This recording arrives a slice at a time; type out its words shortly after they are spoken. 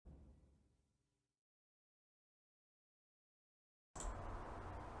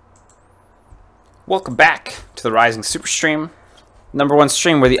Welcome back to the Rising Superstream, #1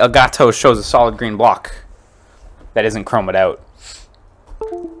 stream where the Elgato shows a solid green block that isn't chromed out.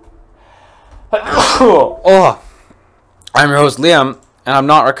 Oh, I'm your host Liam, and I'm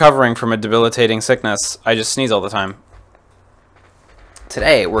not recovering from a debilitating sickness. I just sneeze all the time.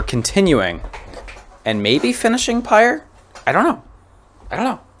 Today we're continuing and maybe finishing Pyre. I don't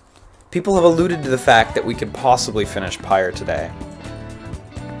know. People have alluded to the fact that we could possibly finish Pyre today.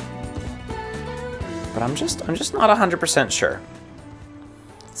 But I'm just not 100% sure.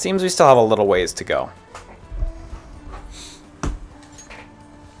 Seems we still have a little ways to go.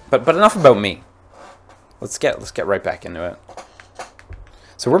 But enough about me. Let's get right back into it.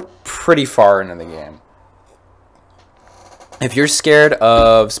 So we're pretty far into the game. If you're scared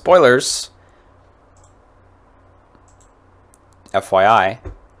of spoilers, FYI,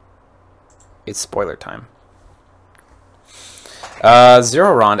 it's spoiler time.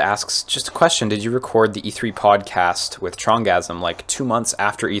 Zero Rond asks, just a question, did you record the E3 podcast with Trongasm like 2 months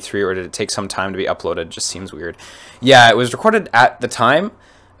after E3, or did it take some time to be uploaded? Just seems weird. Yeah, it was recorded at the time,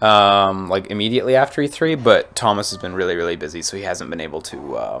 like immediately after E3, but Thomas has been really busy, so he hasn't been able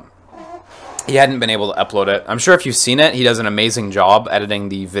to, he hadn't been able to upload it. I'm sure if you've seen it, he does an amazing job editing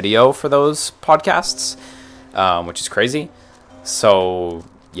the video for those podcasts, which is crazy. So,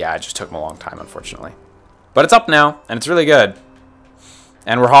 yeah, it just took him a long time, unfortunately. But it's up now, and it's really good.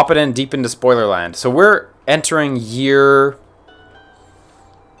 And we're hopping in deep into spoiler land. So we're entering year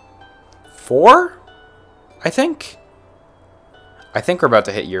 4, I think. I think we're about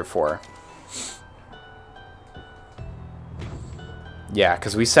to hit year 4. Yeah,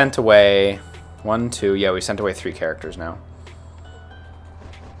 because we sent away 1, 2. Yeah, we sent away 3 characters now.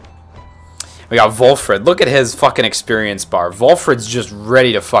 We got Volfred. Look at his fucking experience bar. Volfred's just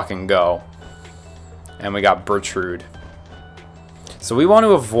ready to fucking go. And we got Bertrude. So we want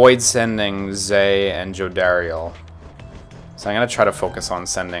to avoid sending Zay and Jodariel. So I'm going to try to focus on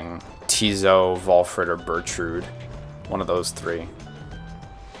sending Tizo, Volfred, or Bertrude. One of those 3.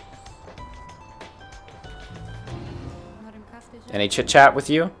 Any chit-chat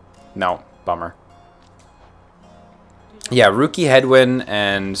with you? No. Bummer. Yeah, Rookie Hedwin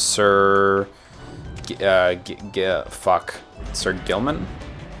and Sir... Sir Gilman?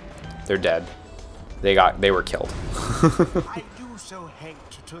 They're dead. They were killed.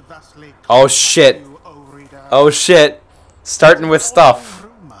 Oh shit. Oh shit. Starting with stuff.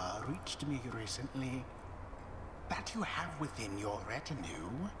 Rumor reached me recently that you have within your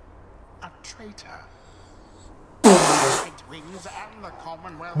retinue a traitor. Wings and the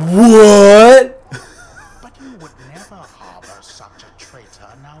Commonwealth. What? But you would never harbor such a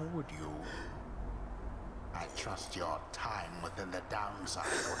traitor, now would you? I trust your time within the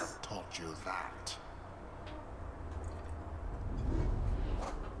downside would have taught you that.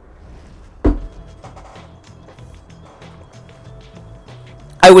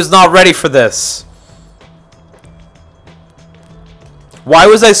 I was not ready for this. Why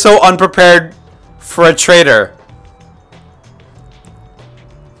was I so unprepared for a traitor?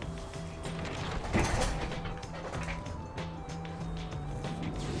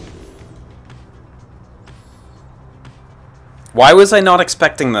 Why was I not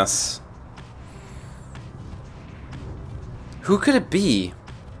expecting this? Who could it be?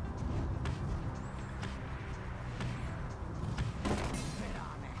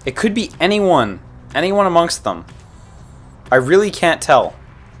 It could be anyone. Anyone amongst them. I really can't tell.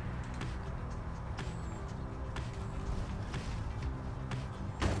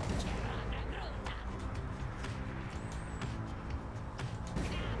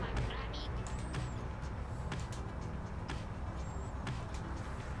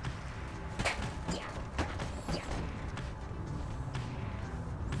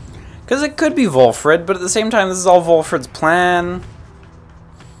 Because it could be Volfred, but at the same time, this is all Volfred's plan.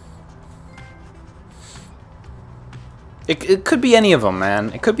 It could be any of them,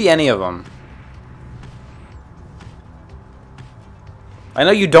 man. It could be any of them. I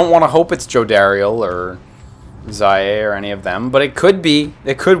know you don't want to hope it's Jodariel or Zaye or any of them, but it could be.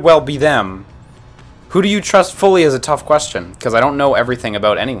 It could well be them. Who do you trust fully is a tough question, because I don't know everything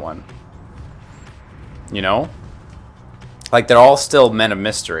about anyone. You know? Like, they're all still men of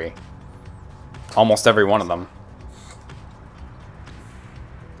mystery. Almost every one of them.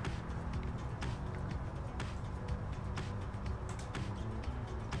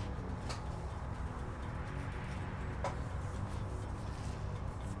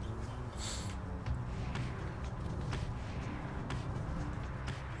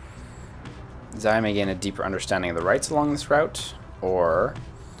 Zai may gain a deeper understanding of the rights along this route, or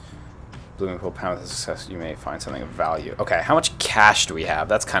Blooming Pool Pound with success, you may find something of value. Okay, how much cash do we have?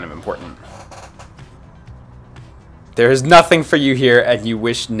 That's kind of important. There is nothing for you here, and you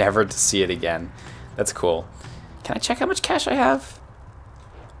wish never to see it again. That's cool. Can I check how much cash I have?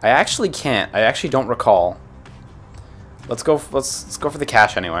 I actually can't. I actually don't recall. Let's go for the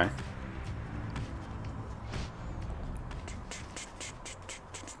cash anyway.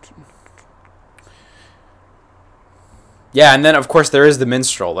 Yeah, and then of course there is the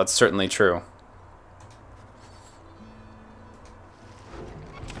minstrel. That's certainly true.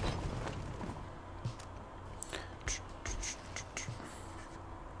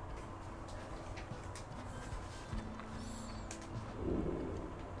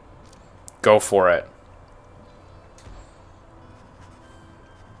 Go for it.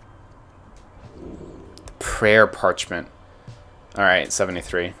 Prayer parchment. Alright,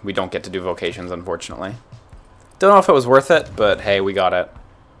 73. We don't get to do vocations, unfortunately. Don't know if it was worth it, but hey, we got it.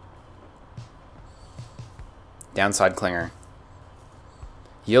 Downside Clinger.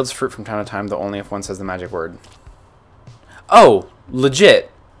 Yields fruit from time to time, though only if one says the magic word. Oh,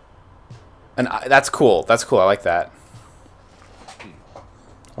 legit. And that's cool. That's cool. I like that.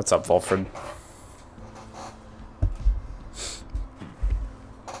 What's up, Volfred?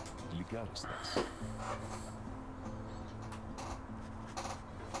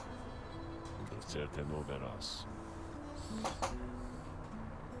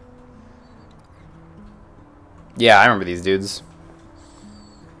 Yeah, I remember these dudes.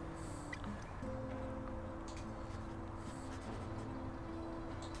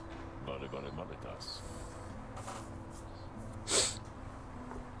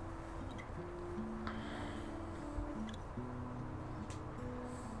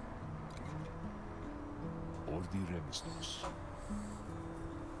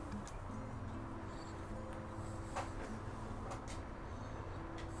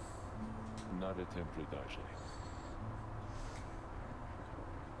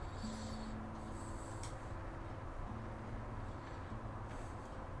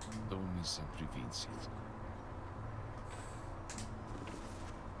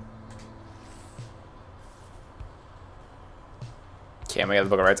 Can't make out the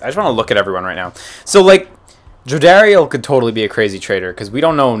Book of Rights. I just want to look at everyone right now. So, like, Jodariel could totally be a crazy traitor, because we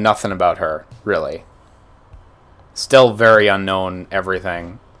don't know nothing about her, really. Still very unknown,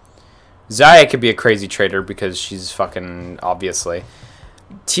 everything. Zaya could be a crazy traitor, because she's fucking, obviously.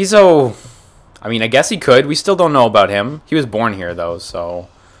 Tizo, I mean, I guess he could. We still don't know about him. He was born here, though, so...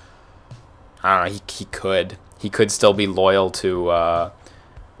 I don't know, he could. He could still be loyal to,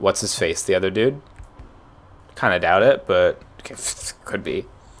 what's-his-face, the other dude? Kind of doubt it, but... could be.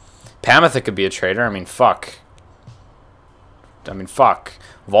 Pamitha could be a traitor. I mean, fuck.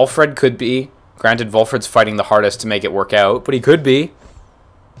 Volfred could be. Granted, Volfred's fighting the hardest to make it work out, but he could be.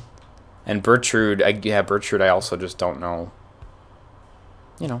 And Bertrude, yeah, Bertrude I also just don't know.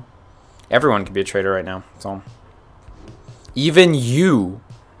 You know. Everyone could be a traitor right now, so. Even you.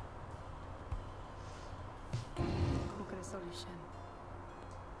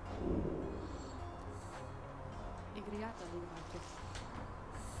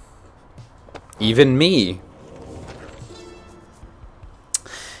 Even me.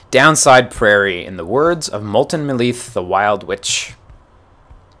 Downside Prairie, in the words of Molten Melith, the Wild Witch.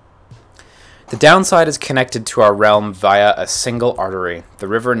 The downside is connected to our realm via a single artery, the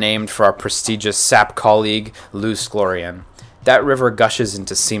river named for our prestigious sap colleague, Luz Glorian. That river gushes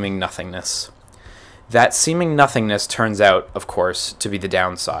into seeming nothingness. That seeming nothingness turns out, of course, to be the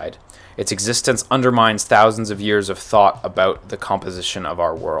downside. Its existence undermines thousands of years of thought about the composition of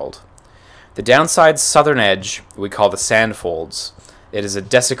our world. The downside's southern edge we call the Sandfolds. It is a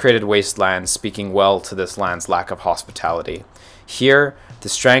desecrated wasteland, speaking well to this land's lack of hospitality. Here, the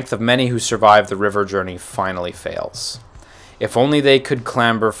strength of many who survive the river journey finally fails. If only they could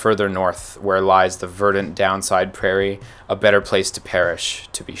clamber further north, where lies the verdant downside prairie, a better place to perish,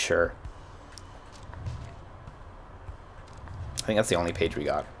 to be sure. I think that's the only page we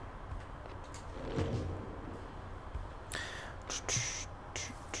got.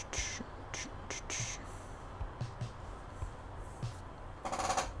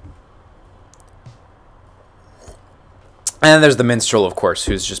 And there's the minstrel, of course,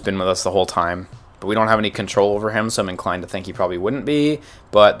 who's just been with us the whole time. But we don't have any control over him, so I'm inclined to think he probably wouldn't be.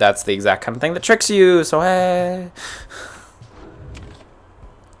 But that's the exact kind of thing that tricks you, so hey.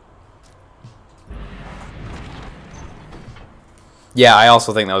 Yeah, I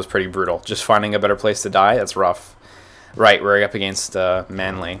also think that was pretty brutal. Just finding a better place to die, that's rough. Right, we're up against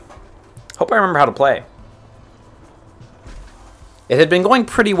Manly. Hope I remember how to play. It had been going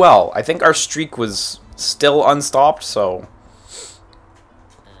pretty well. I think our streak was still unstopped, so...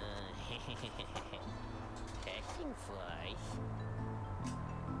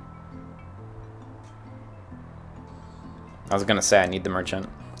 I was gonna say I need the merchant.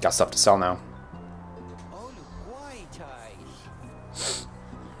 Got stuff to sell now.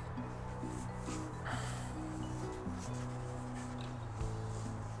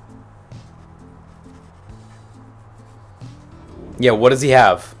 Yeah, what does he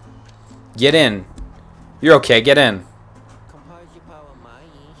have? Get in. You're okay, get in.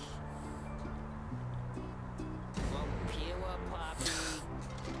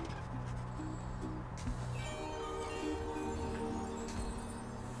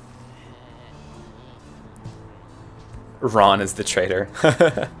 Ron is the traitor.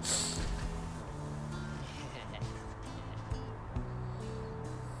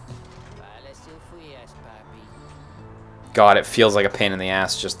 God, it feels like a pain in the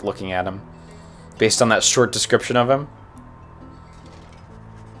ass just looking at him. Based on that short description of him.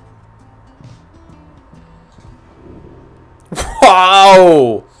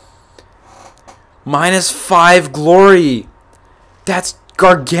 Wow! -5 glory. That's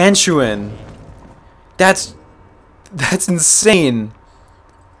gargantuan. That's insane.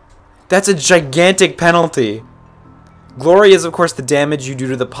 That's a gigantic penalty. Glory is, of course, the damage you do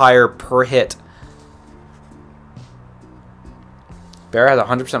to the pyre per hit. Bear has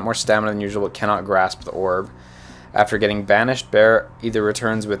 100% more stamina than usual, but cannot grasp the orb. After getting banished, Bear either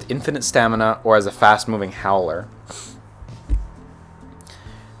returns with infinite stamina or as a fast-moving howler.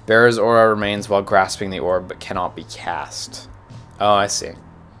 Bear's aura remains while grasping the orb, but cannot be cast. Oh, I see.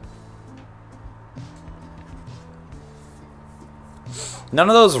 None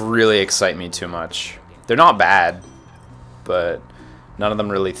of those really excite me too much. They're not bad, but none of them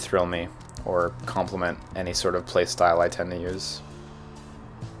really thrill me or complement any sort of playstyle I tend to use.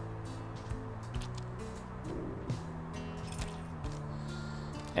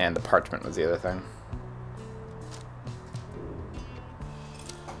 And the parchment was the other thing.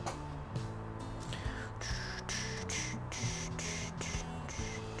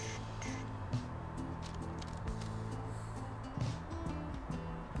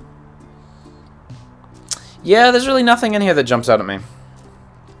 Yeah, there's really nothing in here that jumps out at me.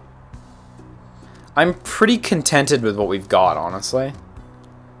 I'm pretty contented with what we've got, honestly.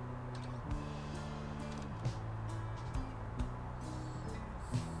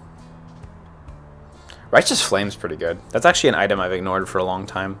 Righteous Flame's pretty good. That's actually an item I've ignored for a long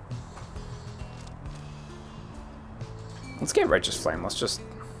time. Let's get Righteous Flame. Let's just...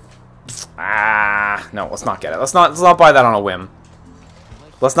 no, let's not get it. Let's not buy that on a whim.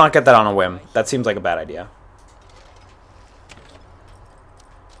 Let's not get that on a whim. That seems like a bad idea.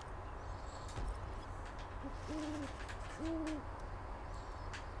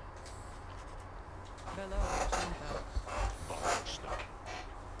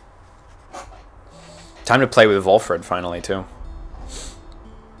 Time to play with Volfred finally, too.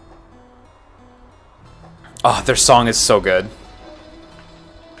 Oh, their song is so good.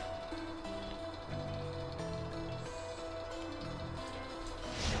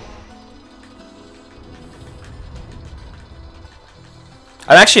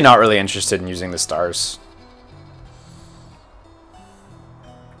 I'm actually not really interested in using the stars.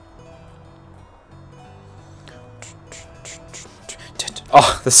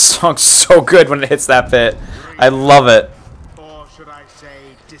 Oh, this song's so good when it hits that bit. I love it. Or should I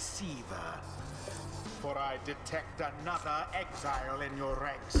say deceiver? For I detect another exile in your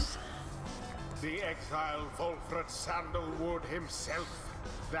ranks. The exile Volfred Sandalwood himself,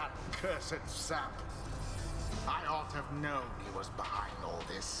 that cursed sap. I ought to have known he was behind all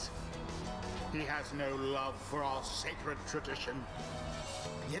this. He has no love for our sacred tradition.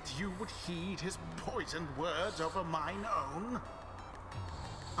 Yet you would heed his poisoned words over mine own?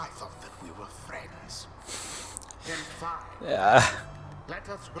 I thought that we were friends. Then fine. Yeah. Let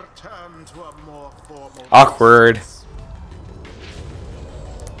us return to a more formal... Awkward.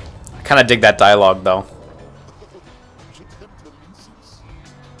 I kind of dig that dialogue, though.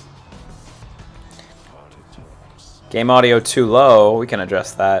 Game audio too low. We can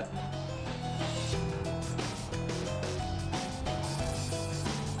address that.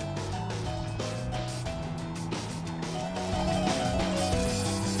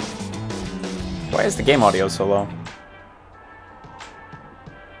 Why is the game audio so low?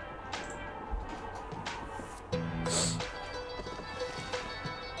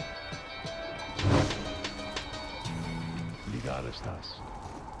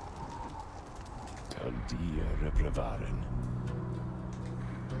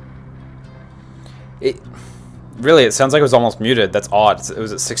 It sounds like it was almost muted. That's odd. It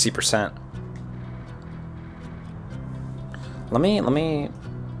was at 60%. Let me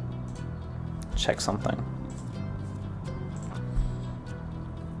check something.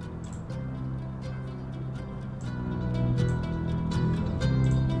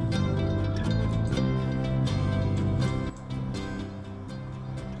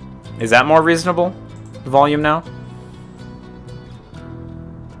 Is that more reasonable volume now?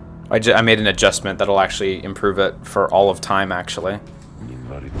 I made an adjustment that'll actually improve it for all of time, actually.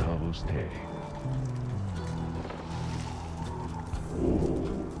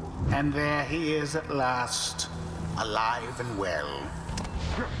 And there he is at last, alive and well.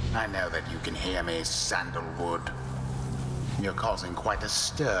 I know that you can hear me, Sandalwood. You're causing quite a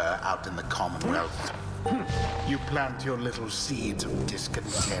stir out in the Commonwealth. You plant your little seeds of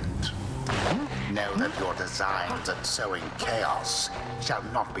discontent. Know that your designs at sowing chaos shall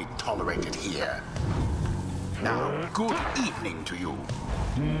not be tolerated here. Now, good evening to you.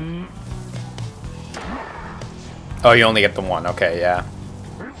 Oh, you only get the one. Okay, yeah.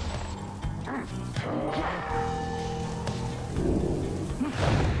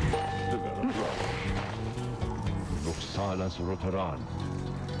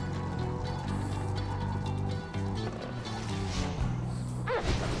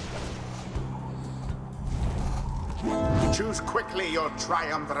 Choose quickly your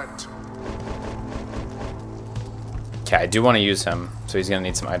triumvirate. Okay, I do want to use him, so he's gonna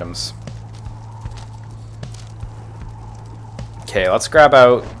need some items. Okay, let's grab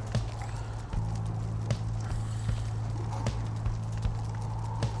out...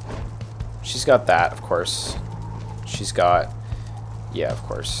 She's got that, of course. She's got... Yeah, of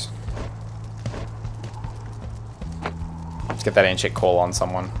course. Let's get that ancient coal on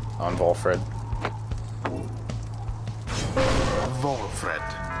someone. On Volfred. Volfred.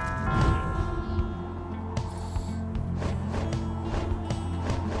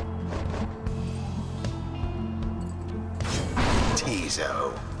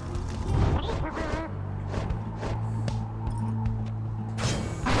 Tizo.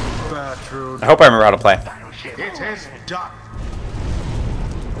 Bertrude. I hope I remember how to play. It is done.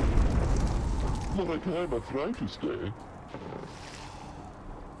 But I can try to stay.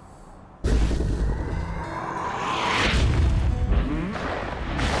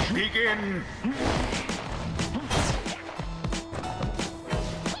 Begin.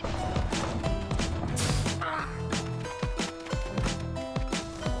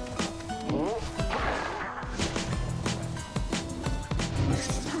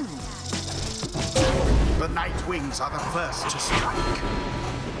 The Night Wings are the first to strike.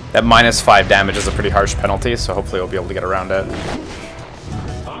 That -5 damage is a pretty harsh penalty, so hopefully we'll be able to get around it.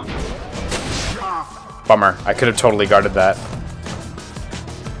 Bummer. I could have totally guarded that.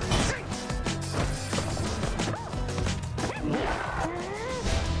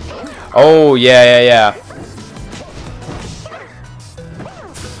 Oh, yeah.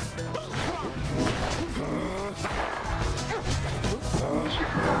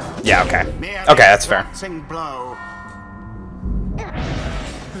 Yeah, okay. Okay, that's fair. Blow.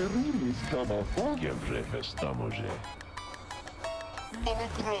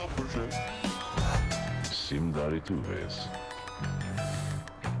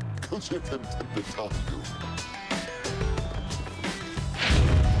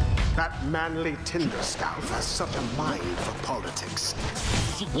 That manly Tinderstaff has such a mind for politics.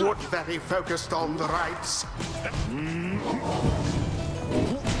 Would that he focused on the rights.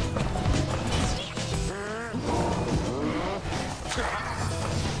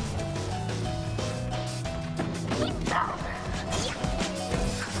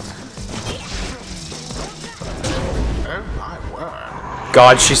 Oh my word.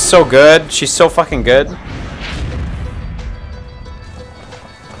 God, she's so good. She's so fucking good.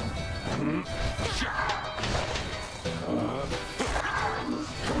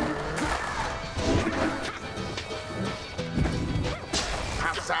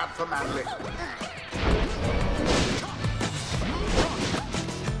 How sad for manly.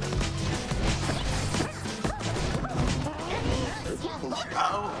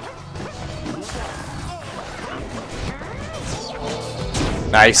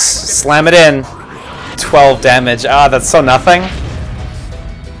 Nice. Slam it in. 12 damage. Ah, that's so nothing.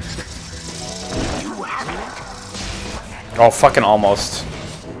 Oh, fucking almost.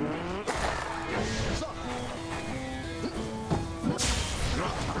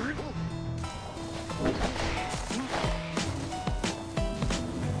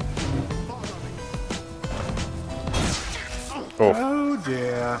 Oh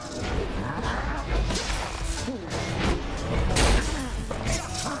dear.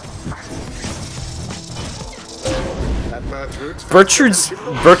 Bertrude's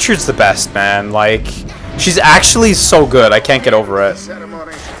the best, man. Like, she's actually so good. I can't get over it.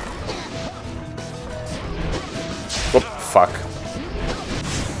 Whoop, fuck.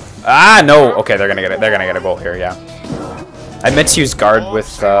 Ah, no. Okay, they're gonna get it. They're gonna get a goal here. Yeah. I meant to use guard with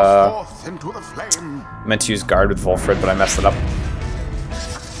Volfred, but I messed it up.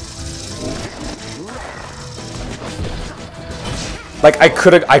 Like, I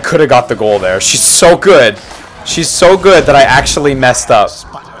could've got the goal there. She's so good. She's so good that I actually messed up.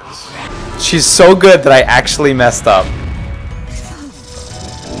 She's so good that I actually messed up.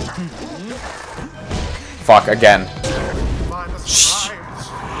 Fuck, again.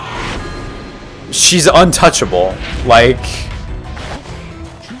 She's untouchable. Like...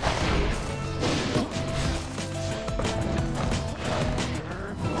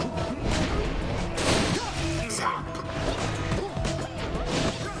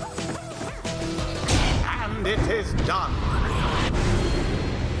 And it is done.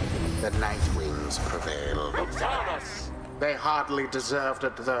 The Nightwings prevailed. They hardly deserved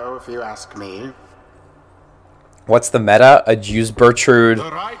it, though, if you ask me. What's the meta? Use Bertrude.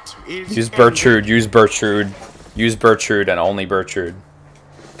 The right is Use Bertrude, use Bertrude. Use Bertrude and only Bertrude.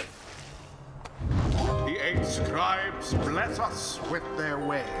 The 8 scribes bless us with their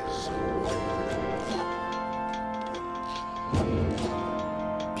ways.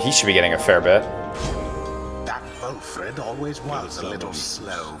 He should be getting a fair bit. That Wilfred always was a little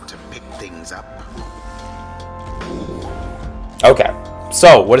slow to pick things up. Okay,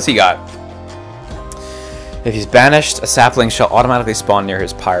 so what does he got? If he's banished, a sapling shall automatically spawn near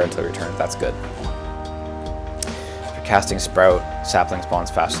his pyre until returns. That's good. If you're casting Sprout, sapling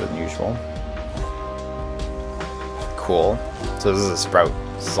spawns faster than usual. Cool. So this is a Sprout.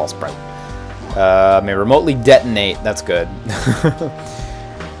 This is all Sprout. May remotely detonate. That's good.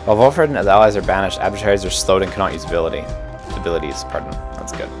 While Volfred and his allies are banished, adversaries are slowed and cannot use abilities. Pardon.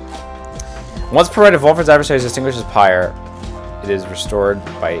 That's good. Once per right, if Volfred's adversaries extinguish his pyre, it is restored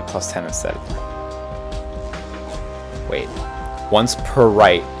by +10 instead. Wait. Once per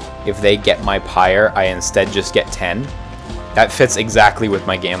right, if they get my pyre, I instead just get 10? That fits exactly with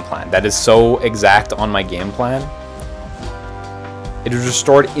my game plan. That is so exact on my game plan. It is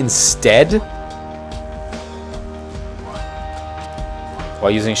restored instead.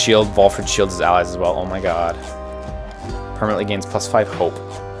 While using shield, Volfred shields his allies as well. Oh my god. Permanently gains +5 hope.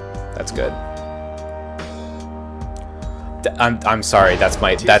 That's good. I'm sorry, that's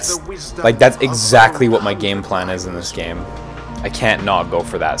exactly what my game plan is in this game. I can't not go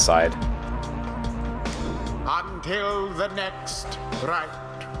for that side. Until the next right.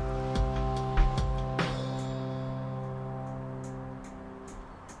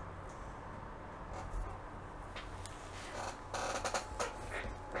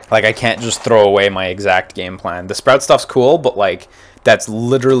 Like, I can't just throw away my exact game plan. The Sprout stuff's cool, but like, that's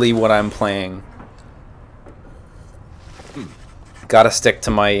literally what I'm playing. Gotta stick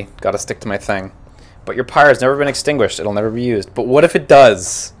to my thing. But your pyre's never been extinguished. It'll never be used. But what if it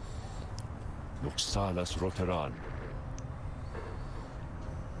does? But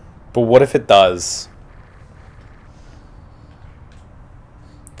what if it does?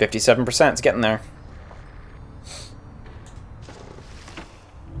 57%. It's getting there.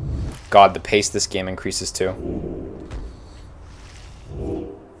 God, the pace this game increases too.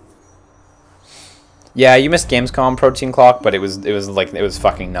 Yeah, you missed Gamescom Protein Clock, but it was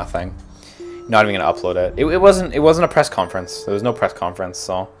fucking nothing. Not even gonna upload it. It wasn't a press conference. There was no press conference,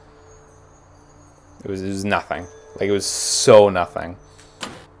 so it was nothing. Like, it was so nothing.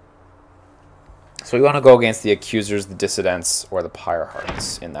 So we want to go against the Accusers, the Dissidents, or the Pyre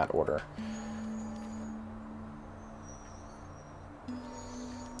Hearts in that order.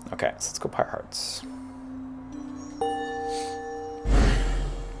 Okay, so let's go Pyre Hearts.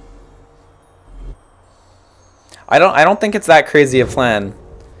 I don't think it's that crazy a plan.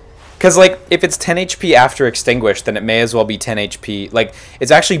 Because, like, if it's 10 HP after Extinguished, then it may as well be 10 HP. Like,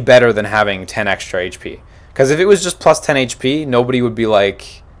 it's actually better than having 10 extra HP. Because if it was just plus 10 HP, nobody would be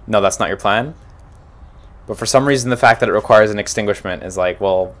like, no, that's not your plan. But for some reason, the fact that it requires an extinguishment is like,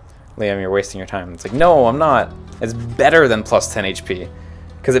 well, Liam, you're wasting your time. It's like, no, I'm not. It's better than plus 10 HP.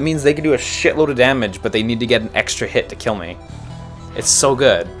 Because it means they can do a shitload of damage, but they need to get an extra hit to kill me. It's so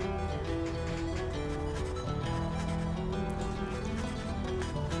good.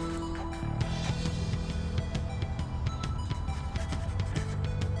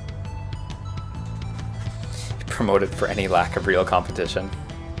 Promoted for any lack of real competition.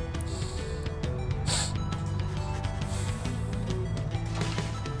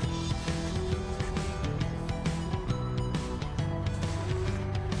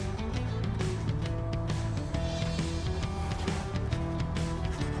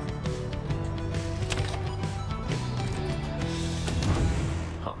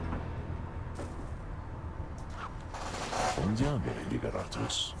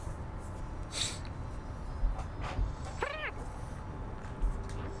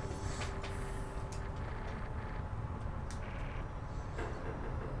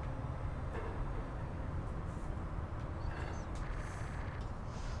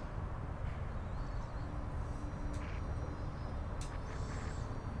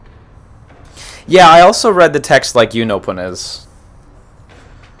 Yeah, I also read the text like Unopun is.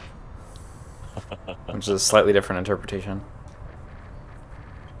 Which is a slightly different interpretation.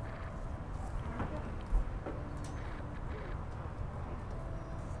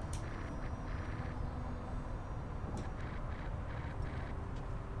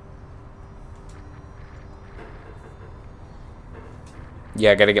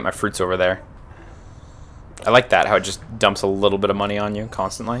 Yeah, I gotta get my fruits over there. I like that, how it just dumps a little bit of money on you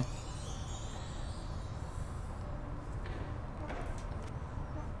constantly.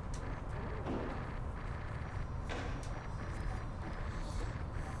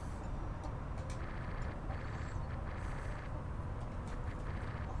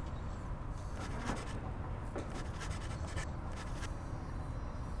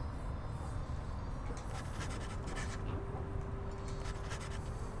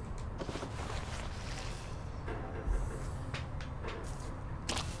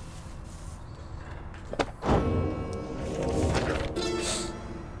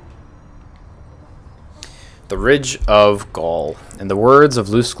 The Ridge of Gaul. In the words of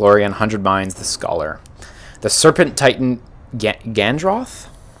Luce Glory and 100 Minds the Scholar. The Serpent Titan Gandroth?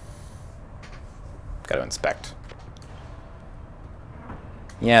 Gotta inspect.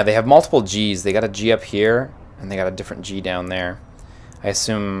 Yeah, they have multiple G's. They got a G up here, and they got a different G down there. I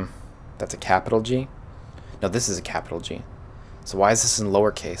assume that's a capital G? No, this is a capital G. So why is this in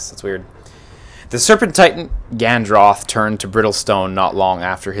lowercase? That's weird. The Serpent Titan Gandroth turned to brittle stone not long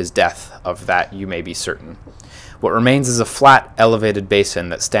after his death, of that you may be certain. What remains is a flat, elevated basin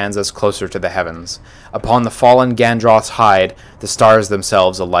that stands us closer to the heavens. Upon the fallen Gandroth's hide, the stars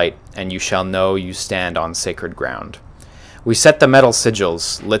themselves alight, and you shall know you stand on sacred ground. We set the metal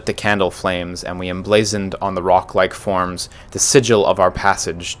sigils, lit the candle flames, and we emblazoned on the rock-like forms the sigil of our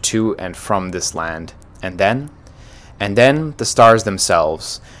passage to and from this land. And then the stars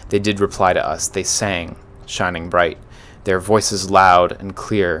themselves, they did reply to us. They sang, shining bright, their voices loud and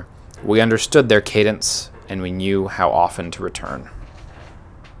clear. We understood their cadence, and we knew how often to return.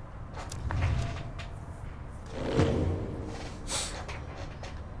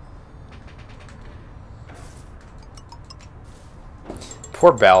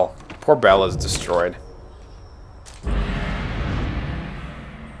 Poor Belle. Poor Belle is destroyed.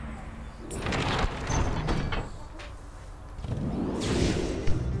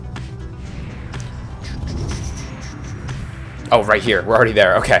 Oh, right here. We're already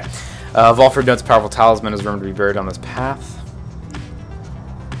there. Okay. Volfred notes powerful talisman is rumored to be buried on this path.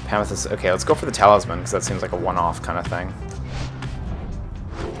 Pamethus. Okay, let's go for the talisman, because that seems like a one-off kind of thing.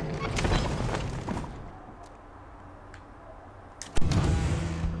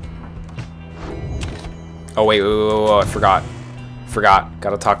 Oh, wait, I forgot.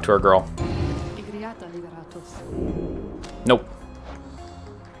 Gotta talk to our girl. Nope.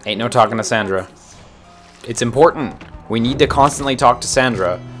 Ain't no talking to Sandra. It's important. We need to constantly talk to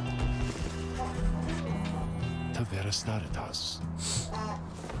Sandra.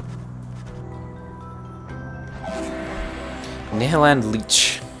 Nihiland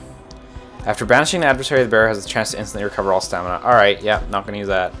Leech. After banishing the adversary, the bearer has a chance to instantly recover all stamina. Alright, yeah, not gonna use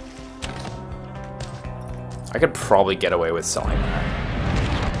that. I could probably get away with selling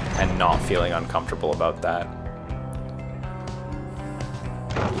that and not feeling uncomfortable about that.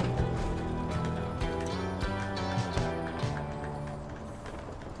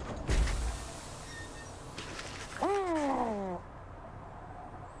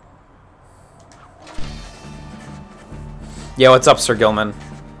 Yeah, what's up, Sir Gilman?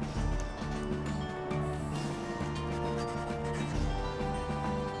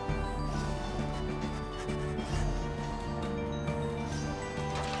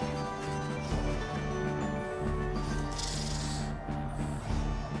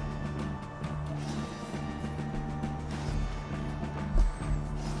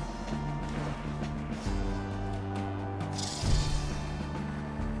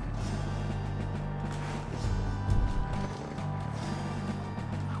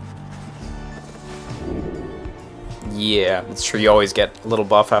 Yeah, it's true. You always get a little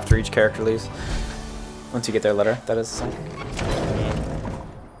buff after each character leaves. Once you get their letter, that is.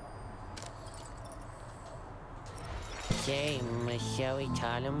 Say, shall we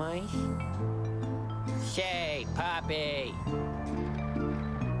Ptolemy? Say, Poppy.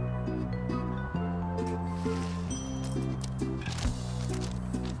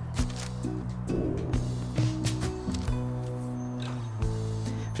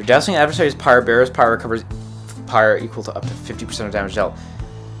 After dousing an adversary's pyre, bearer's pyre recovers pyre equal to up to 50% of damage dealt.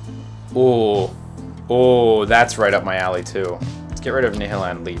 Oh, that's right up my alley too. Let's get rid of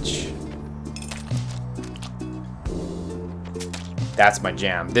Nihiland Leech. That's my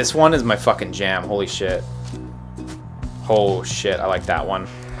jam. This one is my fucking jam. Holy shit. Oh shit, I like that one.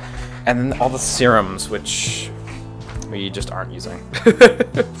 And then all the serums, which we just aren't using.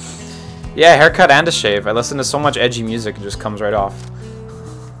 Yeah, haircut and a shave. I listen to so much edgy music, it just comes right off.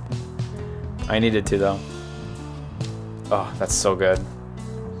 I needed to, though. Oh, that's so good.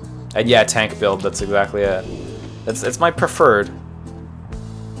 And yeah, tank build, that's exactly it. It's my preferred.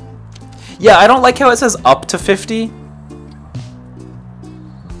 Yeah, I don't like how it says up to 50.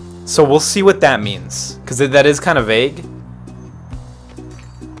 So we'll see what that means, because that is kind of vague.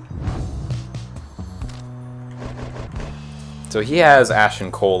 So he has ash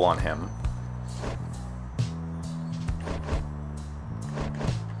and coal on him.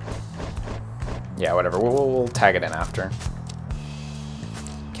 Yeah, whatever. We'll tag it in after.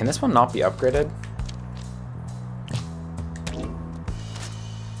 Can this one not be upgraded?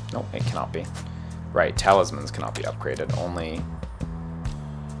 Nope, it cannot be. Right, talismans cannot be upgraded. Only...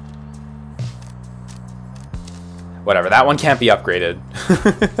 Whatever, that one can't be upgraded.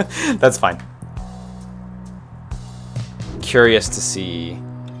 That's fine. Curious to see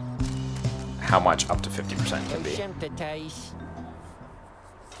how much up to 50% can be.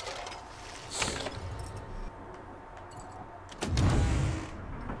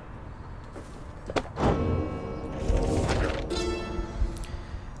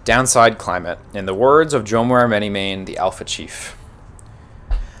 Downside climate. In the words of Jomar Menimane, the Alpha Chief.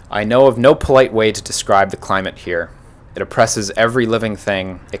 I know of no polite way to describe the climate here. It oppresses every living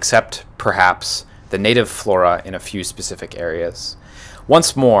thing, except, perhaps, the native flora in a few specific areas.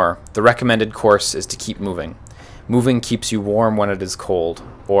 Once more, the recommended course is to keep moving. Moving keeps you warm when it is cold,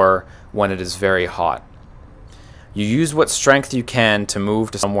 or when it is very hot. You use what strength you can to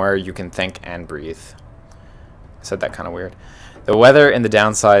move to somewhere you can think and breathe. I said that kind of weird. The weather in the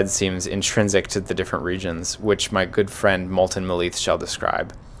downside seems intrinsic to the different regions, which my good friend Molten Malith shall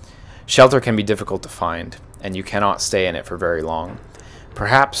describe. Shelter can be difficult to find, and you cannot stay in it for very long.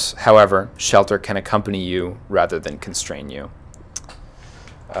 Perhaps, however, shelter can accompany you rather than constrain you.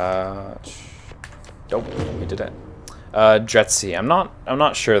 Nope, we did it. Dretzi. I'm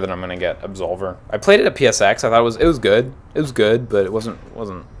not sure that I'm gonna get Absolver. I played it at PSX. I thought it was good. It was good, but it wasn't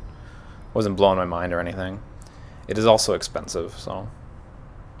blowing my mind or anything. It is also expensive, so.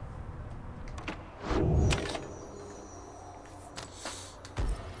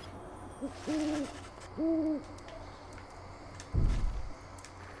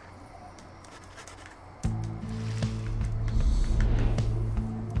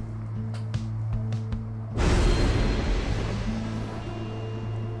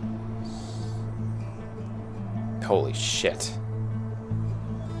 Holy shit.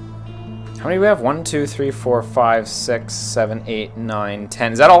 How many do we have? 1, 2, 3, 4, 5, 6, 7, 8, 9,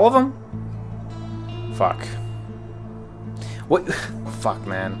 10. Is that all of them? Fuck. What? Fuck,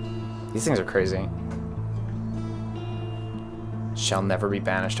 man. These things are crazy. Shall never be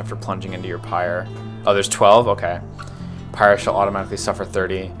banished after plunging into your pyre. Oh, there's 12? Okay. Pyre shall automatically suffer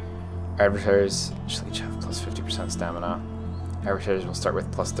 30. Adversaries shall each have plus 50% stamina. Adversaries will start with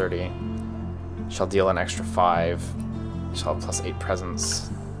plus 30. Shall deal an extra 5. Shall have plus 8 presence.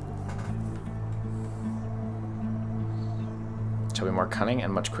 Shall be more cunning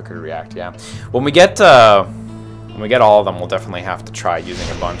and much quicker to react. Yeah. When we get all of them, we'll definitely have to try using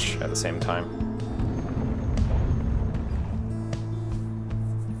a bunch at the same time.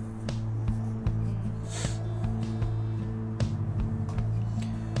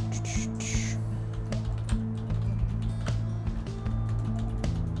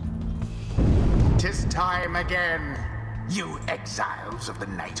 "'Tis time again, you exiles of the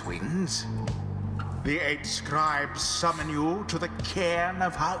Night Winds. The 8 scribes summon you to the cairn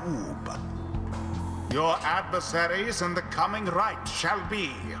of Ha'ub. Your adversaries in the coming rite shall be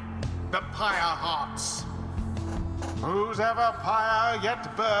the Pyre Hearts. Whose ever pyre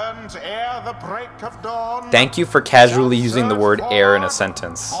yet burns ere the break of dawn. Thank you for casually using the word air in a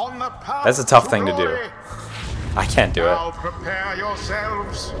sentence. That's a tough thing to do. I can't do it. Now prepare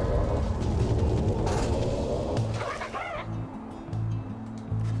yourselves.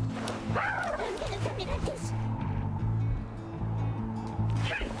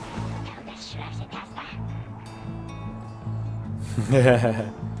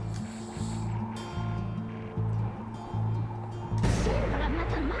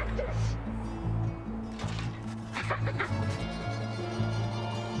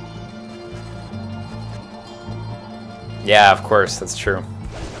 Yeah, of course, that's true.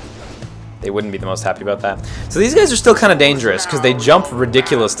 They wouldn't be the most happy about that. So these guys are still kind of dangerous because they jump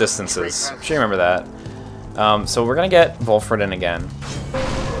ridiculous distances. I'm sure you remember that. So we're gonna get Volfred in again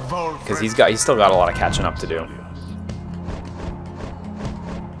because he's still got a lot of catching up to do.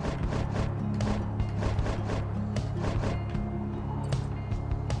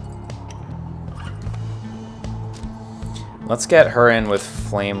 Let's get her in with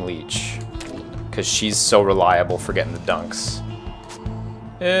Flame Leech. Because she's so reliable for getting the dunks.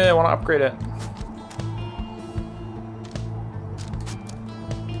 I want to upgrade it.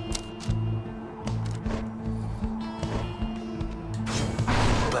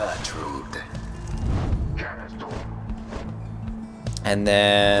 And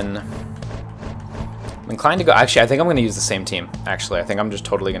then I'm inclined to go. Actually, I think I'm going to use the same team. Actually, I think I'm just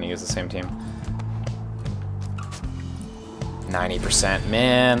totally going to use the same team. 90%,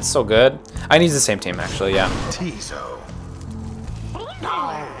 man, so good. I need the same team, actually. Yeah. Tizo.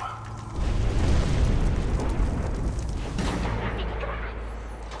 Now.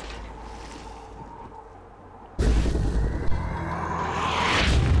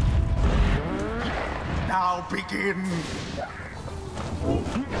 Now begin.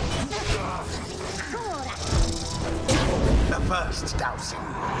 The first dousing.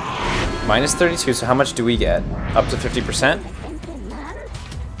 Minus 32, so how much do we get? Up to 50%?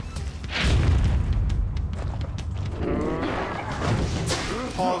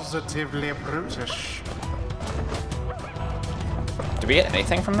 Positively brutish. Do we get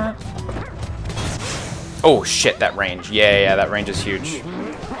anything from that? Oh shit, that range. Yeah, that range is huge.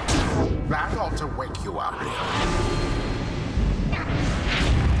 That ought to wake you up.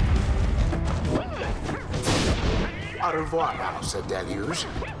 Au revoir now, Sir Deluge.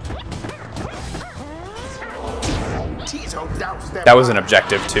 Tizo doused them. That was an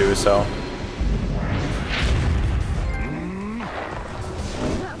objective too, so.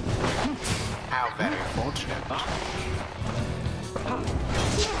 How very fortunate.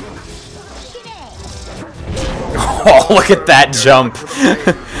 Oh, look at that jump.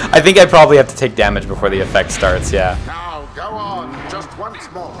 I think I probably have to take damage before the effect starts, yeah. Now go on, just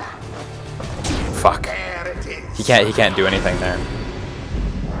once more. Fuck. There it is. He can't do anything there.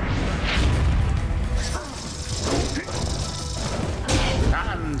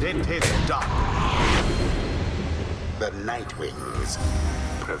 And it is done. The Nightwings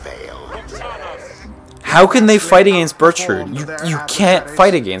prevail. How can they fight against Bertrude? You can't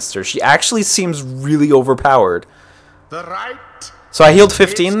fight against her. She actually seems really overpowered. The right. So I healed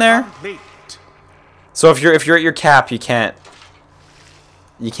 15 there. Complete. So if you're at your cap, you can't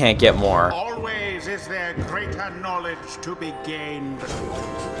get more. Always is there greater knowledge to be gained.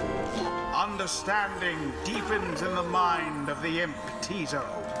 Understanding deepens in the mind of the imp Tizo.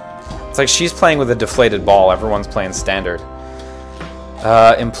 It's like she's playing with a deflated ball. Everyone's playing standard.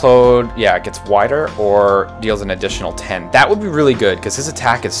 Implode, yeah, it gets wider or deals an additional 10. That would be really good because his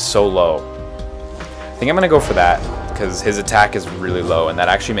attack is so low. I think I'm going to go for that because his attack is really low and that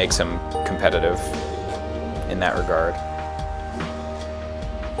actually makes him competitive in that regard.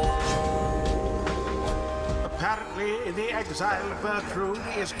 Apparently, the exiled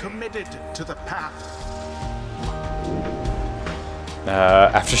Bertrude is committed to the path.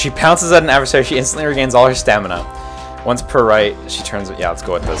 After she pounces at an adversary, she instantly regains all her stamina. Once per right, she turns... Yeah, let's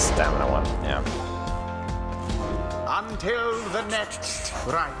go with the stamina one. Yeah. Until the next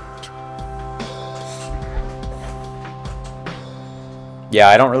right. Yeah,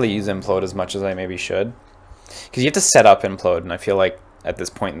 I don't really use Implode as much as I maybe should. Because you have to set up Implode, and I feel like at this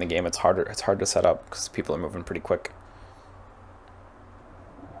point in the game it's hard to set up because people are moving pretty quick.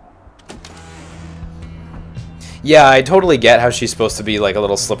 Yeah, I totally get how she's supposed to be like a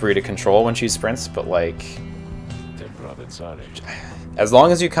little slippery to control when she sprints, but like... as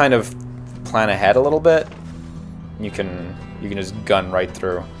long as you kind of plan ahead a little bit, you can just gun right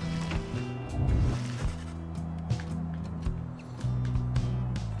through.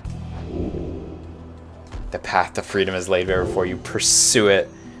 The path to freedom is laid bare before you pursue it.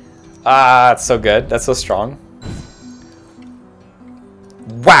 Ah, it's so good. That's so strong.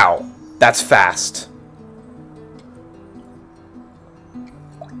 Wow, that's fast.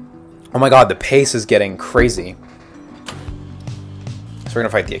 Oh my god, the pace is getting crazy. So we're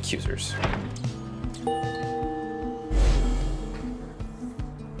gonna fight the accusers.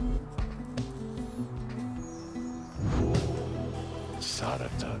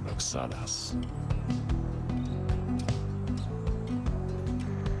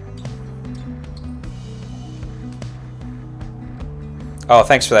 Oh,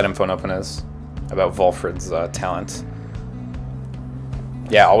 thanks for that info, Nopenez, about Volfred's talent.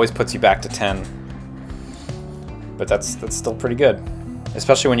 Yeah, always puts you back to 10. But that's still pretty good.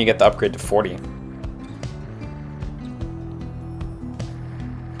 Especially when you get the upgrade to 40.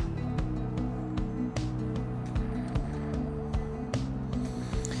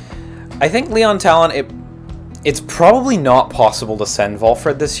 I think Leon Talon, it's probably not possible to send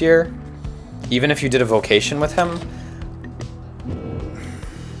Volfred this year. Even if you did a vocation with him.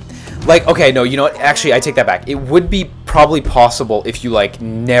 Like, okay, no, you know what? Actually, I take that back. It would be probably possible if you like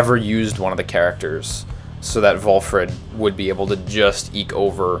never used one of the characters, so that Volfred would be able to just eke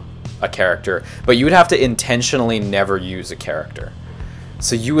over a character, but you would have to intentionally never use a character.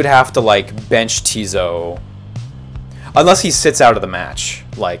 So you would have to like bench Tizo, unless he sits out of the match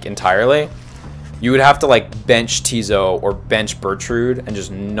like entirely. You would have to like bench Tizo or bench Bertrude and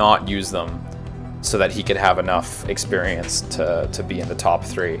just not use them, so that he could have enough experience to be in the top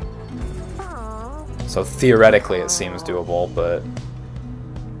 3. So theoretically it seems doable, but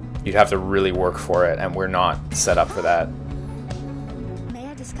you'd have to really work for it, and we're not set up for that.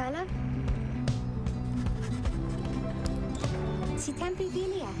 Mea de scala? Si tempi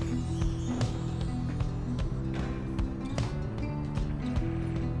vilia.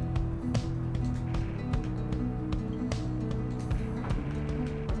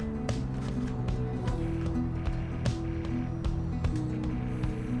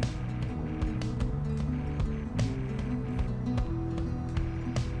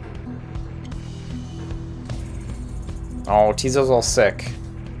 Oh, Tizo's all sick.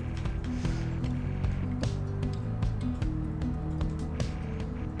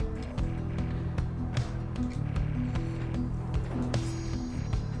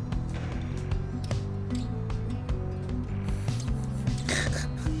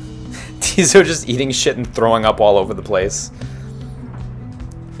 Tizo just eating shit and throwing up all over the place.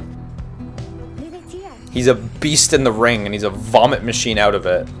 He's a beast in the ring, and he's a vomit machine out of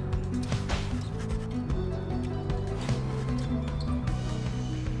it.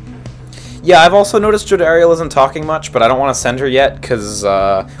 Yeah, I've also noticed Jodariel isn't talking much, but I don't want to send her yet, because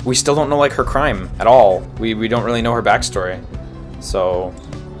we still don't know, like, her crime at all. We don't really know her backstory. So...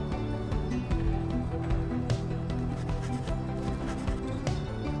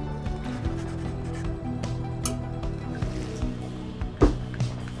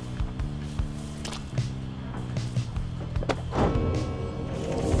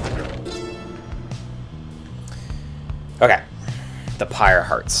 Okay. The Pyre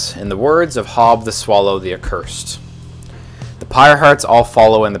Hearts. In the words of Hob the Swallow the Accursed. The Pyre Hearts all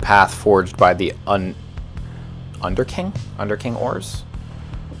follow in the path forged by the Underking? Underking Ores?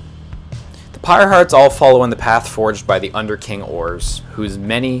 The Pyre Hearts all follow in the path forged by the Underking Ores, whose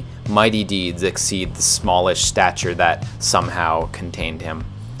many mighty deeds exceed the smallish stature that somehow contained him.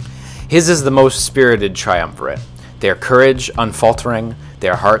 His is the most spirited triumvirate, their courage unfaltering,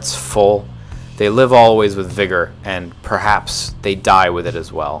 their hearts full. They live always with vigor, and perhaps they die with it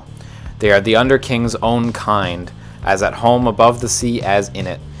as well. They are the Underking's own kind, as at home above the sea as in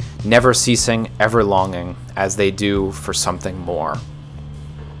it, never ceasing, ever longing, as they do for something more.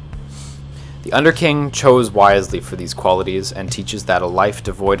 The Underking chose wisely for these qualities, and teaches that a life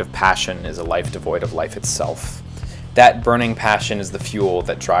devoid of passion is a life devoid of life itself. That burning passion is the fuel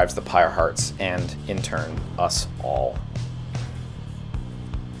that drives the Pyre Hearts, and, in turn, us all.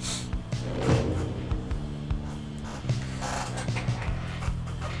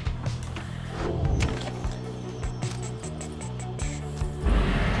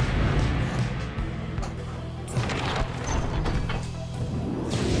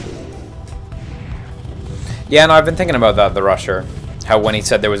 Yeah, no, I've been thinking about that, the Rusher. How when he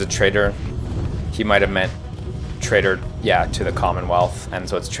said there was a traitor, he might have meant traitor, yeah, to the Commonwealth, and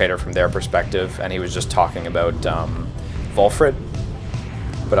so it's traitor from their perspective, and he was just talking about Volfred,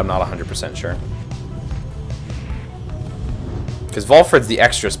 but I'm not 100% sure. Because Volfred's the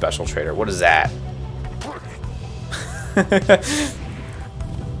extra special traitor. What is that?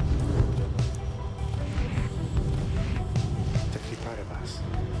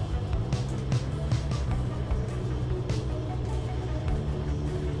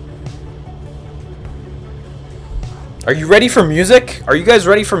 Are you ready for music? Are you guys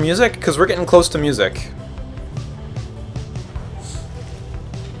ready for music? Because we're getting close to music.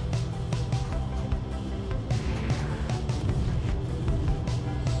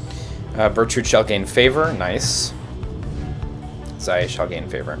 Bertrude shall gain favor. Nice. Zaya shall gain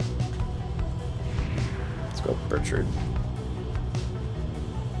favor. Let's go, Bertrude.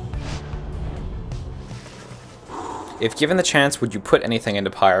 If given the chance, would you put anything into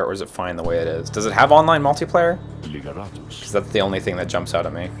Pyre, or is it fine the way it is? Does it have online multiplayer? Because that's the only thing that jumps out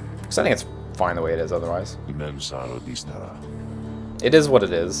at me. Because I think it's fine the way it is otherwise. It is what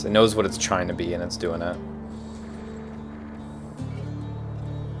it is. It knows what it's trying to be, and it's doing it.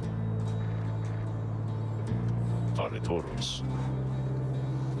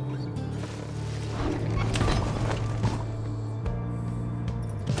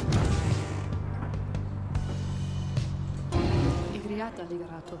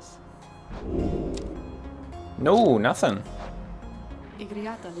 No, nothing.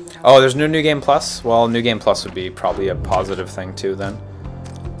 Oh, there's no New Game Plus? Well, New Game Plus would be probably a positive thing too then.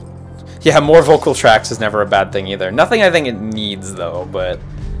 Yeah, more vocal tracks is never a bad thing either. Nothing I think it needs though, but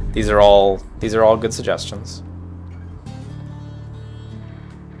these are all good suggestions.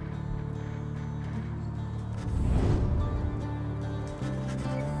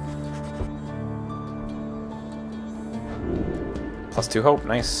 +2 hope,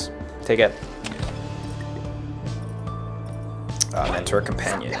 nice. Take it. Mentor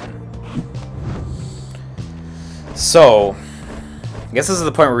companion. So, I guess this is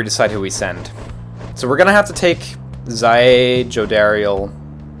the point where we decide who we send. So we're gonna have to take Zai, Jodariel,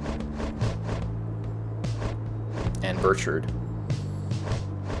 and Burchard.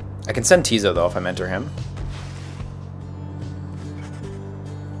 I can send Tizo though if I mentor him.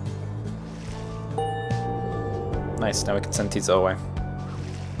 Nice, now we can send Tizo away.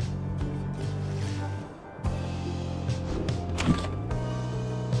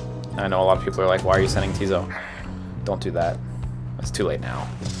 I know a lot of people are like, why are you sending Tizo? Don't do that. It's too late now.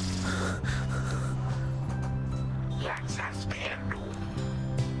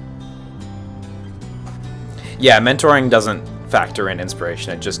 Yeah, mentoring doesn't factor in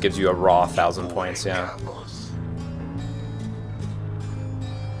inspiration. It just gives you a raw 1,000 points, yeah.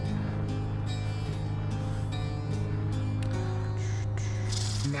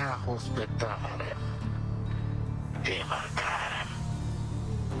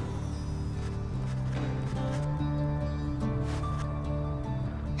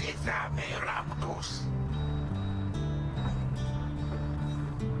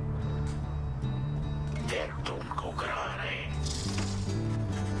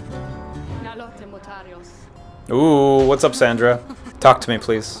 Ooh, what's up, Sandra? Talk to me,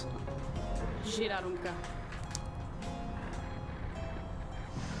 please.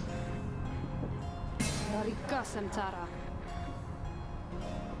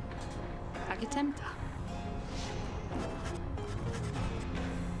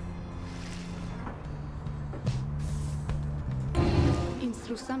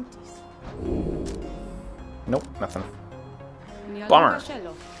 Nope, nothing. Bummer.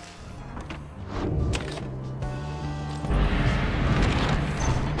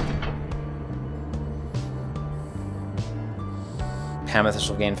 Amethyst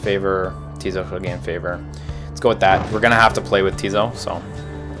will gain favor, Tizo will gain favor. Let's go with that. We're gonna have to play with Tizo, so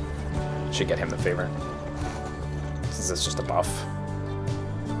should get him the favor. Since it's just a buff.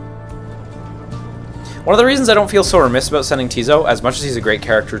 One of the reasons I don't feel so remiss about sending Tizo, as much as he's a great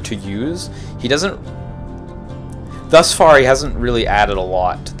character to use, he doesn't... Thus far, he hasn't really added a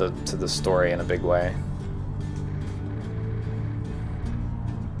lot to the story in a big way.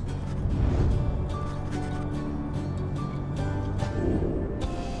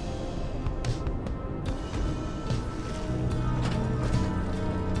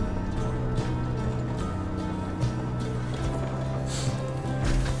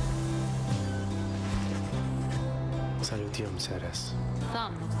 Salutium seres.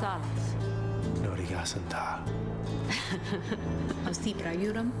 Sam salas. Norigasanta. Ostibra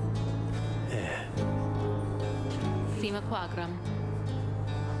juram. Sima quagram.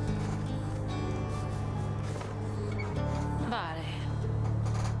 Vale.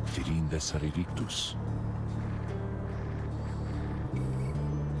 Firindes redictus.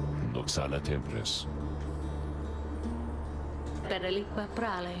 Noxala tempres. Per reliqua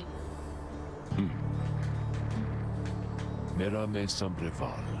prale. Mera me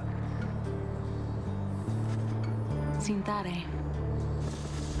sambreval. Sintare.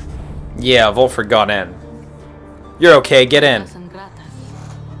 Yeah, Volford got in. You're okay, get in.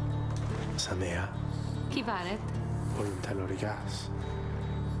 Samea. Kivaret. Voluntelorigas.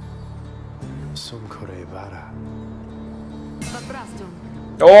 Sum corevara. Babrastum.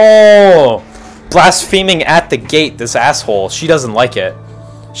 Oh! Blaspheming at the gate, this asshole. She doesn't like it.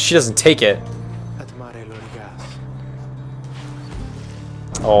 She doesn't take it. Atmare lorigas.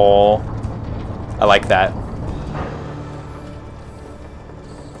 Oh. I like that.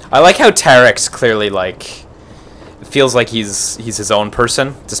 I like how Tarek's clearly, like, it feels like he's his own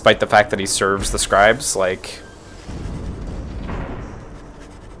person, despite the fact that he serves the scribes, like...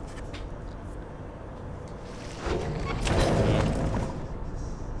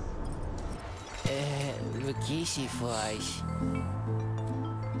 Easy for us.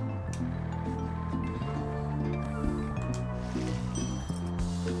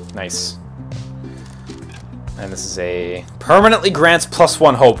 Nice. And this is a permanently grants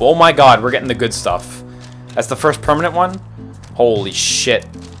 +1 hope. Oh my god, we're getting the good stuff. That's the first permanent one? Holy shit.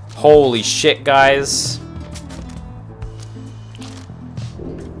 Holy shit, guys.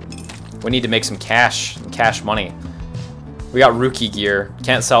 We need to make some cash money. We got rookie gear.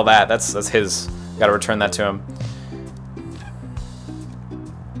 Can't sell that. That's his. Gotta return that to him.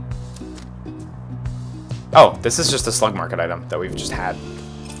 Oh, this is just a slug market item that we've just had.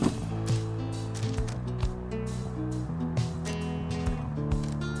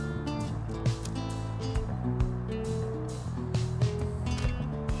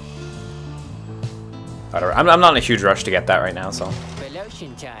 Whatever. I'm not in a huge rush to get that right now, so.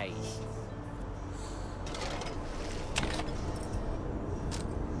 Velotion ties.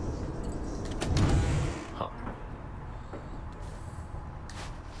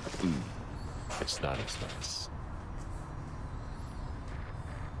 It's not as nice.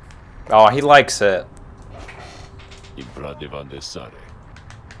 Oh, he likes it. Impradevande sare.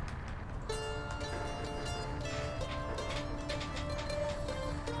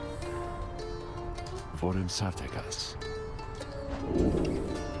 Vorem sartegas.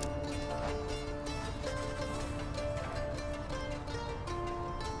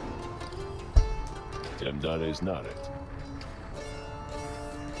 Temdares naret.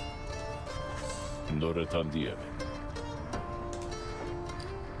 Noretam diem.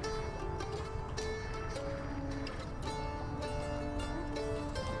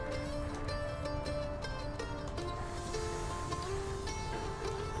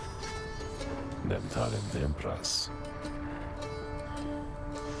 Nemtalem tempras.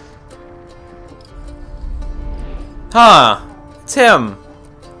 Huh. It's him.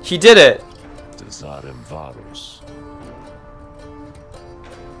 He did it. Tesarem varus.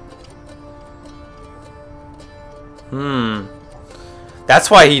 That's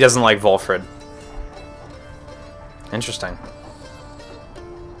why he doesn't like Volfred. Interesting.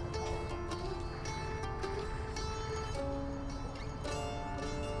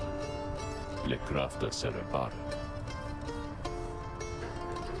 Le crafta cerebare.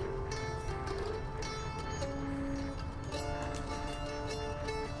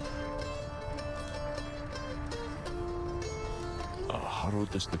 A haro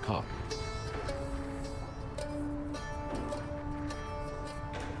destacar.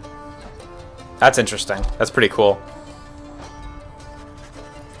 That's interesting. That's pretty cool.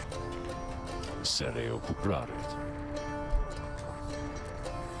 Sere ocupraret.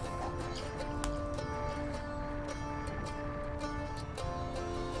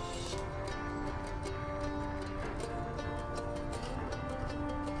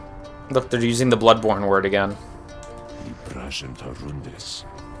 Look, they're using the Bloodborne word again. Librasem tarundis.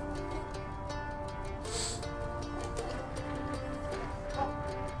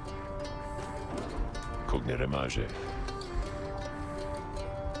 Cogneremage.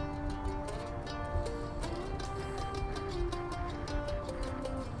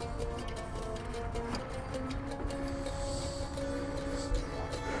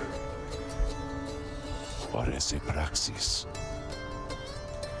 Parece praxis.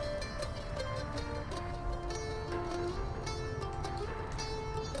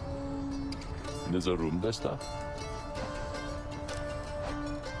 Nezarum desta?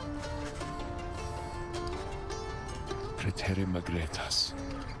 Pretere magretas.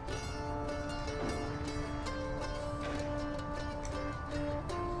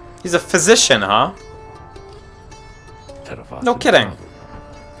 He's a physician, huh? No kidding.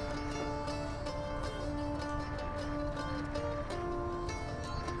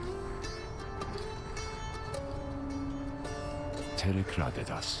 Tere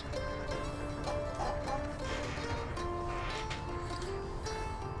cradedas.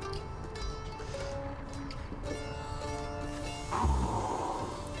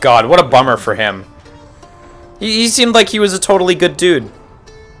 God, what a bummer for him. He seemed like he was a totally good dude.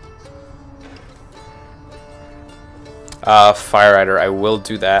 Fire Rider, I will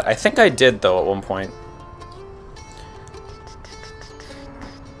do that. I think I did, though, at one point.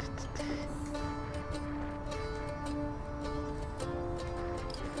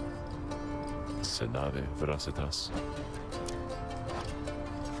 Senave veracitas.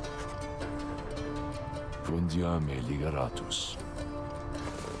 Fundiame ligaratus.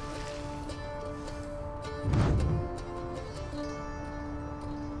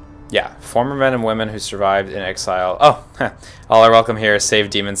 Yeah, former men and women who survived in exile. Oh, all are welcome here. Save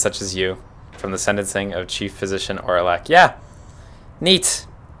demons such as you from the sentencing of Chief Physician Orlek. Yeah, neat.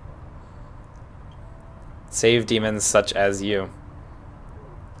 Save demons such as you.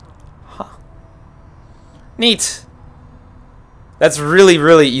 Huh. Neat. That's really,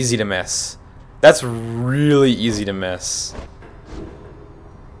 really easy to miss. That's really easy to miss.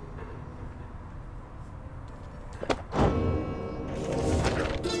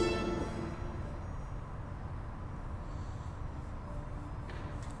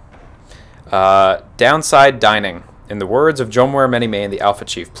 Downside dining. In the words of Jomwer Menimane, the Alpha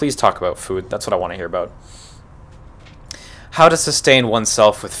Chief, please talk about food. That's what I want to hear about. How to sustain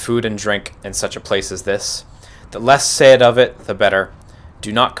oneself with food and drink in such a place as this. The less said of it, the better.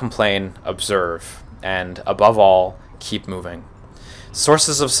 Do not complain, observe, and, above all, keep moving.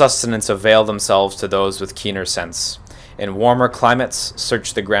 Sources of sustenance avail themselves to those with keener sense. In warmer climates,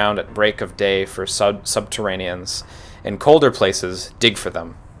 search the ground at break of day for subterraneans. In colder places, dig for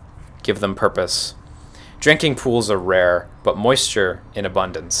them. Give them purpose. Drinking pools are rare, but moisture in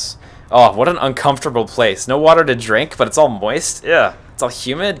abundance. Oh, what an uncomfortable place. No water to drink, but it's all moist. Yeah, it's all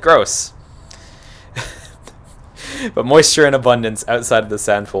humid. Gross. But moisture in abundance outside of the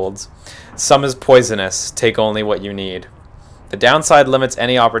sandfolds. Some is poisonous. Take only what you need. The downside limits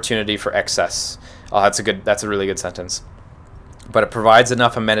any opportunity for excess. Oh, that's a really good sentence. But it provides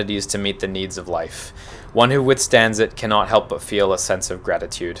enough amenities to meet the needs of life. One who withstands it cannot help but feel a sense of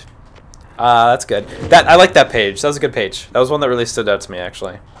gratitude. That's good. I like that page. That was a good page. That was one that really stood out to me,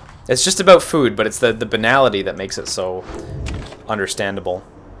 actually. It's just about food, but it's the banality that makes it so understandable.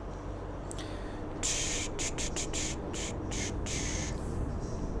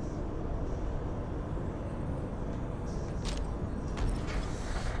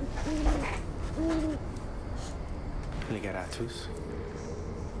 Ligeratus.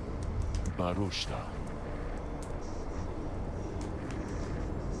 Barushta.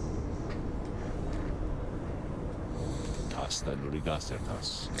 Tasta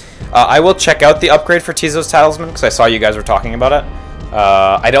Lurigasertas. I will check out the upgrade for Tizo's Talisman, because I saw you guys were talking about it.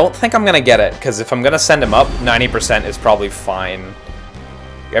 I don't think I'm going to get it, because if I'm going to send him up, 90% is probably fine.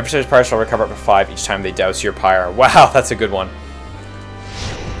 Your adversary's pyre shall recover up to 5 each time they douse your pyre. Wow, that's a good one.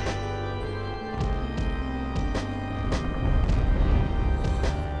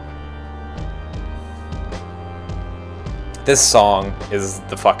 This song is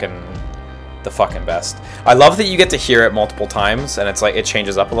the fucking best. I love that you get to hear it multiple times, and it's like it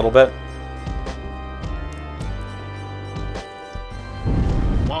changes up a little bit.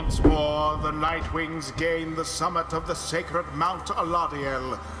 Once more, the Nightwings gain the summit of the sacred Mount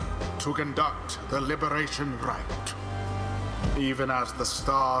Aladiel to conduct the Liberation Rite. Even as the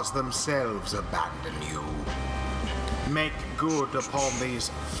stars themselves abandon you. Make good upon these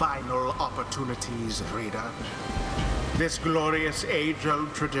final opportunities, reader. This glorious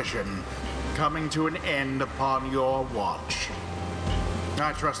age-old tradition coming to an end upon your watch.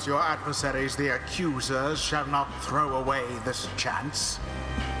 I trust your adversaries, the accusers, shall not throw away this chance.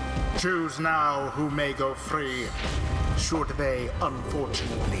 Choose now who may go free, should they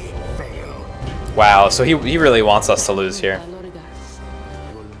unfortunately fail. Wow, so he really wants us to lose here.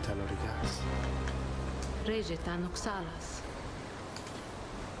 Volunta Lorigas. Regeta noxalas.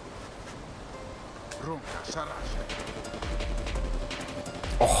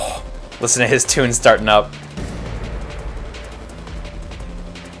 Oh, listen to his tune starting up.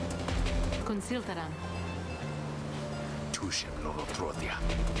 Consiltaran. Tushem Lolotrothia.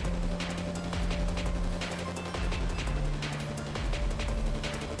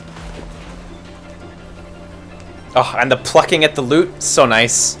 Oh, and the plucking at the loot, so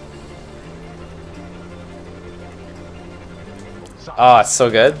nice. Oh, it's so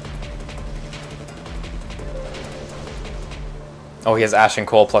good. Oh, he has Ash and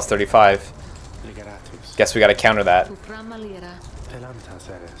Coal plus 35. Ligeratus. Guess we gotta counter that. Upramalira. Pelantas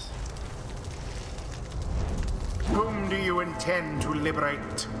eres. Whom do you intend to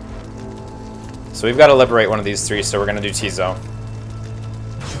liberate? So we've got to liberate one of these three, so we're gonna do Tizo.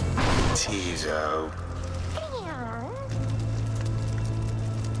 Tizo.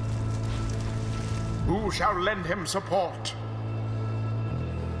 Who shall lend him support?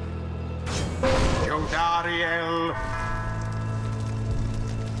 Jodariel.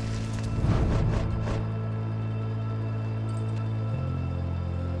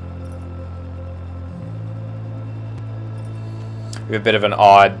 We have a bit of an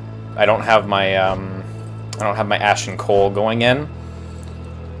odd. I don't have my Ash and Coal going in.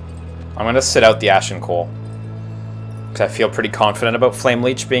 I'm gonna sit out the Ash and Coal because I feel pretty confident about Flame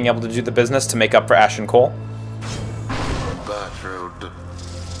Leech being able to do the business to make up for Ash and Coal. Bertrude.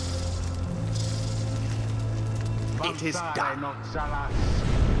 It is done.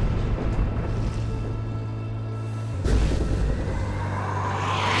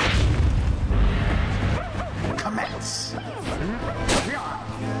 Commence.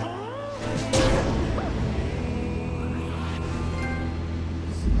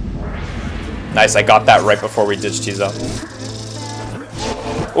 Nice, I got that right before we ditched Tizo.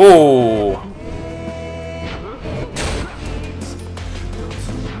 Ooh.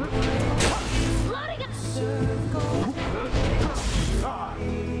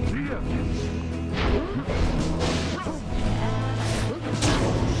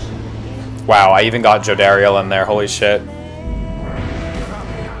 Wow, I even got Jodariel in there. Holy shit.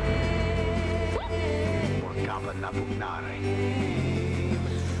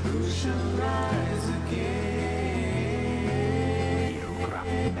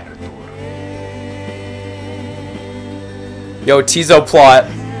 Yo, Tizo plot.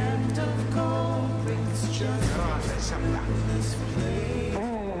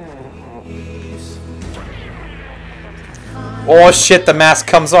 Oh shit, the mask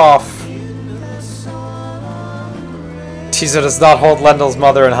comes off. Tizo does not hold Lendel's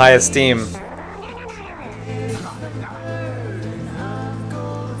mother in high esteem.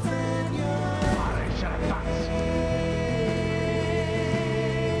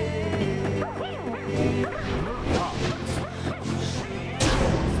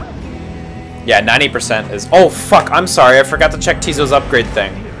 Yeah, 90% is... Oh, fuck, I'm sorry. I forgot to check Tizo's upgrade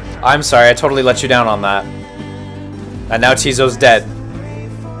thing. I'm sorry, I totally let you down on that. And now Tizo's dead.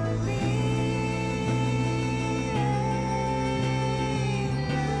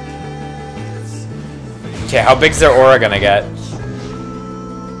 Okay, how big's their aura gonna get?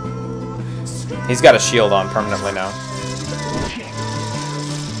 He's got a shield on permanently now.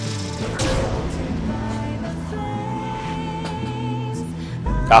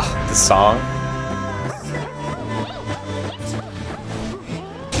 Ah, the song.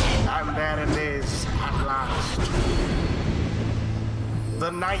 And there it is, at last. The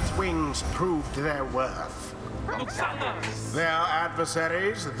Nightwings proved their worth. Their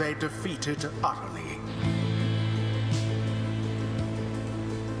adversaries they defeated utterly.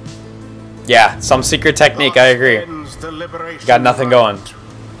 Yeah, some secret technique, I agree. Ends the liberation Got nothing going. front.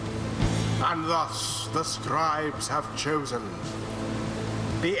 And thus the scribes have chosen.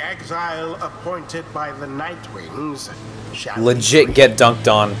 The exile appointed by the Nightwings shall be Legit free, get dunked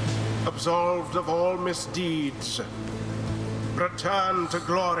on. absolved of all misdeeds, return to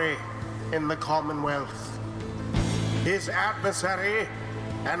glory in the Commonwealth. His adversary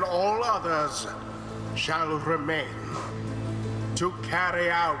and all others shall remain to carry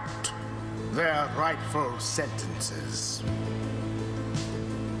out their rightful sentences.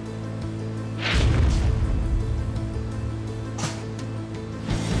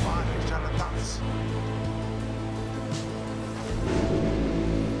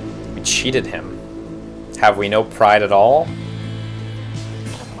 We cheated him. Have we no pride at all?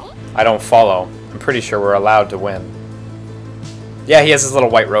 I don't follow. I'm pretty sure we're allowed to win. Yeah, he has his little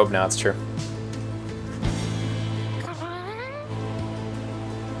white robe now, it's true.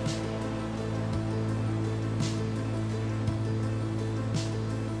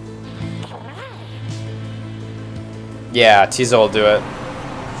 Yeah, Tizo will do it.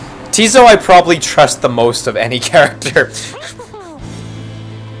 Tizo I probably trust the most of any character.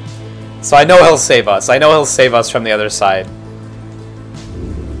 So I know he'll save us. I know he'll save us from the other side.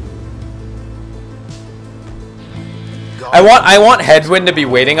 I want Hedwyn to be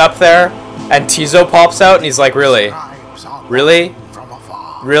waiting up there, and Tizo pops out, and he's like, really? Really?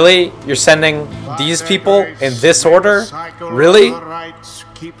 Really? You're sending these people in this order? Really?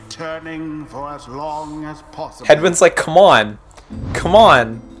 Keep turning for as long as possible. Hedwyn's like, come on. Come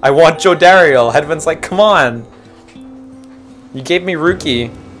on. I want Jodariel. Hedwyn's like, come on. You gave me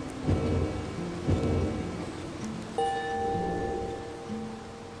Ruki.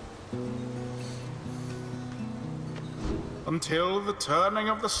 Until the turning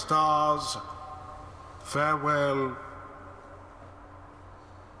of the stars, farewell.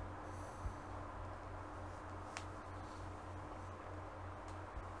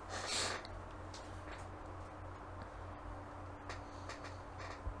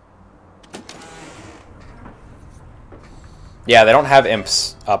 Yeah, they don't have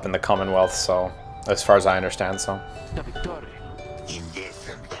imps up in the Commonwealth, so as far as I understand, so.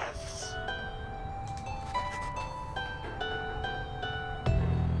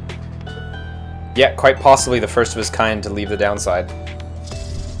 Yeah, quite possibly the first of his kind to leave the downside.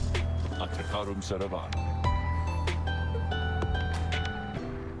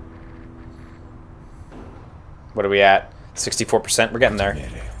 What are we at? 64%? We're getting there.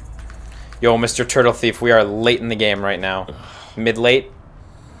 Yo, Mr. Turtle Thief, we are late in the game right now. Mid-late?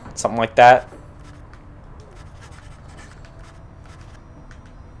 Something like that.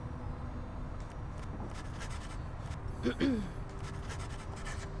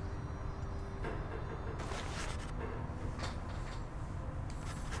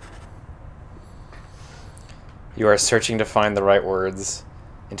 You are searching to find the right words.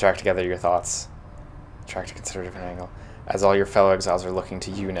 Interact together your thoughts. Try to consider a different angle. As all your fellow exiles are looking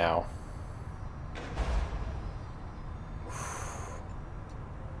to you now.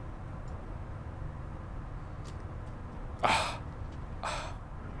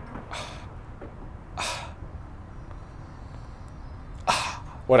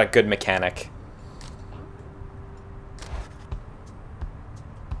 What a good mechanic.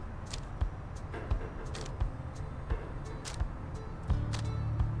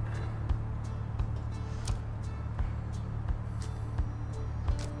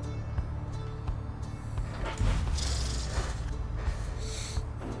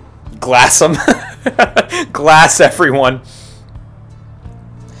 Glass them. Glass everyone.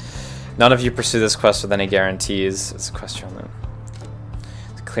 None of you pursue this quest with any guarantees. It's a question on them.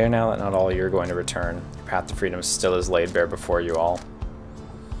 It's clear now that not all you are going to return. Your path to freedom still is laid bare before you all.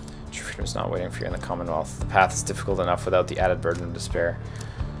 True freedom is not waiting for you in the Commonwealth. The path is difficult enough without the added burden of despair.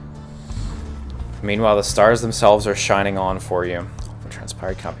 Meanwhile, the stars themselves are shining on for you. What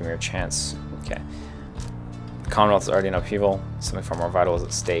transpired can't be mere chance. Okay. The Commonwealth is already in upheaval. Something far more vital is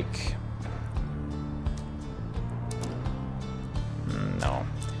at stake. No.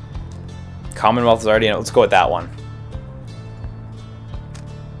 Commonwealth is already in it. Let's go with that one.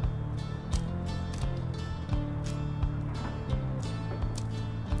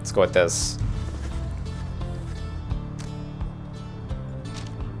 Let's go with this.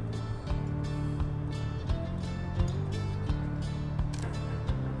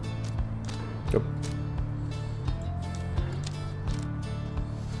 Yep.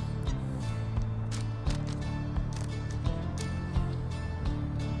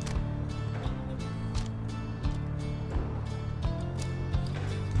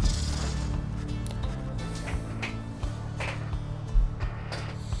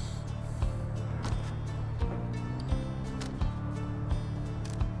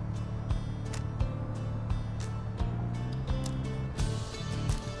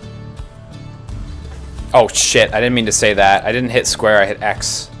 Oh shit, I didn't mean to say that. I didn't hit square, I hit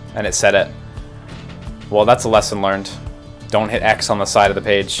X, and it said it. Well, that's a lesson learned. Don't hit X on the side of the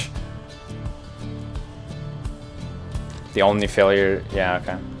page. The only failure... yeah,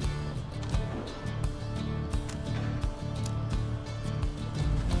 okay.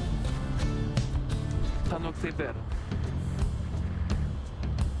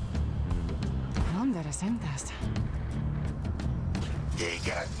 Non te resentas.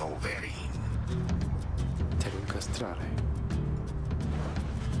 Llegat Noverin. Te lo incastrare.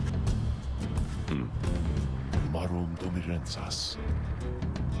 Marum domirensas.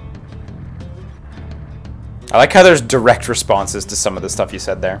 I like how there's direct responses to some of the stuff you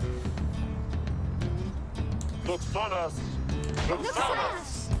said there.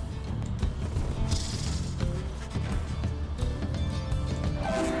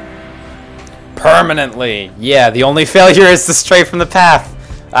 Permanently! Yeah, the only failure is to stray from the path.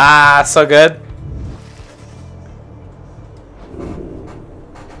 Ah, so good.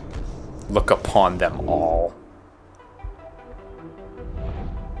 Look upon them all.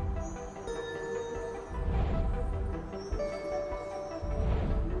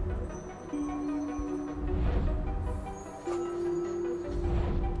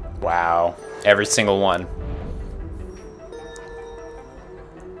 Wow. Every single one.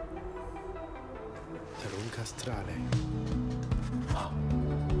 Te lo incastrare.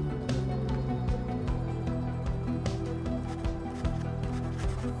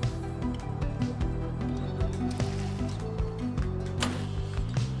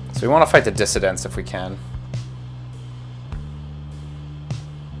 So we want to fight the dissidents if we can.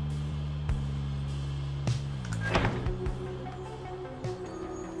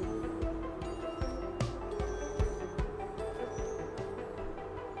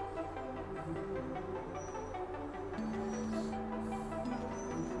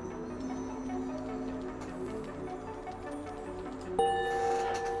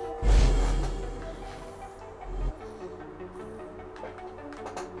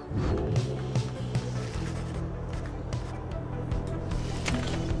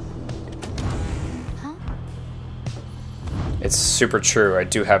 It's super true. I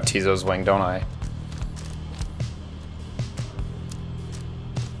do have Tizo's wing, don't I?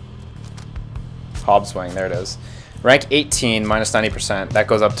 Hobbs wing, there it is. Rank 18, minus 90%. That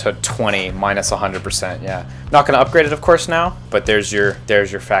goes up to 20, minus 100%, yeah. Not going to upgrade it, of course, now, but there's your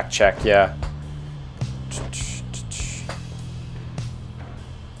fact check, yeah.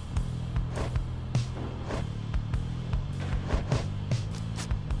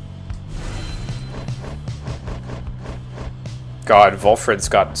 God, Volfred's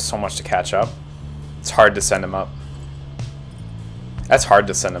got so much to catch up. It's hard to send him up. That's hard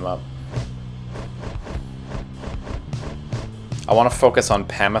to send him up. I want to focus on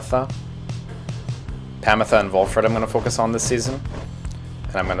Pamitha. Pamitha and Volfred I'm going to focus on this season.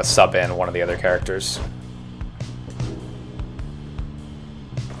 And I'm going to sub in one of the other characters.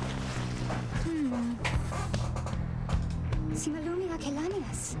 Si maluming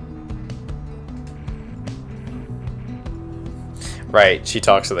akilanias. Right, she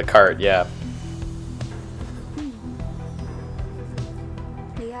talks to the cart, yeah.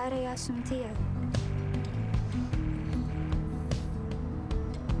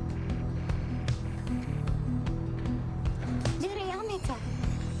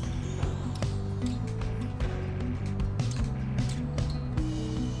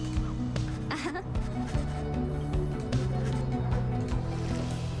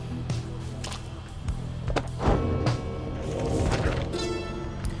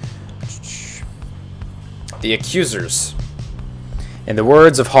 The Accusers. In the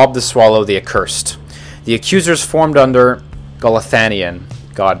words of Hob the Swallow, the Accursed, the Accusers formed under Golathanian.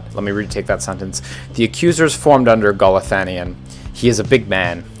 God, let me retake that sentence. The Accusers formed under Golathanian. He is a big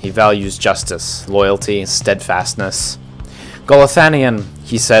man. He values justice, loyalty, steadfastness. Golathanian,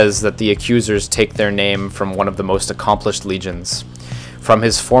 he says that the Accusers take their name from one of the most accomplished legions. From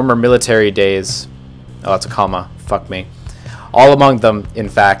his former military days... Oh, that's a comma. Fuck me. All among them, in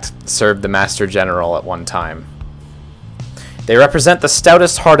fact, served the Master General at one time. They represent the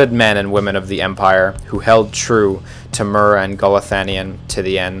stoutest-hearted men and women of the Empire who held true to Mur and Golathanian to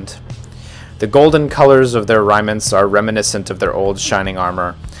the end. The golden colors of their raiments are reminiscent of their old shining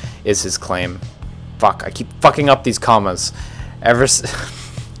armor, is his claim. Fuck, I keep fucking up these commas. Ever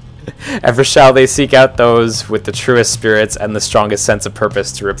shall they seek out those with the truest spirits and the strongest sense of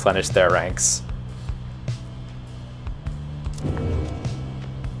purpose to replenish their ranks.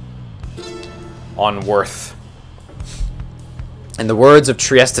 On worth. In the words of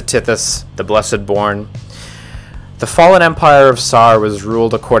Trieste Tithys, the Blessed Born, the fallen empire of Sar was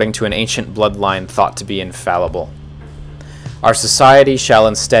ruled according to an ancient bloodline thought to be infallible. Our society shall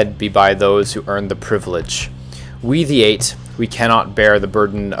instead be by those who earn the privilege. We the Eight, we cannot bear the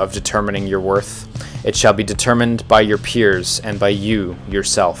burden of determining your worth. It shall be determined by your peers and by you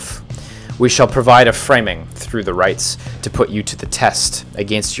yourself. We shall provide a framing through the rites to put you to the test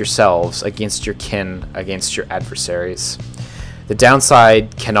against yourselves, against your kin, against your adversaries. The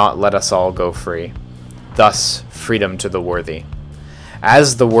downside cannot let us all go free. Thus, freedom to the worthy.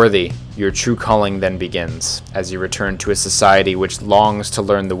 As the worthy, your true calling then begins, as you return to a society which longs to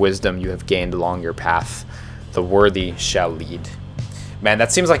learn the wisdom you have gained along your path. The worthy shall lead. Man,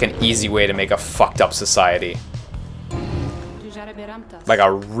 that seems like an easy way to make a fucked up society. Like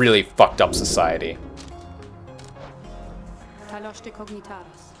a really fucked up society.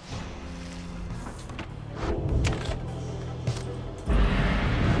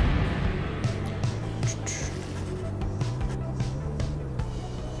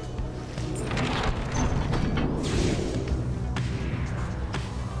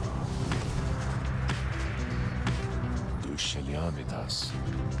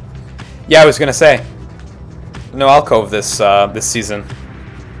 Yeah, I was gonna say. No alcove this this season.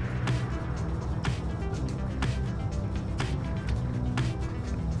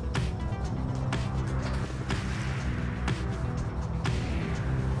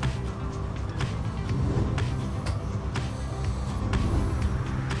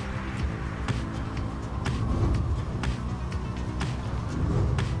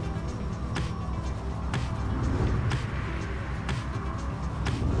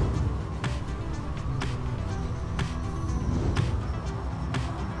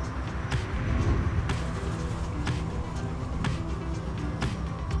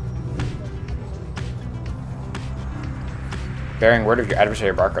 Bearing word of your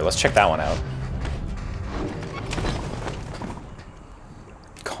adversary Barker. Let's check that one out.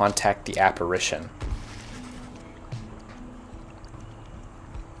 Contact the apparition.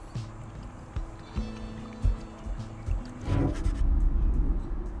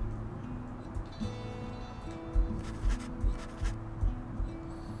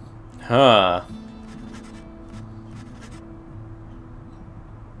 Huh.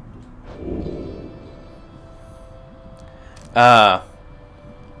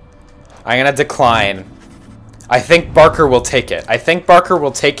 I'm gonna decline. I think Barker will take it.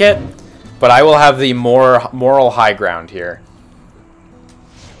 But I will have the more moral high ground here.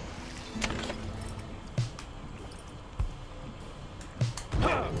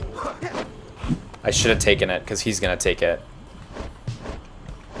 I should have taken it, because he's gonna take it.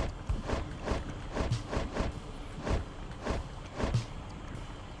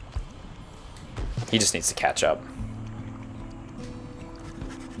 He just needs to catch up.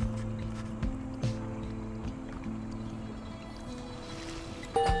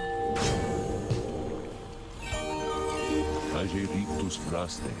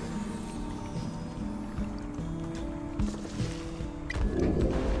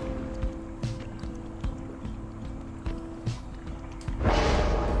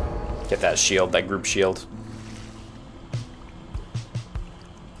 Get that shield, that group shield.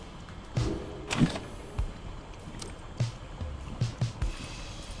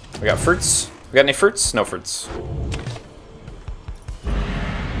 We got fruits. We got any fruits? No fruits.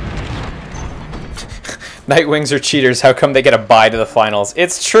 Nightwings are cheaters. How come they get a bye to the finals?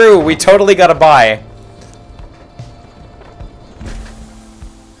 It's true. We totally got a bye.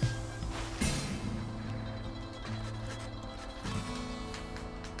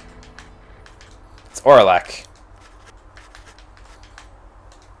 It's Orlak.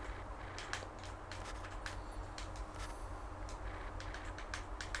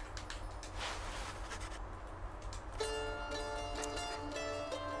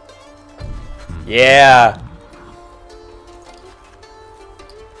 Yeah.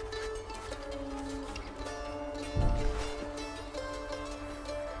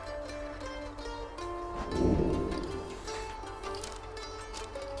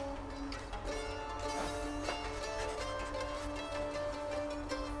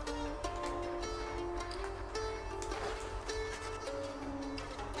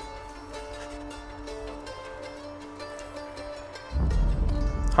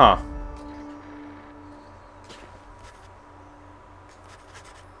 Huh.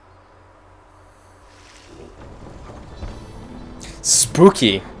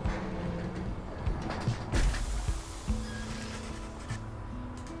 Spooky.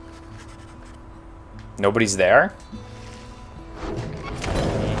 Nobody's there?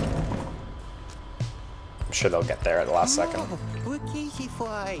 I'm sure they'll get there at the last second.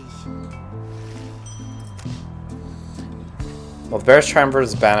 Well, the Bear's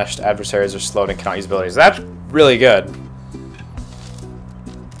Triumvir's banished adversaries are slowed and cannot use abilities. That's really good.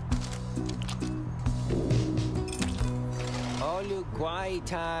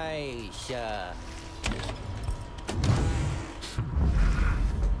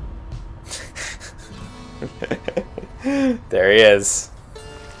 There he is.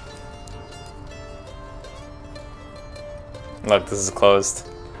 Look, this is closed.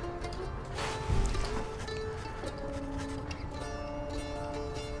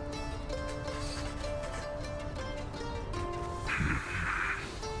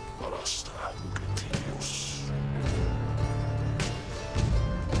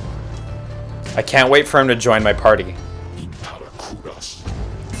 I can't wait for him to join my party.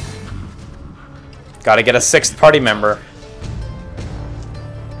 Gotta get a 6th party member.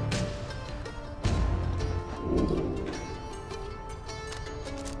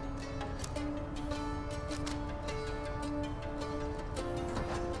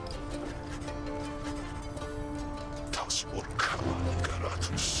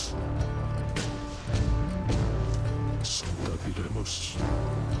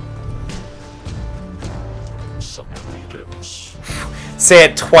 Say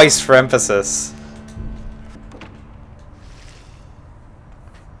it twice for emphasis.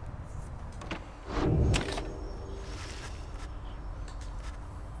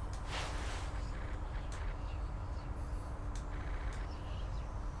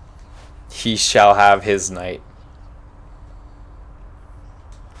 He shall have his night.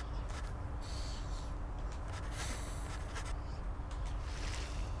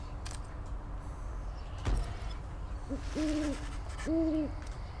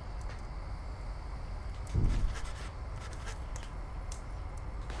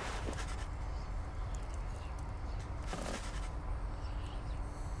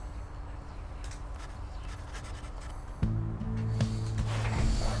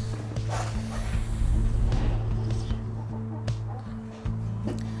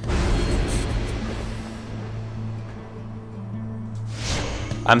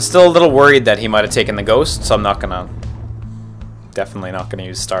 I'm still a little worried that he might have taken the ghost, so I'm not gonna... Definitely not gonna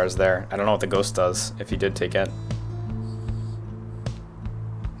use stars there. I don't know what the ghost does, if he did take it.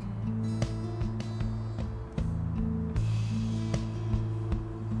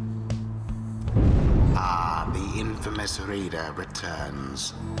 Ah, the infamous Raider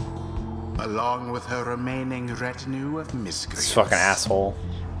returns, along with her remaining retinue of miscreants. This fucking asshole.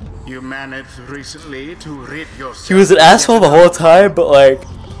 You managed recently to rid yourself. He was an asshole the whole time, but like...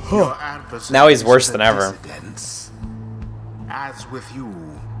 Your Now he's worse than ever. dissidents. As with you,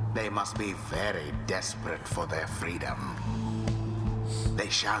 they must be very desperate for their freedom. They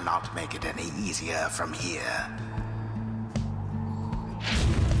shall not make it any easier from here.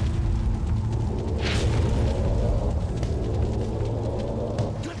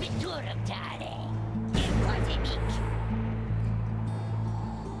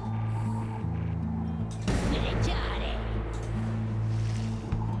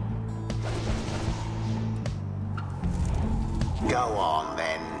 Go on,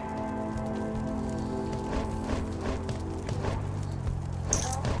 then.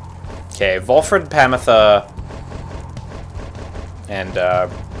 Okay, Volfred, Pamitha, And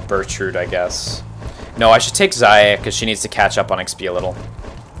Bertrude, I guess. No, I should take Zaya because she needs to catch up on XP a little.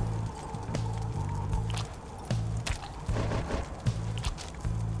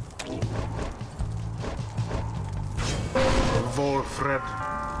 Wolfred.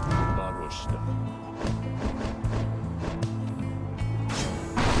 Marusta.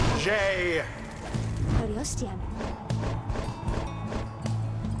 Jay.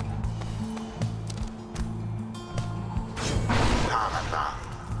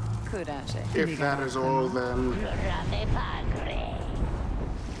 Parada. If that is all, then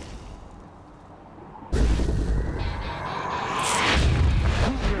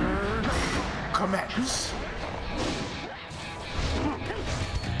commence.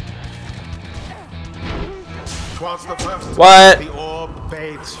 Twas the first. What? The orb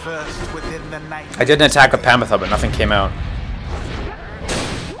bathes first within the night. I did an attack with Pamitha, but nothing came out.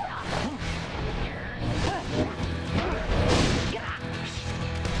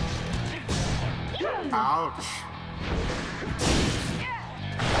 Ouch.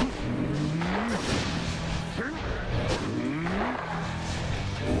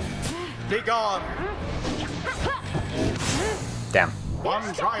 Be gone. Damn.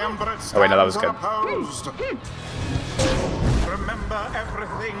 One triumvirate Oh, wait, no, that was good. unopposed. Remember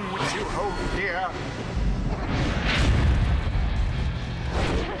everything which you hold dear.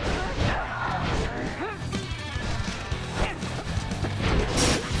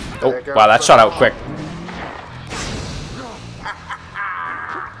 Oh, wow, that shot out quick.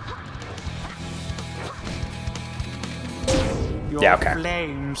 Your Yeah, okay.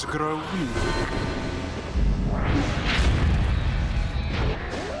 flames grow weak.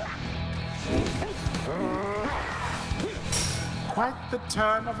 Quite the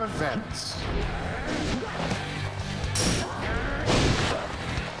turn of events.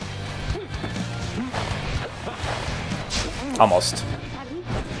 Almost.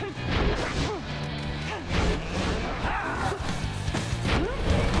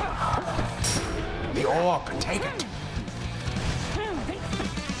 The orb, take it.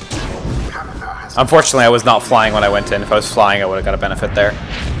 Unfortunately, I was not flying when I went in. If I was flying, I would have got a benefit there.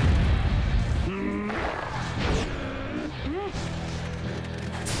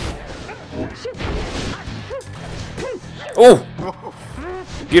 Oh!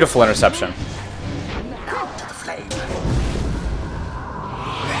 Beautiful interception. Out to the flame.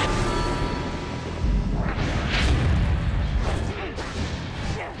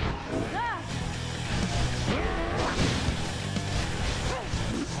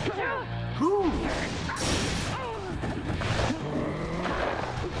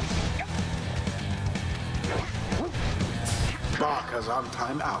 Barker's on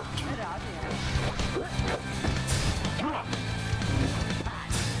time out.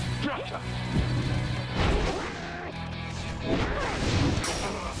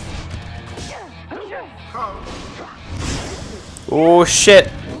 Oh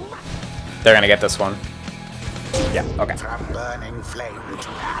shit! They're gonna get this one. Yeah, okay. From burning flame to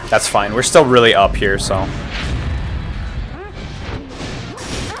ash. That's fine. We're still really up here, so.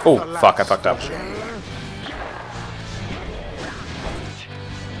 Oh, fuck, I fucked up.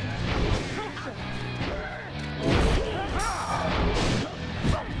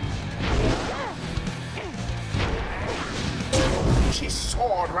 She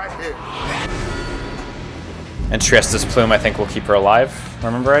soared right here. And Triesta's plume, I think, will keep her alive.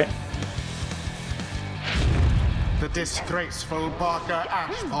 Remember right? The disgraceful Barker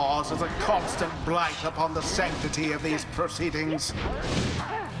Ashpaws is a constant blight upon the sanctity of these proceedings.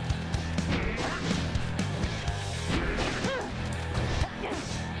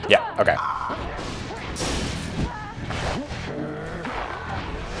 Yeah, okay.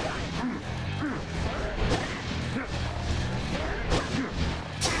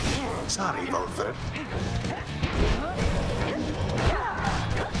 Sorry, Wolfred.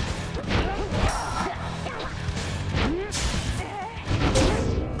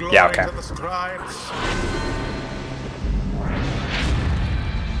 Yeah, okay. To the strides.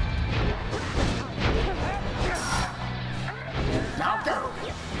 Now go.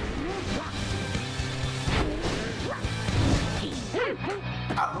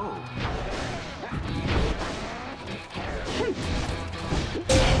 Oh.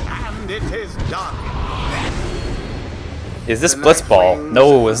 And it is done. Is this Blitzball?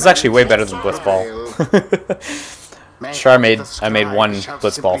 No, this is actually way better than Blitzball. Sure, I made one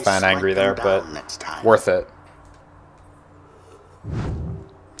Blitzball fan angry there, but worth it.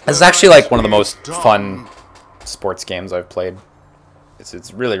 This is actually like one of the most fun sports games I've played.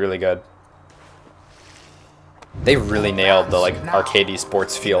 It's really, really good. They really nailed the like Now, arcadey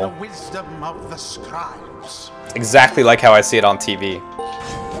sports The feel. wisdom of the scribes. Exactly like how I see it on TV.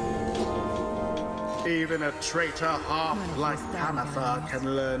 Even a traitor half like Panathar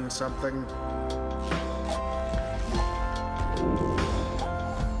can learn something.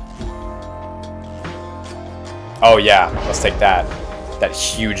 Oh yeah, let's take that. That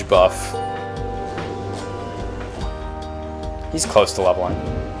huge buff. He's close to leveling.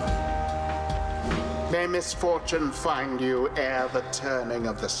 May misfortune find you ere the turning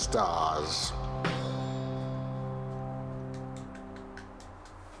of the stars.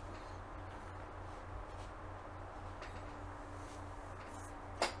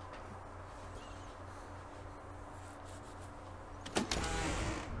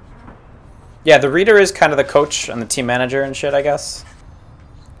 Yeah, the reader is kind of the coach and the team manager and shit, I guess.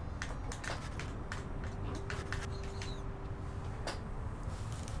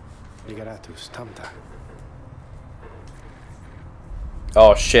 Ligeratus, tamta.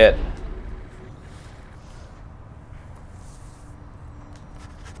 Oh shit.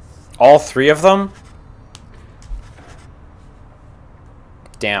 All three of them?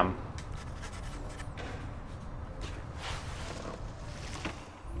 Damn.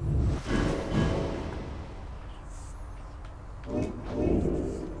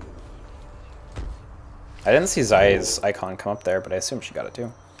 I didn't see Zai's icon come up there, but I assume she got it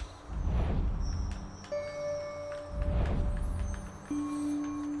too.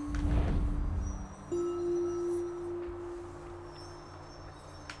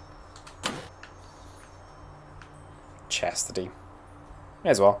 Chastity. May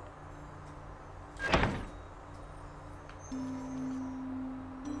as well.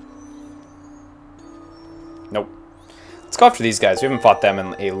 Nope. Let's go after these guys. We haven't fought them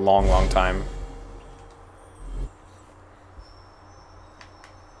in a long, long time.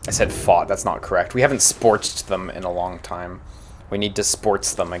 I said fought. That's not correct. We haven't sportsed them in a long time. We need to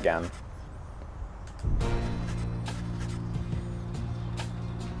sports them again.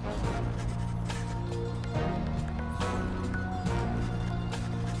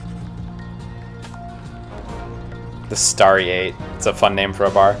 The Starry 8. It's a fun name for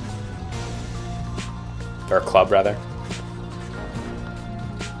a bar. Or a club, rather.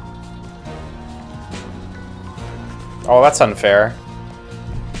 Oh, that's unfair.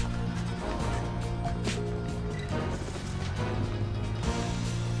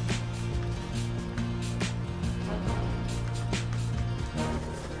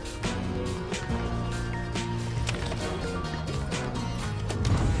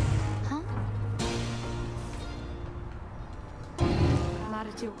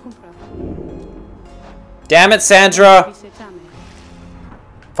 Damn it, Sandra!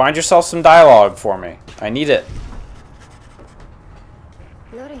 Find yourself some dialogue for me. I need it.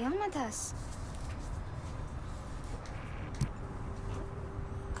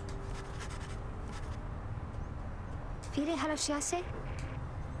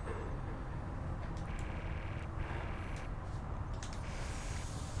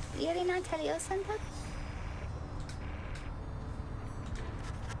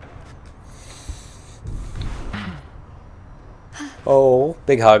 Oh,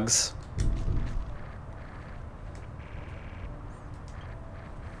 big hugs.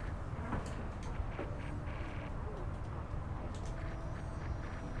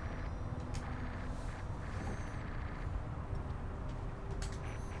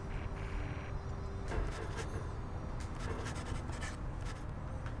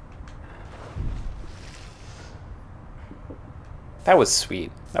 That was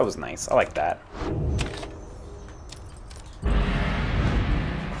sweet. That was nice. I like that.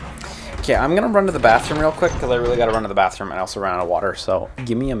 Okay, I'm gonna run to the bathroom real quick because I really gotta run to the bathroom and I also ran out of water, so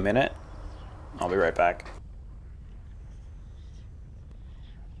give me a minute. I'll be right back.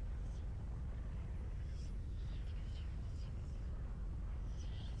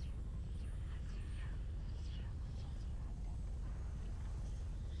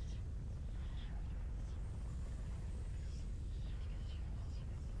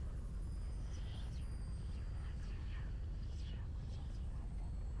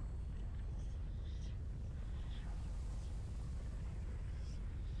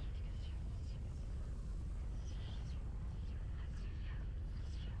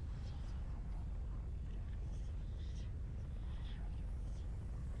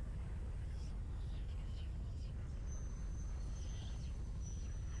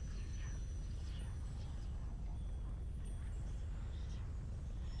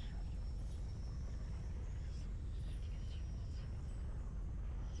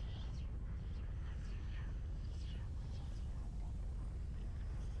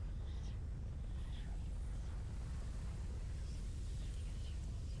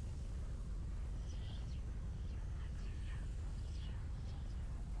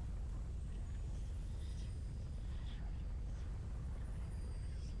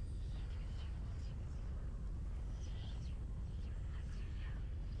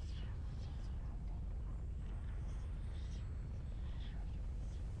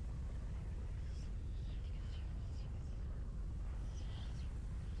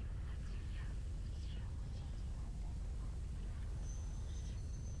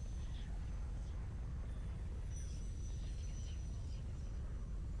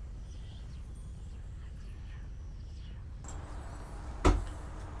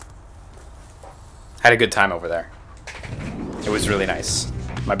 Had a good time over there. It was really nice.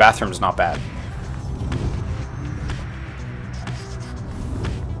 My bathroom's not bad.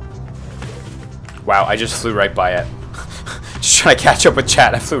 Wow, I just flew right by it. Just trying to catch up with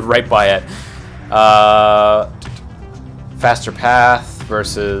chat. I flew right by it. Faster path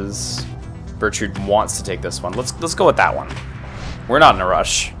versus Bertrude wants to take this one. Let's go with that one. We're not in a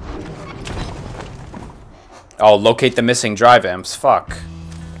rush. Oh, locate the missing drive imps. Fuck.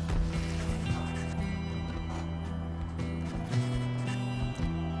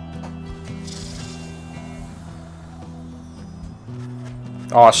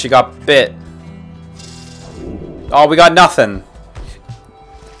 Oh, she got bit. Oh, we got nothing.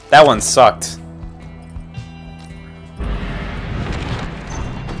 That one sucked.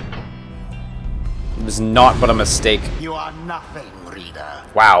 It was not but a mistake. You are nothing, reader.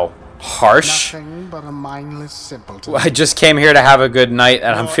 Wow. Harsh. Nothing but a mindless simpleton. I just came here to have a good night,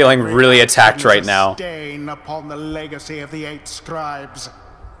 and I'm feeling really attacked right now. Stain upon the legacy of the 8 scribes.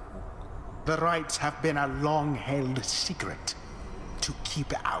 The rites have been a long-held secret to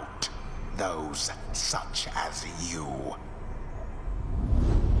keep out those such as you.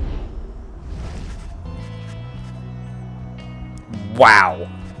 Wow.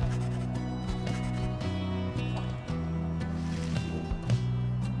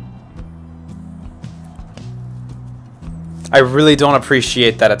 I really don't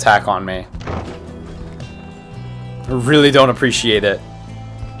appreciate that attack on me. I really don't appreciate it.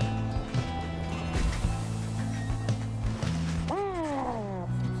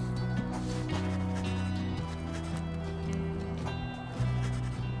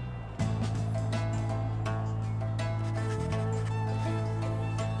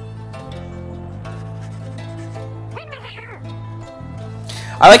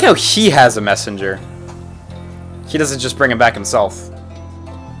 I like how he has a messenger. He doesn't just bring him back himself.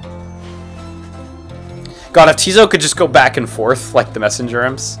 God, if Tizo could just go back and forth like the messenger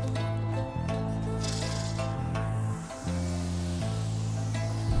imps.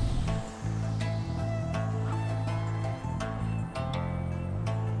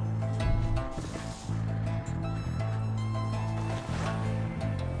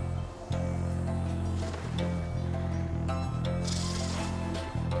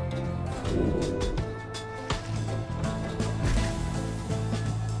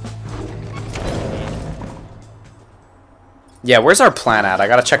 Yeah, where's our plan at? I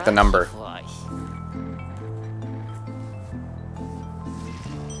gotta check the number.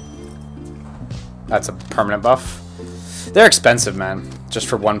 That's a permanent buff. They're expensive, man. Just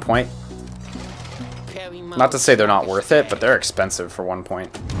for 1 point. Not to say they're not worth it, but they're expensive for 1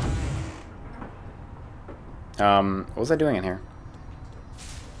 point. What was I doing in here?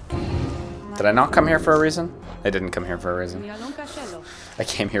 Did I not come here for a reason? I didn't come here for a reason. I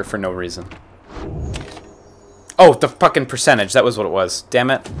came here for no reason. Oh, the fucking percentage. That was what it was. Damn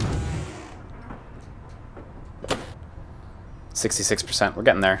it. 66%. We're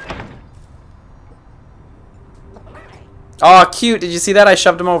getting there. Oh, cute. Did you see that? I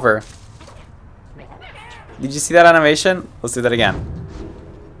shoved him over. Did you see that animation? Let's do that again.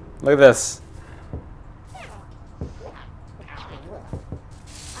 Look at this.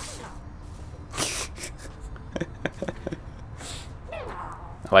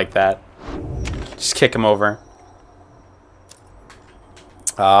 I like that. Just kick him over.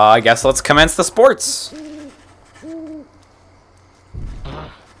 I guess let's commence the sports.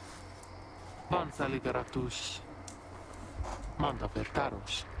 Panza liberatus. Manda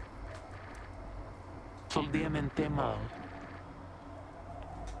vertaros. Soldiamente mal.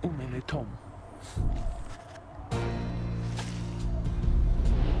 Umeletom.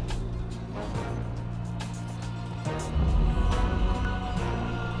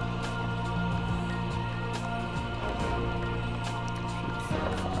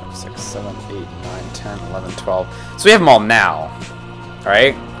 Six, 7, 8, 9, 10, 11, 12. So we have them all now.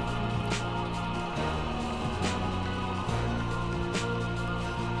 Alright?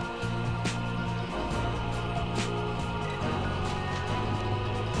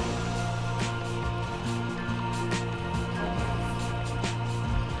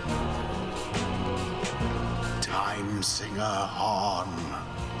 Time singer horn.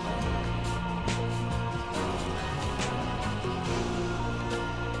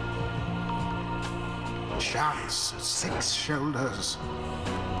 Shafts 6 shoulders.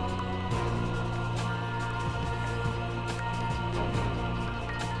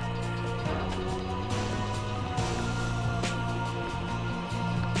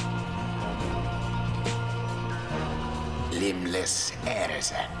 Limbless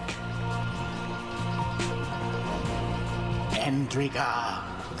Erzak. Endriga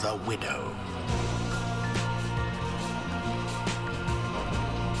the Widow.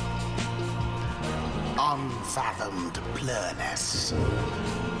 unfathomed plurness.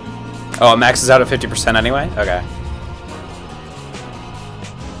 Oh, it maxes out at 50% anyway? Okay.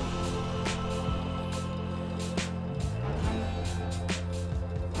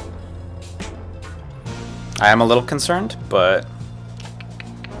 I am a little concerned, but...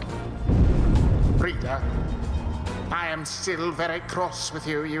 Rita, I am still very cross with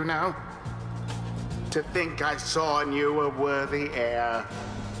you, you know. To think I saw in you a worthy heir.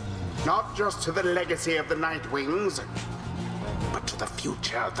 Not just to the legacy of the Nightwings, but to the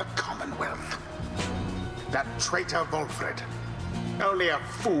future of the Commonwealth. That traitor Volfred. Only a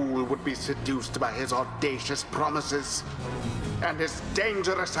fool would be seduced by his audacious promises and his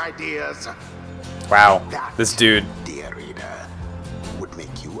dangerous ideas. Wow, That, this dude. dear reader, would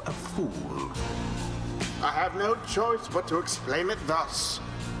make you a fool. I have no choice but to explain it thus,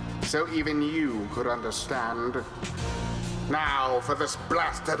 so even you could understand. Now for this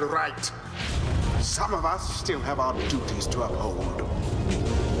blasted rite. Some of us still have our duties to uphold.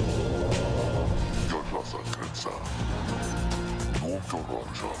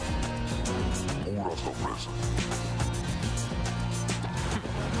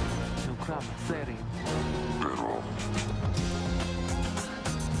 Nuclear serie.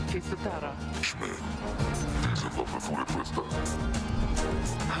 Chiesto Tara.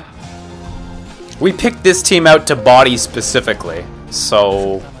 We picked this team out to body specifically,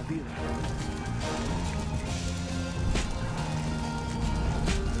 so...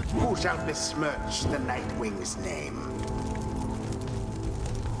 Who shall besmirch the Nightwing's name?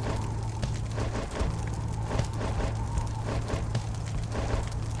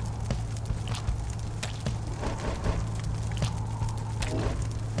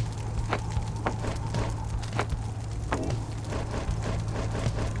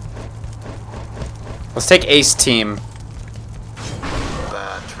 Let's take Ace team.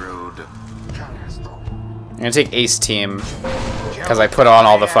 Bertrude. I'm gonna take Ace team because I put on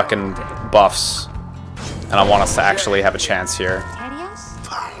all the fucking buffs, and I want us to actually have a chance here.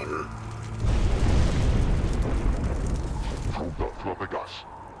 Fine.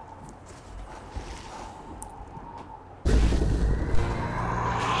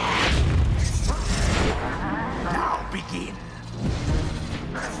 Now begin.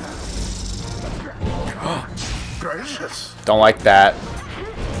 Gracious. Don't like that.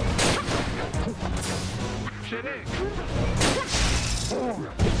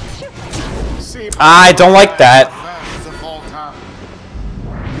 I don't like that.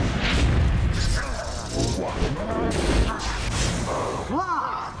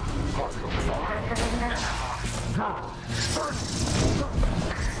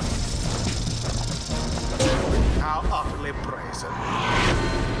 How utterly brazen.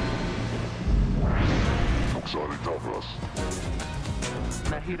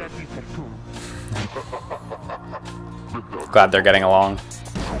 Glad they're getting along.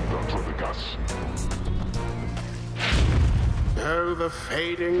 Oh, the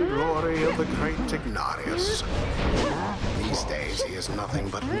fading glory of the great Ignarius. These days he is nothing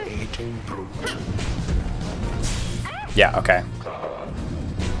but an aging brute. Yeah, okay.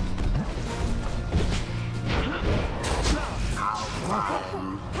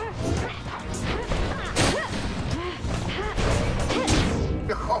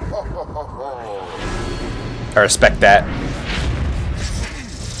 I respect that.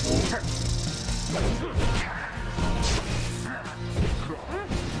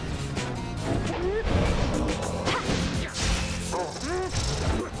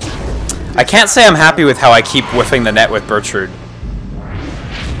 I can't say I'm happy with how I keep whiffing the net with Bertrude.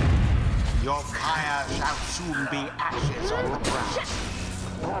 Your fire shall soon be ashes on the ground.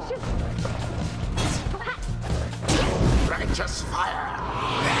 Righteous fire.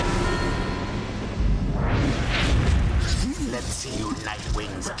 Let's see you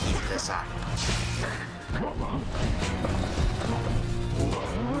Nightwings keep this up.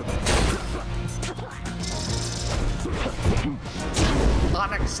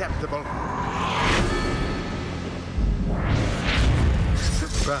 Unacceptable.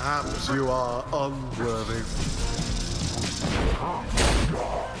 Perhaps you are unworthy.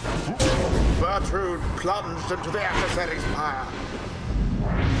 Bertrude plunged into the adversary's fire.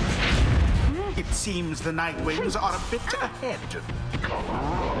 It seems the Nightwings are a bit ahead.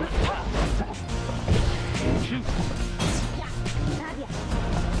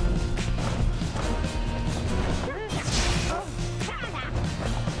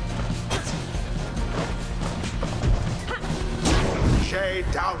 Shay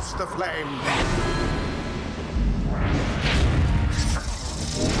doused the flame.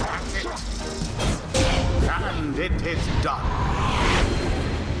 That's it. And it is done.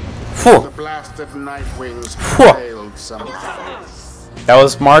 Whew. The blasted Nightwings Whew. failed somehow. That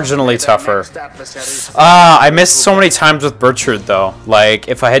was marginally tougher. I missed so many times with Bertrude, though. Like,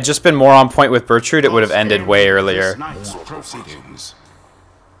 if I had just been more on point with Bertrude, it would have ended way earlier. Night's proceedings.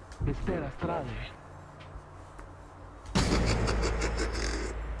 Mistera strade.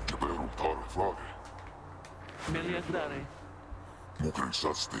 Melia dare.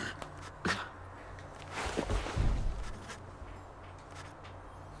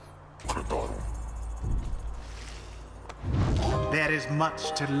 There is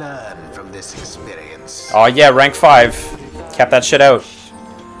much to learn from this experience. Oh yeah, rank 5. Cap that shit out.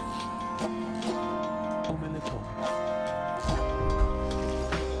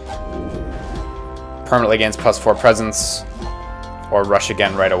 Permanently gains +4 presence. Or rush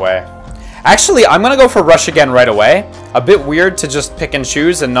again right away. Actually, I'm gonna go for rush again right away. A bit weird to just pick and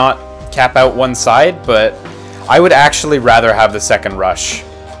choose and not cap out one side, but I would actually rather have the second rush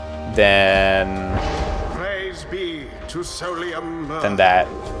than Praise be to Solium. than that.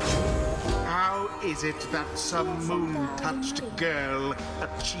 How is it that some moon-touched girl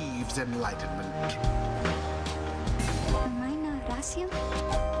achieves enlightenment? Am I not Racium?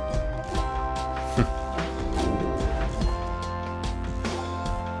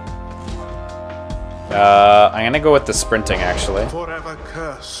 I'm gonna go with the sprinting, actually. Forever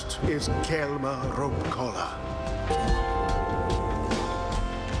cursed is Kelma Ropecollar.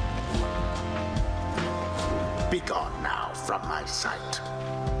 Begone now from my sight.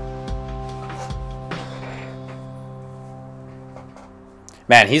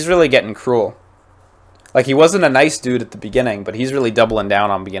 Man, he's really getting cruel. Like, he wasn't a nice dude at the beginning, but he's really doubling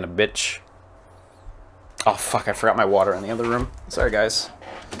down on being a bitch. Oh, fuck, I forgot my water in the other room. Sorry, guys.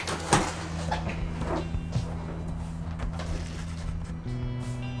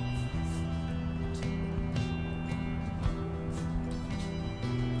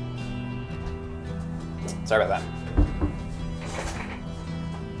 Sorry about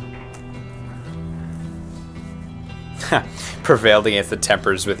that. Prevailed against the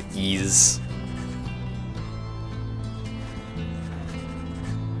Tempers with ease.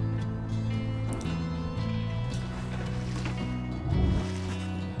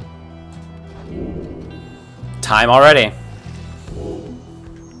 Time already.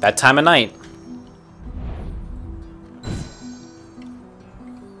 That time of night.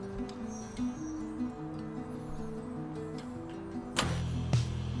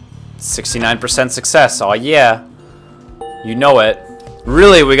 %69% success. Oh yeah. You know it.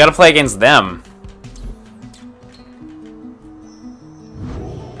 Really, we gotta play against them.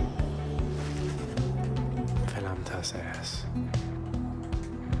 Verdammtes Ass.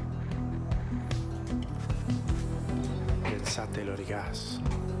 Pensate lo rigas.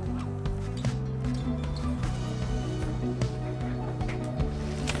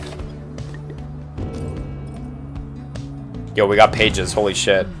 Yo, we got pages. Holy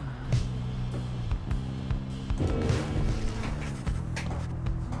shit.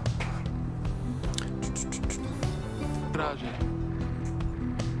 Traje.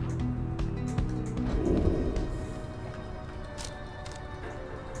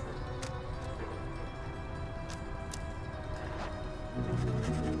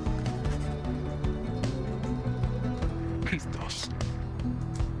 Pistos.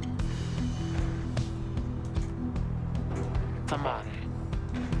 Tamare.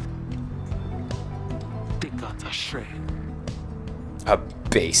 Tickets are shred. A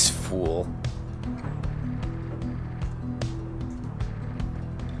base fool.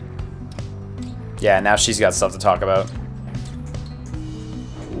 Yeah, now she's got stuff to talk about.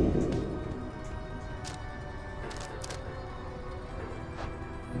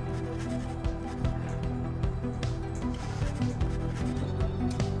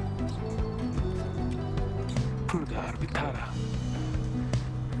 Purga arbitara.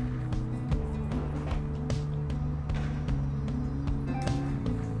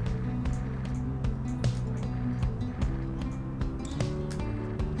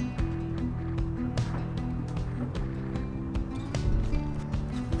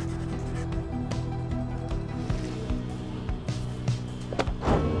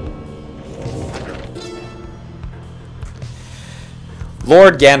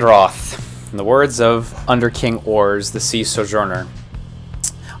 Lord Gandroth, in the words of Under King Ors, the Sea Sojourner,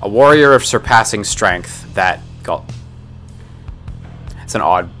 a warrior of surpassing strength that... It's an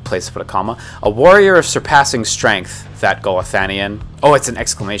odd place to put a comma. A warrior of surpassing strength, that Golathanian... Oh, it's an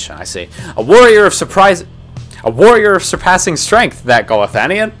exclamation, I see. A warrior of surprising strength, that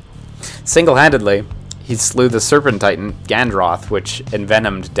Golathanian. Single-handedly, he slew the Serpent Titan, Gandroth, which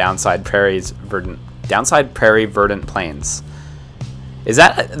envenomed Downside Prairie's verdant plains. Is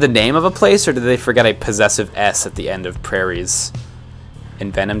that the name of a place, or did they forget a possessive S at the end of prairies?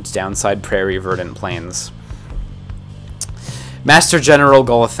 Envenomed downside prairie verdant plains. Master General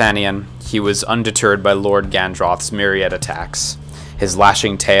Golathanian, he was undeterred by Lord Gandroth's myriad attacks. His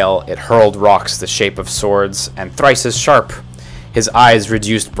lashing tail, it hurled rocks the shape of swords, and thrice as sharp. His eyes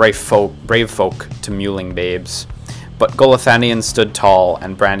reduced brave folk to mewling babes. But Golathanian stood tall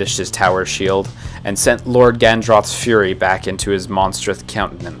and brandished his tower shield, and sent Lord Gandroth's fury back into his monstrous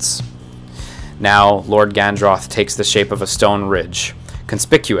countenance. Now Lord Gandroth takes the shape of a stone ridge,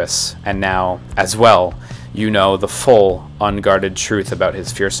 conspicuous, and now, as well, you know the full, unguarded truth about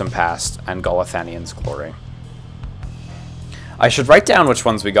his fearsome past and Golathanian's glory. I should write down which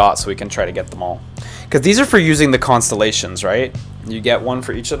ones we got so we can try to get them all. Because these are for using the constellations, right? You get one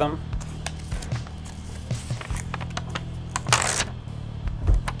for each of them?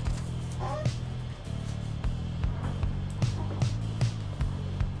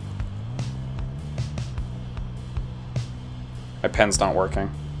 My pen's not working.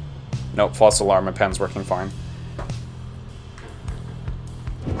 Nope, false alarm, my pen's working fine.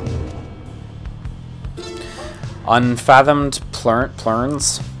 Unfathomed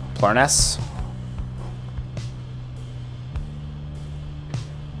plurns? Plurness?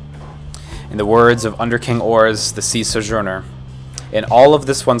 In the words of Under King Ors, the Sea Sojourner, in all of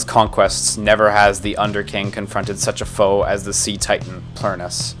this one's conquests, never has the Under King confronted such a foe as the Sea Titan,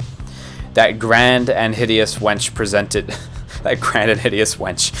 Plurness. That grand and hideous wench presented... That grand and hideous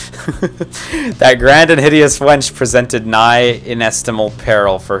wench. That grand and hideous wench presented nigh inestimable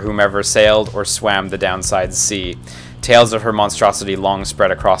peril for whomever sailed or swam the downside sea. Tales of her monstrosity long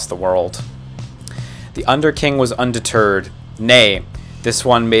spread across the world. The Under King was undeterred. Nay, this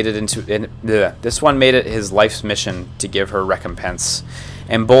one made it his life's mission to give her recompense.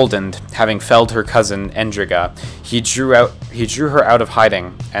 Emboldened, having felled her cousin Endriga, he drew her out of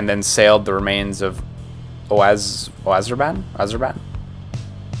hiding, and then sailed the remains of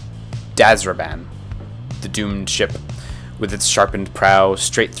Dazraban, the doomed ship, with its sharpened prow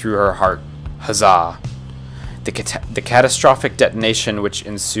straight through her heart. Huzzah! The catastrophic detonation which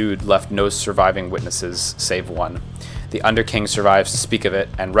ensued left no surviving witnesses save one. The Under King survives to speak of it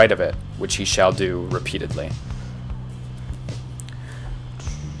and write of it, which he shall do repeatedly.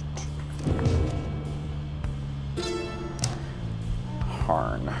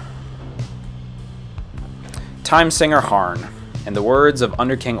 Harn. Time Singer Harn, in the words of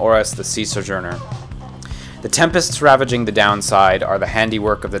Under King Oris, the Sea Sojourner. The tempests ravaging the downside are the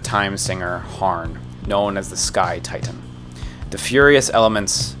handiwork of the Time Singer Harn, known as the Sky Titan. The furious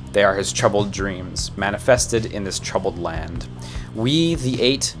elements, they are his troubled dreams, manifested in this troubled land. We, the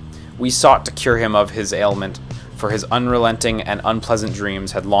Eight, we sought to cure him of his ailment, for his unrelenting and unpleasant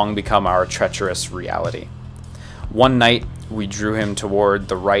dreams had long become our treacherous reality. One night, we drew him toward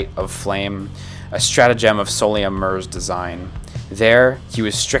the right of flame, a stratagem of Solium Mur's design. There, he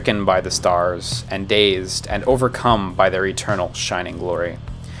was stricken by the stars, and dazed, and overcome by their eternal shining glory.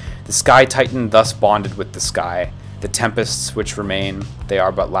 The Sky Titan thus bonded with the sky. The tempests which remain, they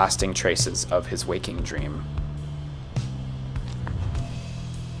are but lasting traces of his waking dream.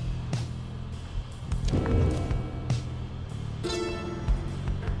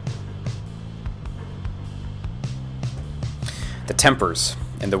 The Tempers,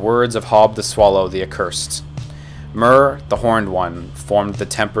 in the words of Hob the Swallow the Accursed. Mur, the Horned One, formed the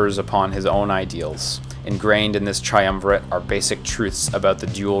tempers upon his own ideals. Ingrained in this triumvirate are basic truths about the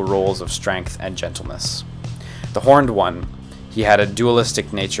dual roles of strength and gentleness. The Horned One, he had a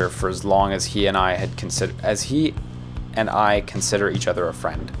dualistic nature for as long as he and I consider each other a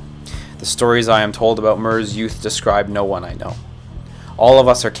friend. The stories I am told about Mur's youth describe no one I know. All of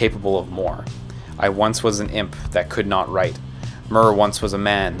us are capable of more. I once was an imp that could not write. Mur once was a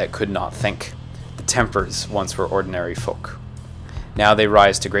man that could not think. The Tempers once were ordinary folk. Now they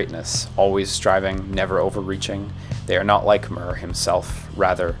rise to greatness, always striving, never overreaching. They are not like Mur himself.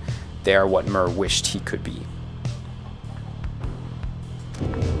 Rather, they are what Mur wished he could be.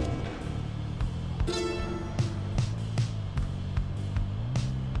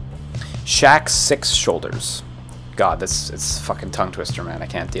 Shaq's 6 shoulders. God, it's fucking tongue twister, man. I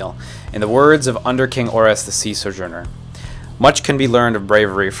can't deal. In the words of Under King Oris, the Sea Sojourner. Much can be learned of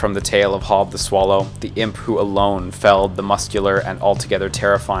bravery from the tale of Hob the Swallow, the imp who alone felled the muscular and altogether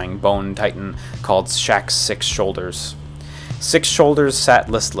terrifying bone titan called Shaq's 6 shoulders. 6 shoulders sat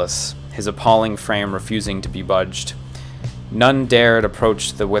listless, his appalling frame refusing to be budged. None dared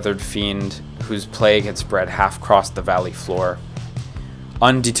approach the withered fiend whose plague had spread half-across the valley floor.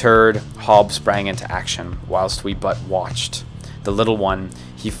 Undeterred, Hob sprang into action, whilst we but watched. the little one,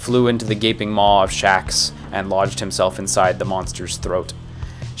 he flew into the gaping maw of Shax and lodged himself inside the monster's throat.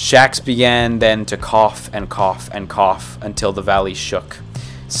 Shax began then to cough and cough and cough until the valley shook.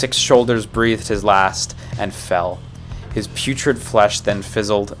 6 shoulders breathed his last and fell. His putrid flesh then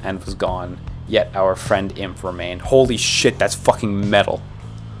fizzled and was gone, yet our friend Imp remained. Holy shit, that's fucking metal.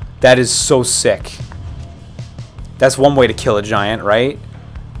 That is so sick. That's one way to kill a giant, right?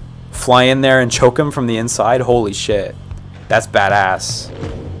 Fly in there and choke him from the inside? Holy shit. That's badass.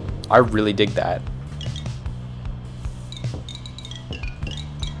 I really dig that.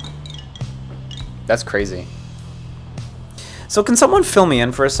 That's crazy. So can someone fill me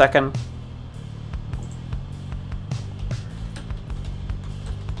in for a second?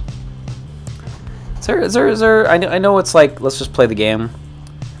 Is there I know it's like, let's just play the game.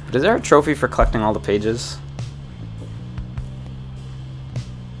 But is there a trophy for collecting all the pages?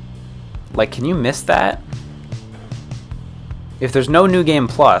 Like, can you miss that? If there's no New Game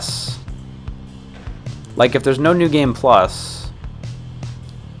Plus... Like, if there's no New Game Plus...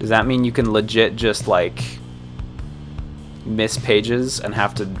 Does that mean you can legit just, like... miss pages and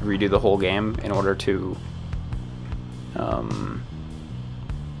have to redo the whole game in order to...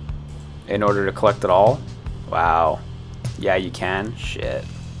 in order to collect it all? Wow. Yeah, you can? Shit.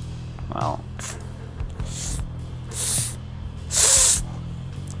 Well...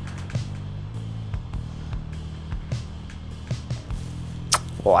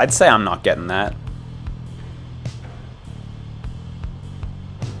 Well, I'd say I'm not getting that.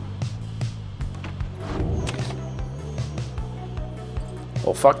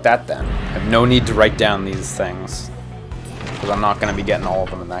 Well, fuck that then. I have no need to write down these things. Because I'm not going to be getting all of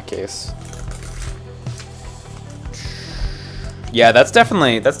them in that case. Yeah, that's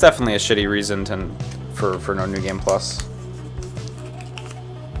definitely a shitty reason for no New Game Plus.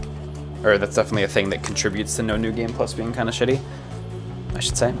 Or that's definitely a thing that contributes to no New Game Plus being kind of shitty, I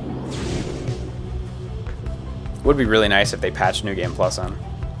should say. Would be really nice if they patched New Game Plus in.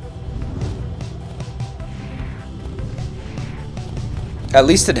 At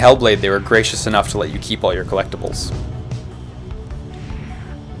least at Hellblade they were gracious enough to let you keep all your collectibles.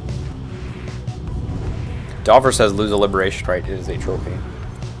 Dover says lose a liberation right is a trophy.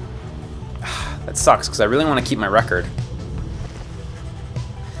 That sucks because I really want to keep my record.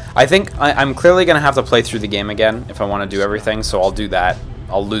 I think I'm clearly going to have to play through the game again if I want to do everything, so I'll do that.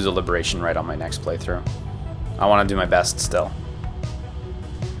 I'll lose a liberation right on my next playthrough. I want to do my best still.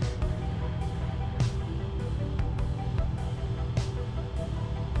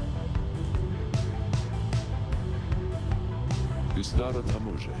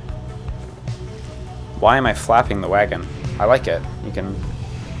 Why am I flapping the wagon? I like it. You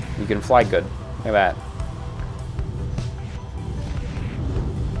can fly good. Look at that.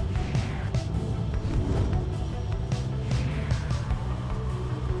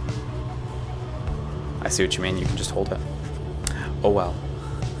 I see what you mean. You can just hold it. Oh well.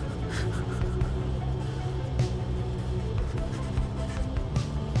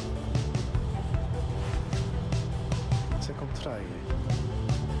 Second try.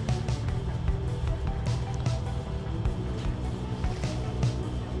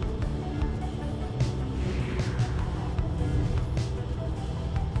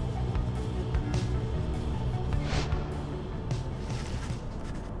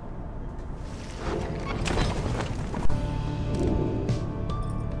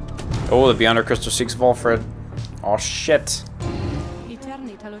 Oh, the Beyond Our Crystal Seeks of Alfred. Oh shit.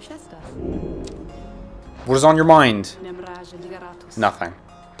 What is on your mind? Nothing.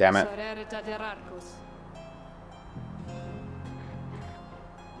 Damn it.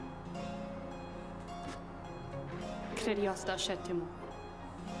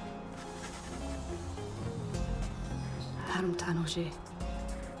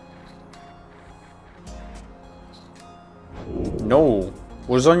 No.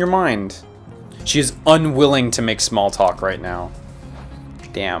 What is on your mind? She is unwilling to make small talk right now.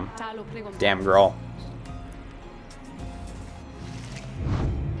 Damn. Damn girl.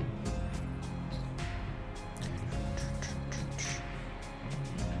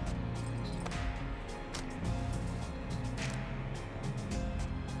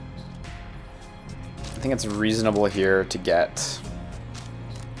 I think it's reasonable here to get...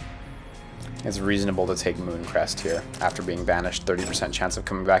 It's reasonable to take Mooncrest here after being banished. 30% chance of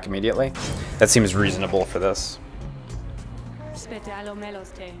coming back immediately. That seems reasonable for this.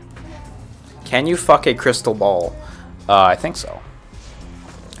 Can you fuck a crystal ball? I think so.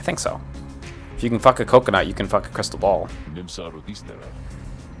 I think so. If you can fuck a coconut, you can fuck a crystal ball.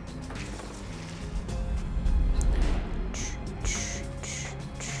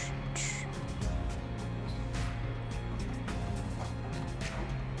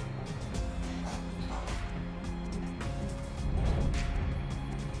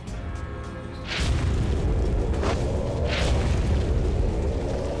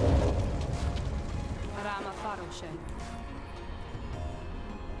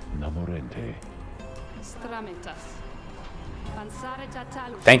 Namorente.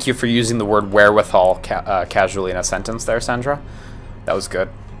 Thank you for using the word wherewithal casually in a sentence there, Sandra. That was good.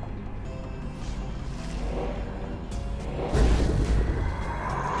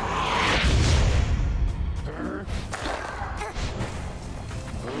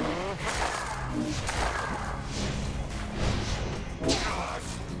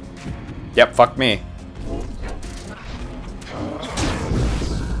 Yep, fuck me.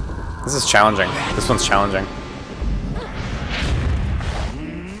 This is challenging. This one's challenging.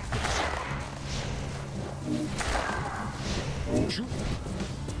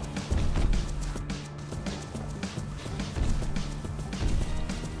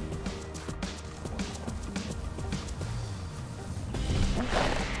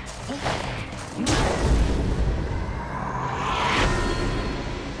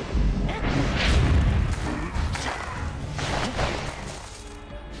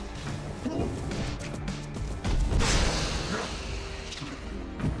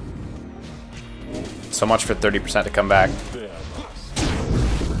 So much for 30% to come back.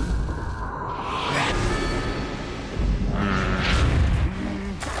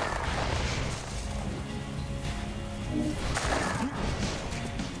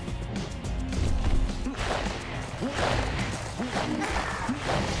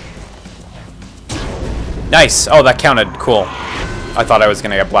 Nice. Oh, that counted. Cool. I thought I was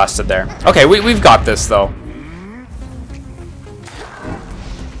gonna get blasted there. Okay, we've got this though.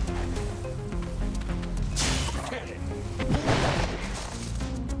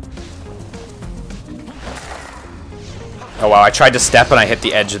 Oh wow, I tried to step and I hit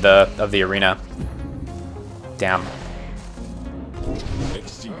the edge of the arena. Damn.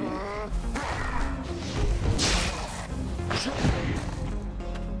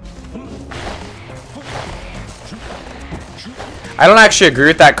 I don't actually agree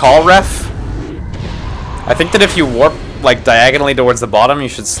with that call, ref. I think that if you warp like diagonally towards the bottom, you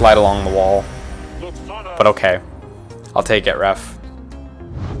should slide along the wall. But okay. I'll take it, ref.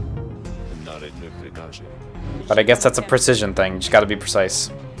 But I guess that's a precision thing. You just gotta be precise.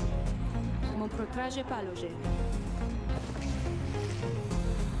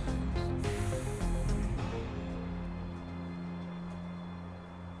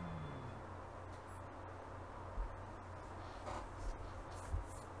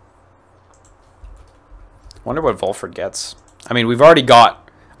 Wonder what Volford gets. I mean, we've already got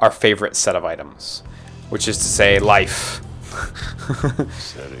our favorite set of items, which is to say life.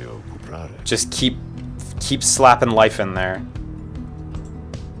 Just keep slapping life in there.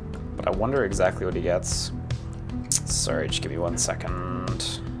 But I wonder exactly what he gets. Sorry, just give me 1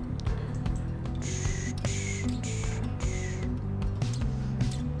 second.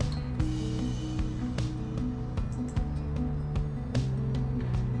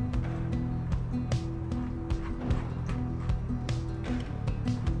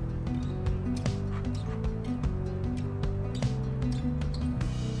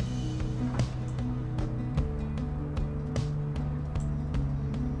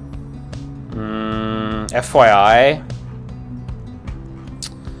 FYI,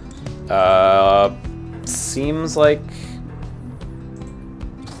 seems like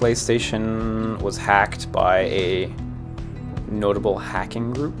PlayStation was hacked by a notable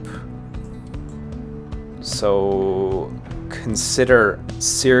hacking group. So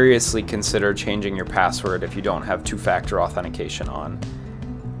seriously consider changing your password if you don't have two-factor authentication on.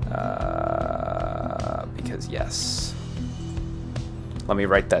 Because yes. Let me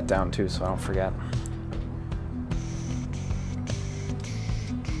write that down too so I don't forget.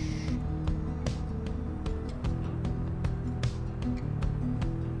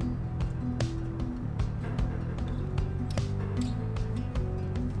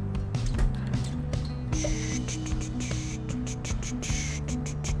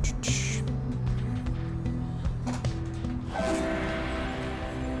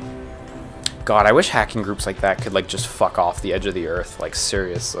 God, I wish hacking groups like that could like just fuck off the edge of the earth, like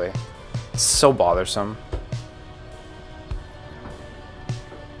seriously. It's so bothersome.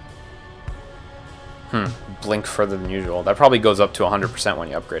 Blink further than usual. That probably goes up to 100% when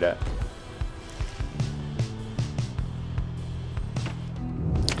you upgrade it.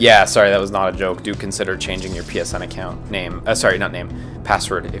 Yeah, sorry, that was not a joke. Do consider changing your PSN account name. Sorry, not name.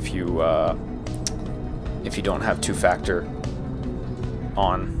 Password if you don't have two-factor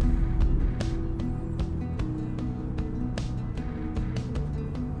on.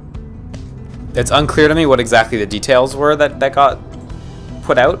 It's unclear to me what exactly the details were that got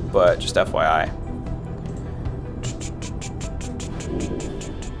put out, but just FYI.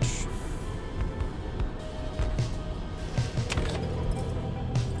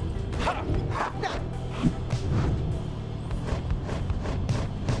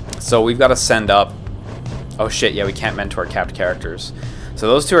 So we've got to send up... Oh shit, yeah, we can't mentor capped characters. So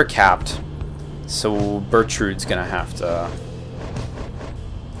those two are capped. So Bertrude's gonna have to...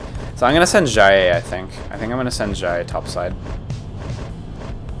 So I'm gonna send Jae, I think. I think I'm gonna send Jae topside.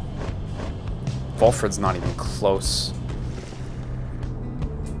 Volfred's not even close.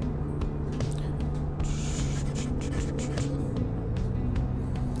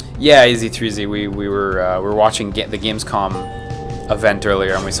 Yeah, Easy 3Z. We were watching the Gamescom event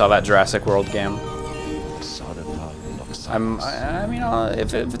earlier, and we saw that Jurassic World game. I mean,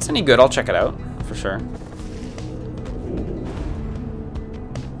 if it's any good, I'll check it out for sure.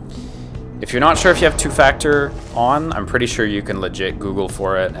 If you're not sure if you have two-factor on, I'm pretty sure you can legit Google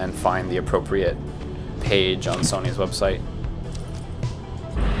for it and find the appropriate page on Sony's website.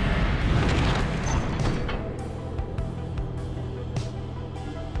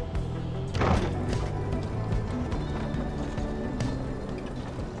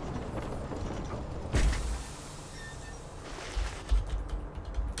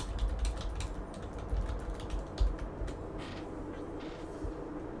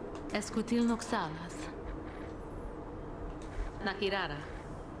 Escutil Noxalas. Nakirara.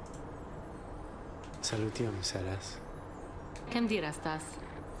 Salutiam, Ceres. Kem dirastas?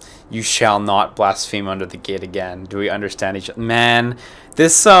 You shall not blaspheme under the gate again. Do we understand each other? Man,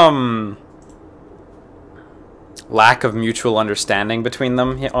 this lack of mutual understanding between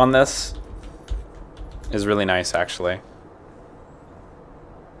them on this is really nice, actually.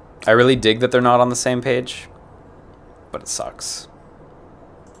 I really dig that they're not on the same page, but it sucks.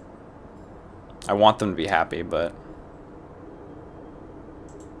 I want them to be happy, but...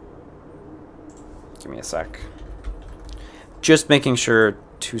 Give me a sec. Just making sure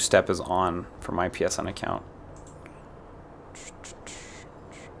two-step is on for my PSN account.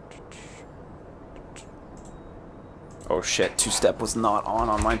 Oh shit, two-step was not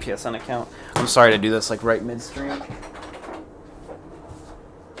on my PSN account. I'm sorry to do this like right mid-stream.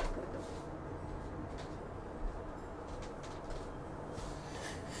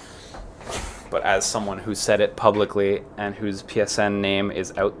 But as someone who said it publicly and whose PSN name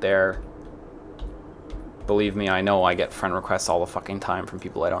is out there, believe me, I know I get friend requests all the fucking time from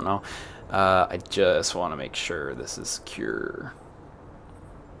people I don't know. I just want to make sure this is secure.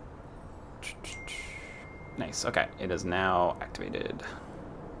 Nice. Okay, it is now activated.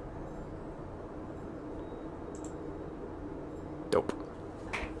 Dope.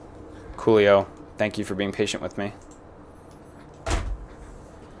 Coolio, thank you for being patient with me.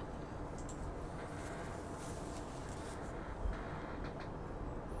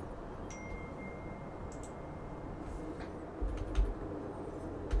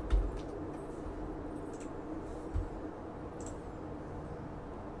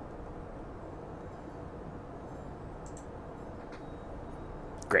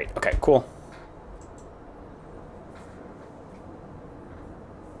 Great. Okay, cool.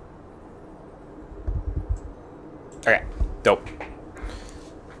 Okay, dope.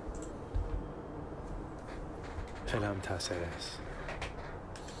 Felamta, Ceres.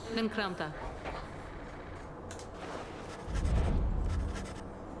 Ven Kramta.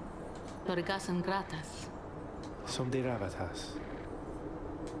 Lorigasan gratas. Som de ravatas.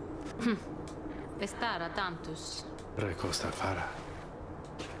 Estara tantus. Recosta fara.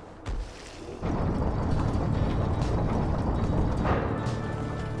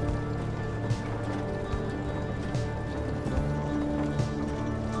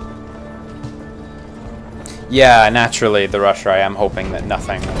 Yeah, naturally, the Rusher, I am hoping that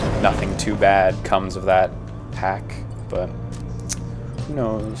nothing too bad comes of that hack, but who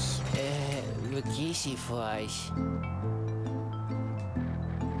knows? Look easy for us.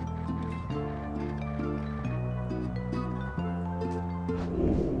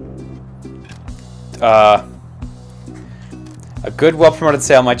 A good, well-promoted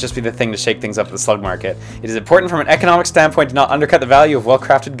sale might just be the thing to shake things up at the slug market. It is important from an economic standpoint to not undercut the value of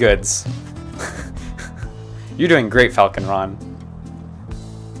well-crafted goods. You're doing great, Falcon Ron.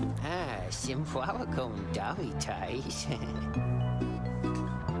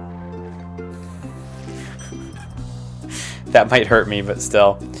 That might hurt me, but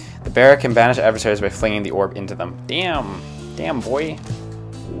still. The bearer can banish adversaries by flinging the orb into them. Damn. Damn, boy.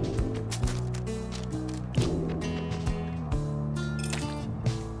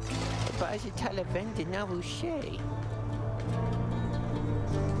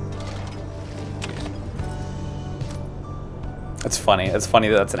 That's funny. It's funny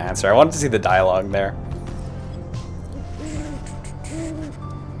that that's an answer. I wanted to see the dialogue there.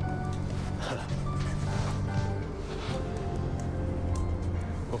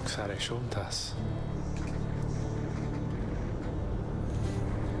 Oxare shuntas.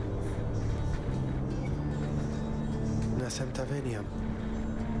 Semtavenium.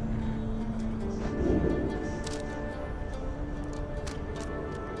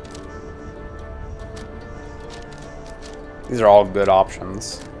 These are all good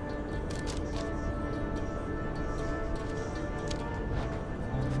options.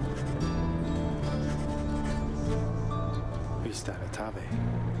 Vistaratave.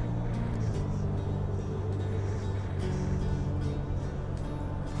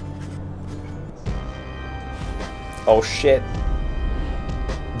 Oh shit.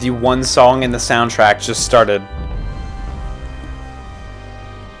 The one song in the soundtrack just started.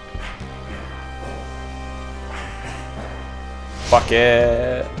 Fuck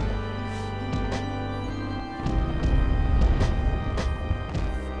it.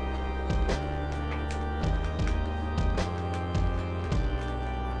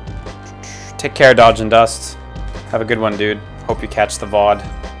 Take care, Dodge and Dust. Have a good one, dude. Hope you catch the VOD.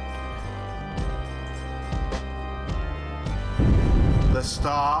 The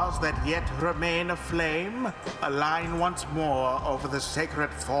stars that yet remain aflame align once more over the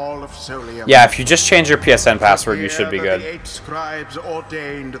sacred fall of Solium. Yeah, if you just change your PSN password, you should be good. The 8 scribes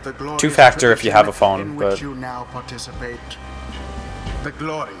ordained the glorious Two-factor if you have a phone, in but which you now participate. The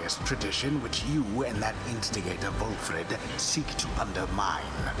glorious tradition which you and that instigator Wolfred seek to undermine.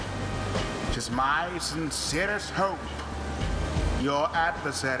 'Tis my sincerest hope your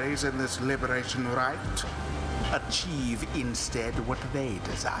adversaries in this liberation rite achieve instead what they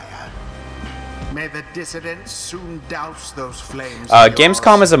desire. May the dissidents soon douse those flames.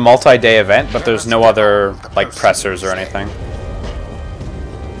 Gamescom is a multi-day event, but there's no other like pressers or anything.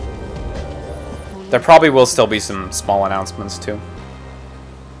 There probably will still be some small announcements too.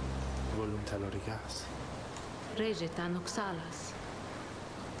 Volunta lorigas. Regita noxalas.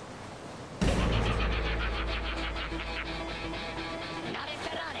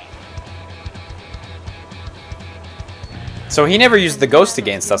 So he never used the ghost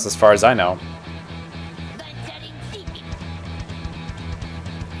against us as far as I know.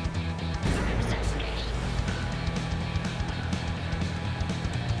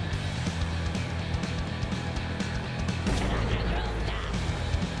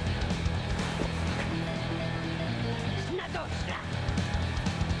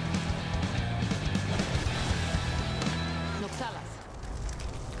 Noxalas.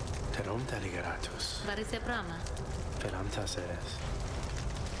 Teronta ligeratus. Varese prama. Pelantas eres.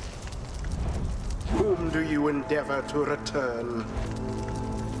 Whom do you endeavor to return?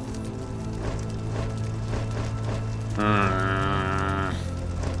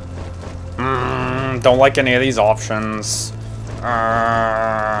 Don't like any of these options.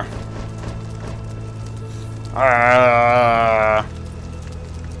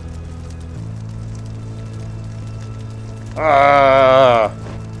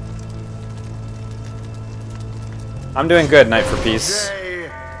 I'm doing good, Knight for Peace.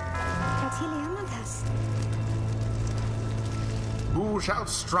 Who shall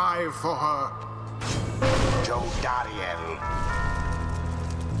strive for her? Joe Dariel.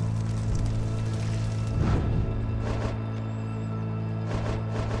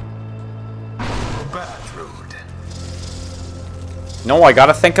 Bertrude. No, I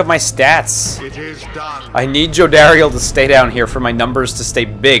gotta think of my stats. It is done. I need Jodariel to stay down here for my numbers to stay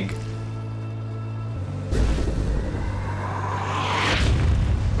big.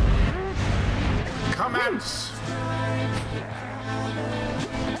 Commence.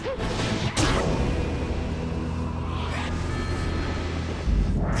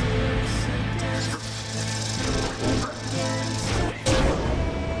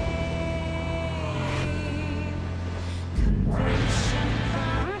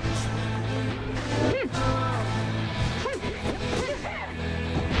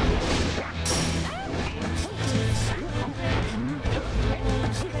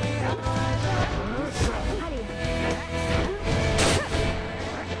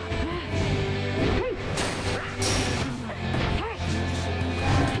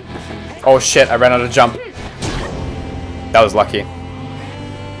 Oh shit, I ran out of jump. That was lucky.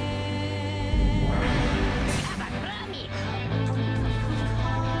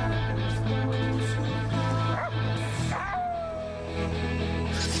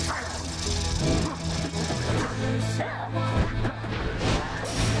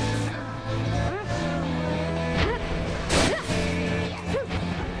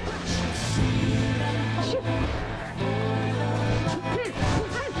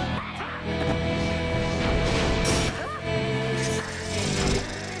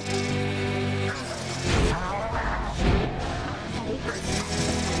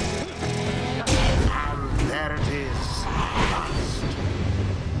 There it is.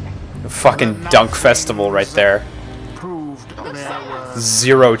 Fucking dunk festival right there. Prove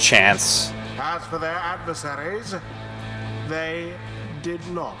Zero chance. As for their adversaries, they did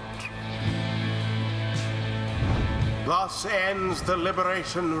not. Thus ends the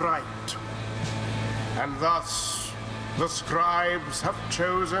liberation rite. And thus the scribes have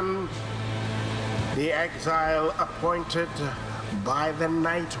chosen the exile appointed by the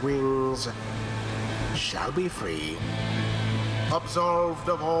Nightwings shall be free, absolved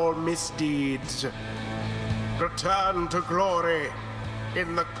of all misdeeds, return to glory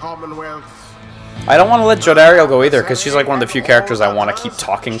in the Commonwealth. I don't want to let Jodariel go either, because she's like one of the few characters I want to keep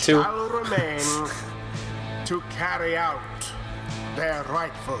talking to. Shall remain to carry out their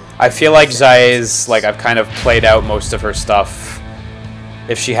rightful. I feel like Zai's, like, I've kind of played out most of her stuff.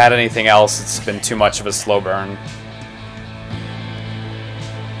 If she had anything else, it's been too much of a slow burn.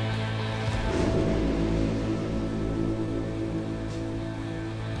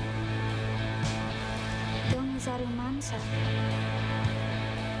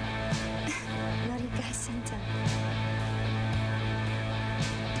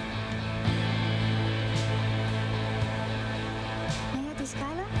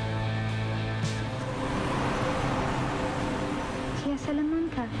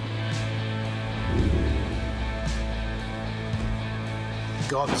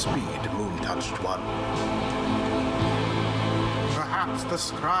 Godspeed, moon-touched one. Perhaps the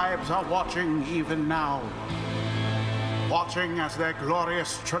scribes are watching even now. Watching as their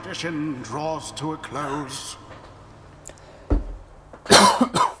glorious tradition draws to a close.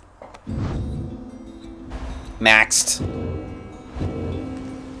 Maxed.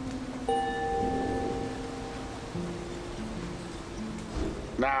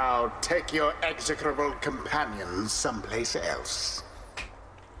 Now take your execrable companions someplace else.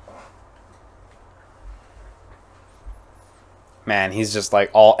 Man, he's just like,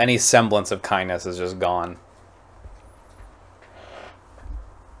 any semblance of kindness is just gone.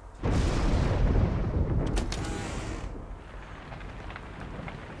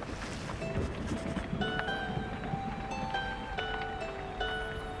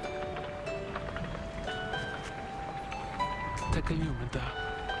 Take a human down.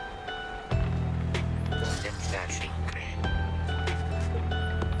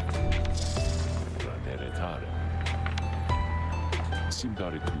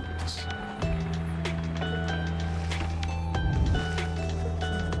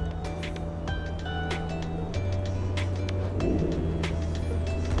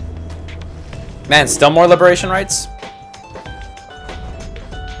 Man, still more liberation rights?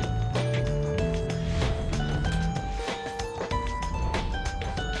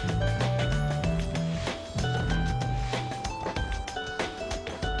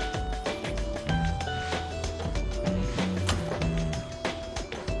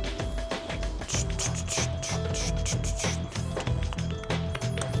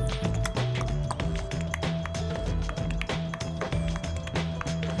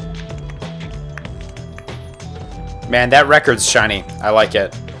 Man, that record's shiny. I like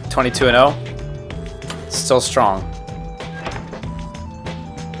it. 22-0. Still strong.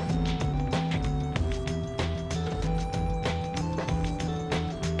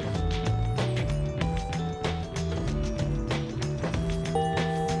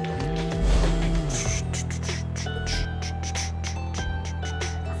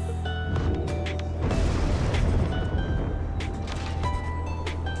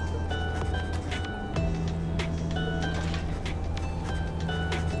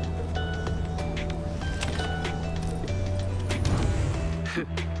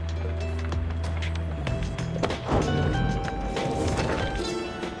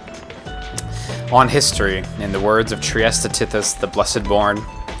 On history, in the words of Trieste Tithys, the Blessed Born,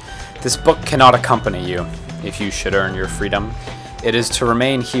 this book cannot accompany you, if you should earn your freedom. It is to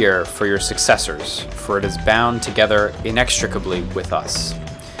remain here for your successors, for it is bound together inextricably with us.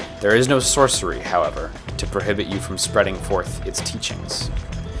 There is no sorcery, however, to prohibit you from spreading forth its teachings.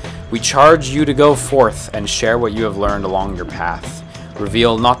 We charge you to go forth and share what you have learned along your path.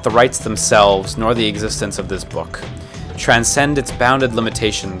 Reveal not the rites themselves, nor the existence of this book. Transcend its bounded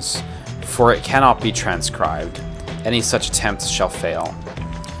limitations, for it cannot be transcribed. Any such attempts shall fail.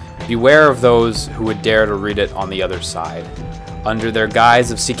 Beware of those who would dare to read it on the other side. Under their guise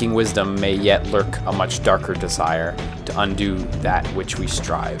of seeking wisdom may yet lurk a much darker desire to undo that which we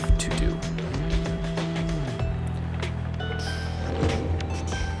strive to do.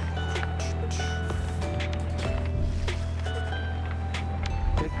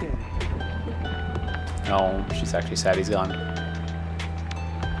 No, she's actually sad he's gone.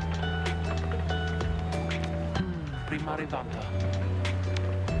 Prima arrivata.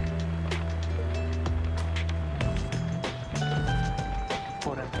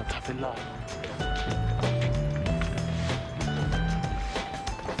 Marta Tafelar.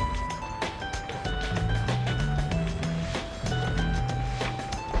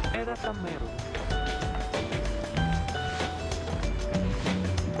 Era Camero.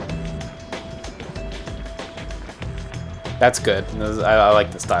 That's good. I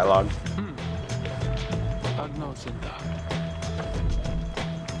like this dialogue. Agnosenda.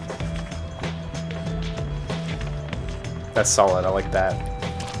 That's solid. I like that.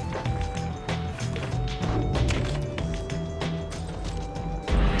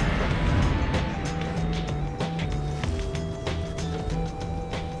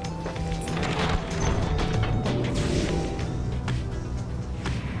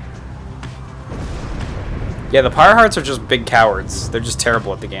 Yeah, the Pyre Hearts are just big cowards. They're just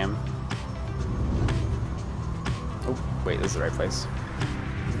terrible at the game. Oh, wait, this is the right place.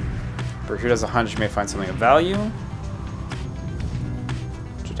 Berkir does a hunch, you may find something of value.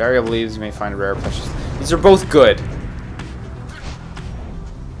 Daria believes you may find a rare precious. These are both good.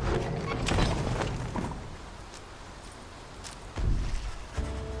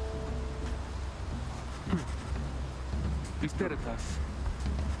 Hysteritas.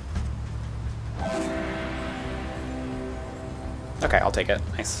 Okay, I'll take it.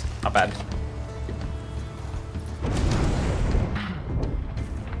 Nice. Not bad.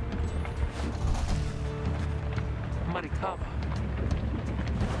 Maricava.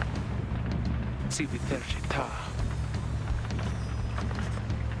 Civitercita.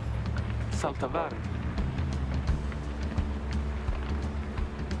 Saltavari.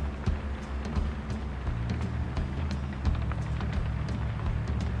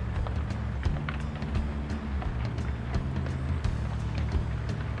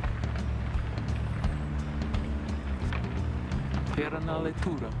 Per una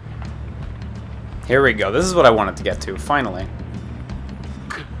lettura. Here we go. This is what I wanted to get to, finally.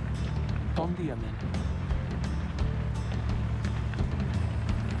 Tondiamen.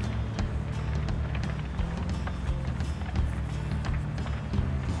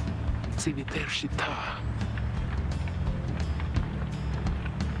 Civitercita.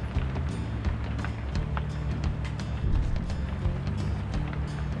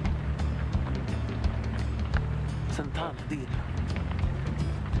 Santana Dira.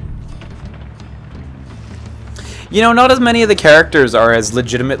 You know, not as many of the characters are as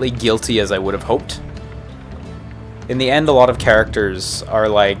legitimately guilty as I would have hoped. In the end, a lot of characters are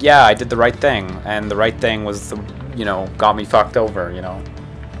like, yeah, I did the right thing, and the right thing was, the, you know, got me fucked over, you know.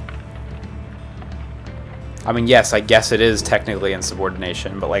 I mean, yes, I guess it is technically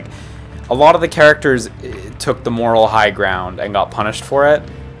insubordination, but like, a lot of the characters took the moral high ground and got punished for it,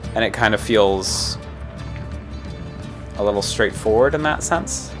 and it kind of feels a little straightforward in that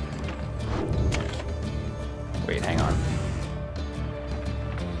sense. Wait, hang on.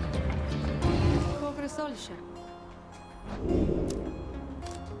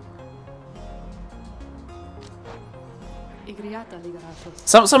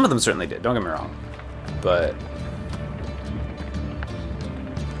 Some of them certainly did, don't get me wrong. But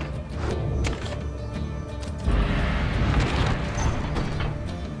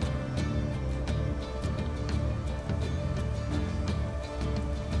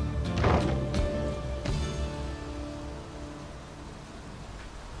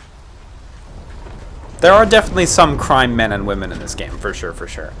there are definitely some crime men and women in this game, for sure, for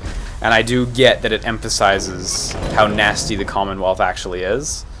sure. And I do get that it emphasizes how nasty the Commonwealth actually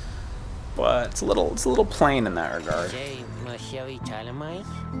is. But it's a little plain in that regard.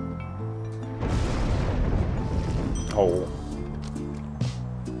 Oh.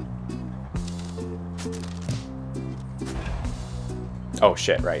 Oh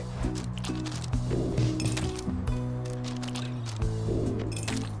shit, right.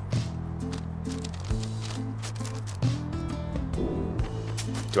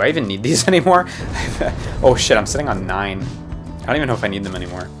 Do I even need these anymore? Oh shit, I'm sitting on 9. I don't even know if I need them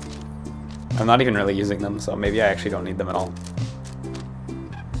anymore. I'm not even really using them, so maybe I actually don't need them at all.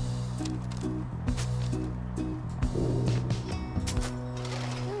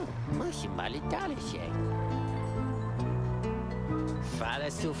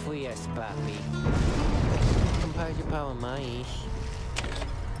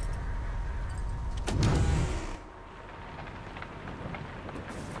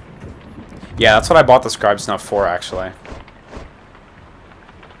 Yeah, that's what I bought the scribe snuff for, actually.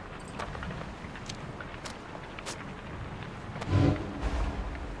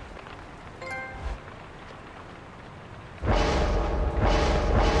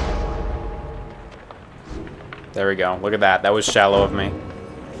 There we go. Look at that. That was shallow of me.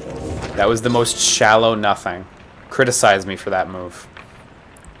 That was the most shallow nothing. Criticize me for that move.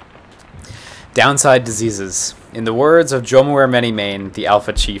 Downside diseases. In the words of Jomuer Manymane, the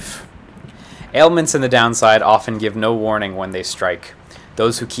Alpha Chief, ailments in the downside often give no warning when they strike.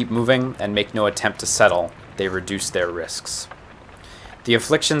 Those who keep moving and make no attempt to settle, they reduce their risks. The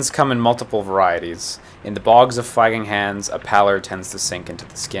afflictions come in multiple varieties. In the bogs of flagging hands, a pallor tends to sink into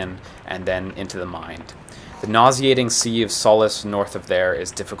the skin and then into the mind. The nauseating sea of solace north of there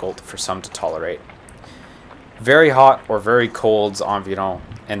is difficult for some to tolerate. Very hot or very cold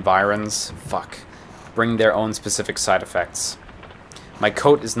environs, bring their own specific side effects. My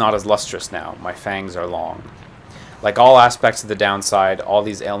coat is not as lustrous now, my fangs are long. Like all aspects of the downside, all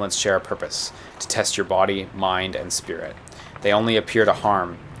these ailments share a purpose, to test your body, mind, and spirit. They only appear to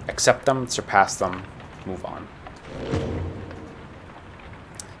harm. Accept them, surpass them, move on.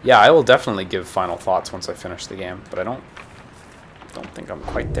 Yeah, I will definitely give final thoughts once I finish the game, but I don't think I'm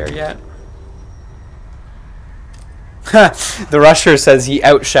quite there yet. The Rusher says he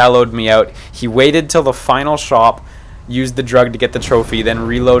out-shallowed me out. He waited till the final shop, used the drug to get the trophy, then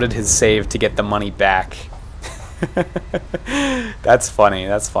reloaded his save to get the money back. That's funny,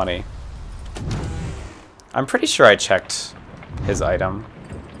 that's funny. I'm pretty sure I checked his item.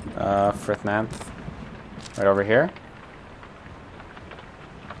 Frithmanth. Right over here.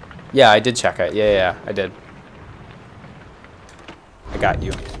 Yeah, I did check it. Yeah, I did. I got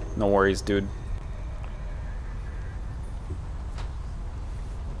you. No worries, dude.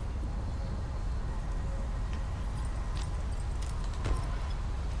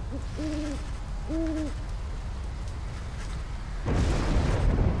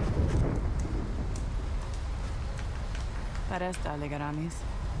 Para esta Legaramis.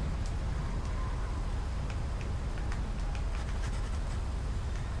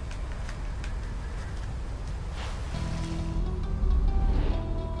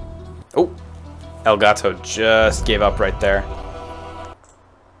 Oh, Elgato just gave up right there.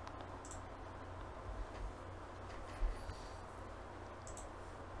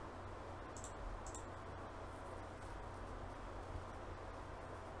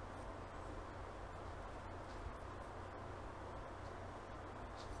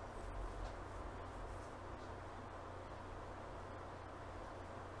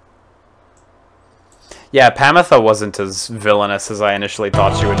 Yeah, Pamitha wasn't as villainous as I initially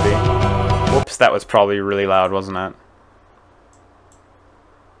thought she would be. Whoops, that was probably really loud, wasn't it?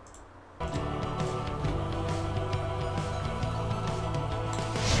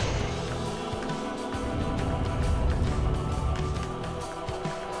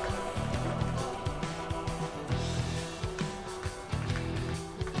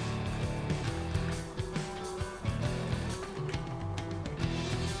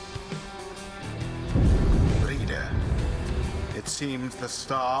 Seems the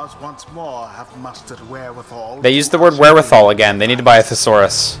stars once more have mustered wherewithal. They used the word wherewithal again. They need to buy a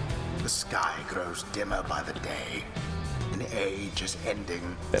thesaurus. The sky grows dimmer by the day. An age is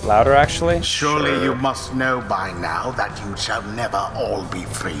ending. Bit louder, actually. Surely you must know by now that you shall never all be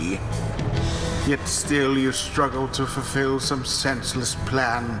free. Yet still you struggle to fulfill some senseless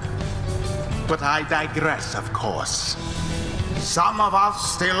plan. But I digress, of course. Some of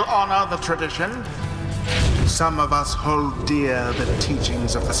us still honor the tradition. Some of us hold dear the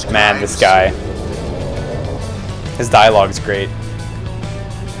teachings of the scribes. Man, this guy. His dialogue's great.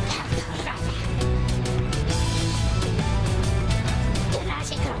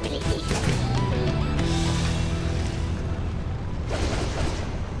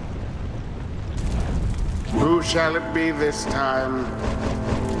 Who shall it be this time?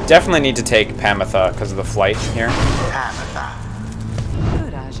 Definitely need to take Pamitha because of the flight here. Pamitha.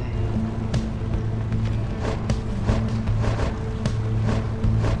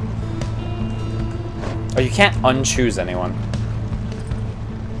 Oh, you can't unchoose anyone.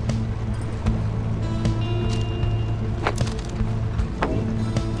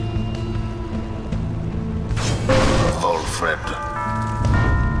 Volfred.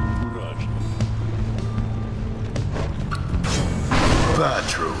 Courage.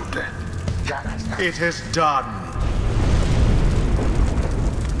 Bertrude. It is done.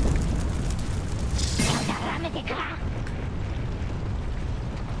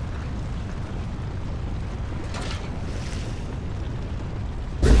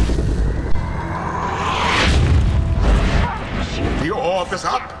 The orb is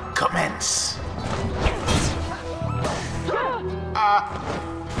up. Commence.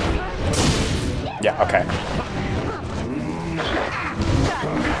 Yeah, okay.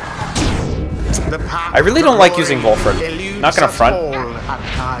 I really don't like using Volfred. Not gonna front. At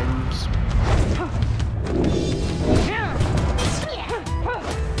times.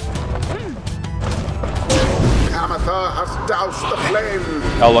 Pamitha us douse the flame.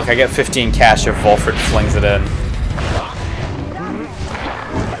 Oh look, I get 15 cash if Volfred flings it in.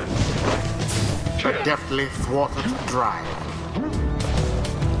 A deftly thwarted drive.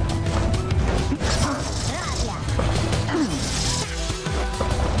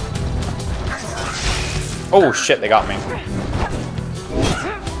 Oh shit, they got me.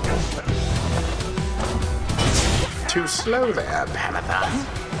 Too slow there, Panther.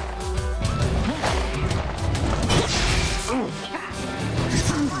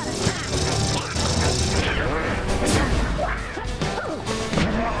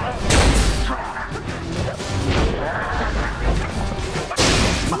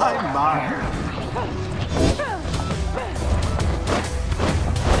 My.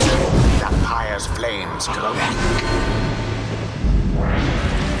 The pyre's flames glowing.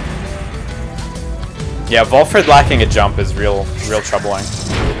 Yeah, Volfred lacking a jump is real troubling.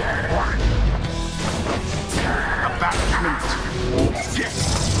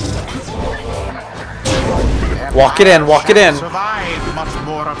 Walk it in, walk it in. Survive much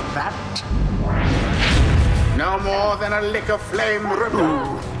more of that. No more than a lick of flame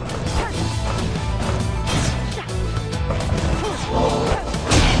removed.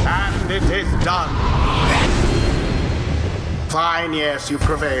 And it is done. Fine, yes, you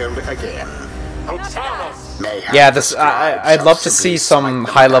prevailed again. Mayhaps Yeah, the I'd love to scribes see have some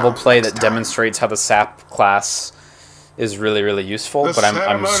simply high-level slipped play out that this time. demonstrates how the sap class is really useful, The but I'm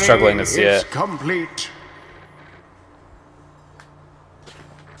ceremony struggling to see is it. complete.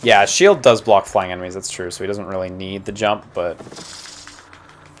 Yeah, shield does block flying enemies, that's true, so he doesn't really need the jump, but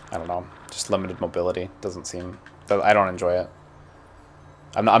I don't know, just limited mobility doesn't seem. I don't enjoy it.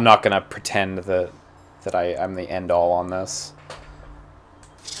 I'm not gonna pretend that I'm the end all on this.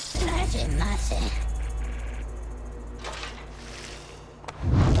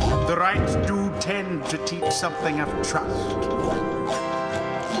 The rites do tend to teach something of trust.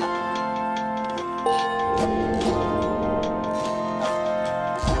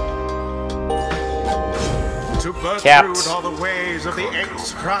 To burst Capped. through all the ways of the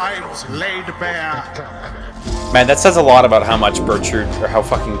ex-scribes laid bare. Man, that says a lot about how much Bertrude, or how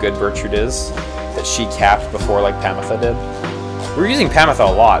fucking good Bertrude is, that she capped before, like, Pamitha did. We were using Pamitha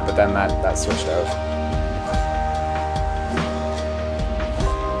a lot, but then that switched out.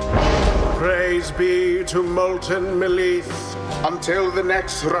 Praise be to molten Melith until the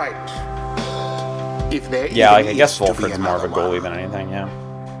next rite. If there Yeah, even like, I guess is to be Volfred's more of a another goalie one. than anything, yeah.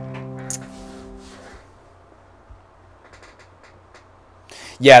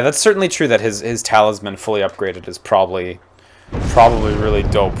 Yeah, that's certainly true that his talisman fully upgraded is probably really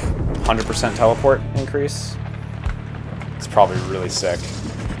dope. 100% teleport increase. It's probably really sick.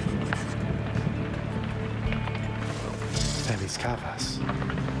 Feliz cavas.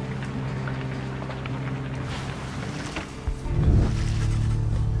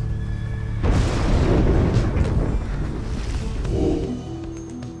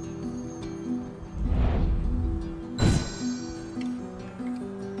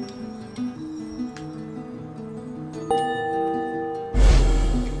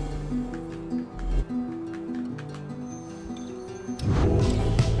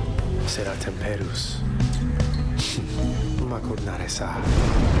 Sera temperus. Makodnare sa.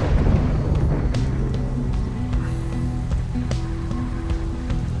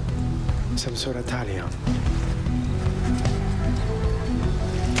 Samsora talion.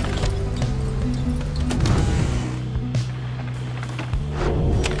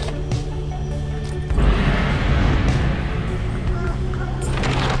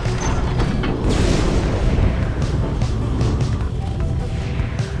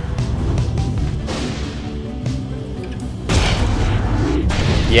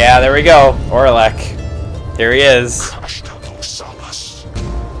 Yeah, there we go. Orlek. Here he is.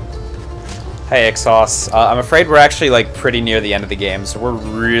 Hey, Ixos. I'm afraid we're actually, like, pretty near the end of the game, so we're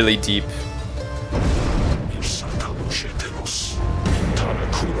really deep.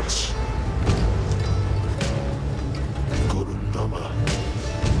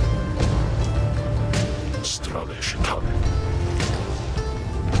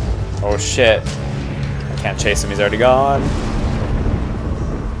 Oh, shit. I can't chase him. He's already gone.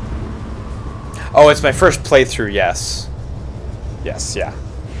 Oh, it's my first playthrough, yes. Yes, yeah.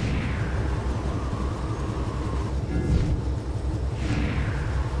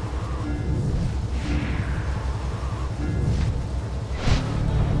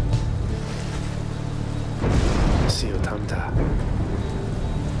 Sio tanta.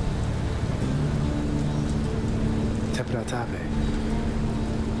 Tempratave.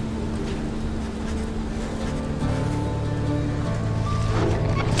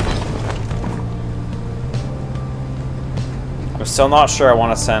 I'm still not sure I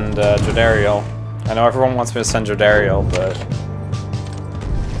want to send Jodariel. I know everyone wants me to send Jodariel, but...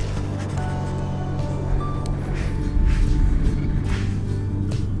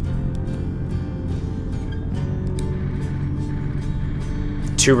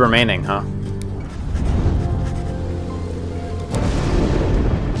 Two remaining, huh?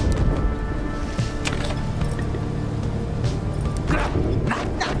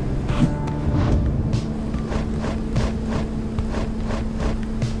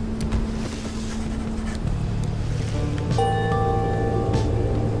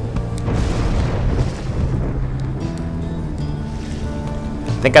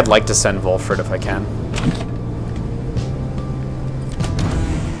 I think I'd like to send Volfred if I can.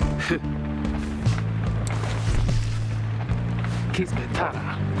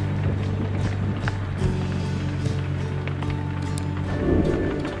 Kismetara.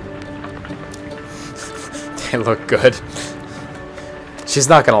 They look good. She's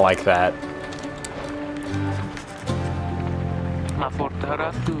not gonna like that. Ma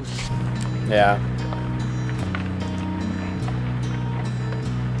fortaratus. Yeah.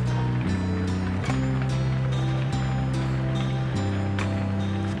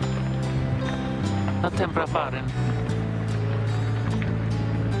 A tempra faren.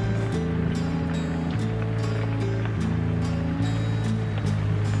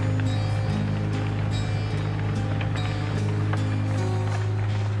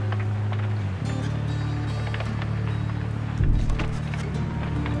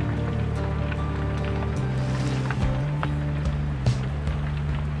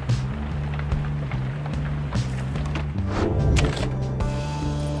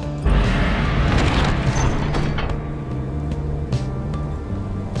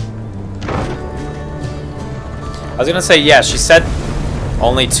 I was gonna say, yeah, she said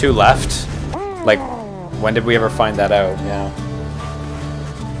only 2 left. Like, when did we ever find that out? Yeah.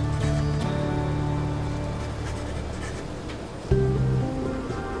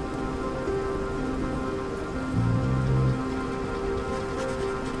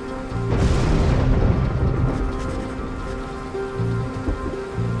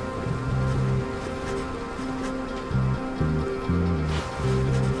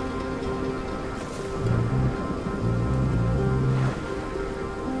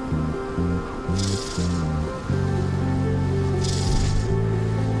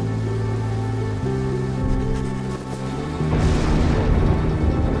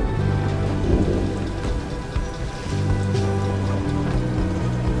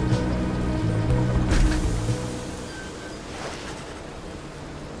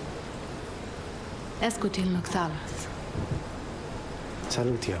 Escutil Noxalas.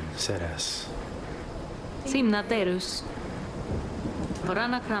 Salutiam, Ceres. Simnaterus.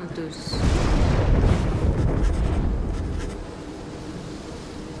 Forana Cramptus.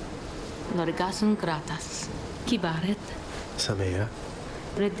 Lorigasum gratas. Kibaret. Samea.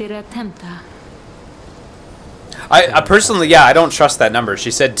 Retira tempta. I personally, yeah, I don't trust that number.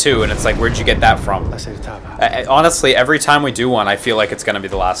 She said 2, and it's like, where'd you get that from? Acertava. Honestly, every time we do one, I feel like it's gonna be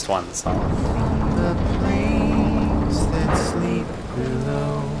the last one. So. The plains that sleep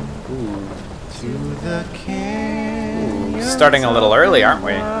below to the canyons Starting a little early, aren't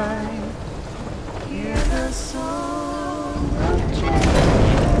we? hear the song of Jenny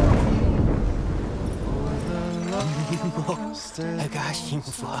for the lost and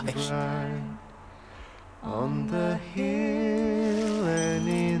cry on the hill and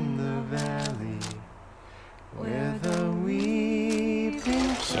in the valley where the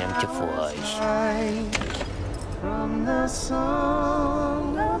weeping flowers hide from the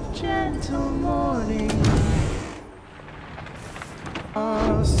song of gentle morning,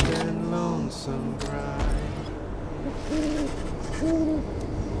 lost and lonesome bride.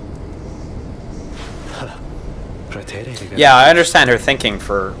 Yeah, I understand her thinking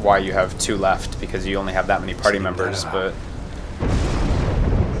for why you have 2 left, because you only have that many party members, but...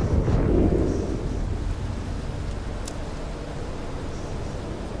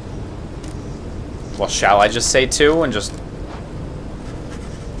 Well, shall I just say 2 and just...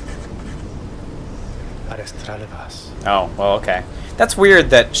 Oh, well, okay. That's weird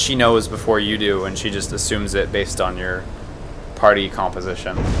that she knows before you do, and she just assumes it based on your party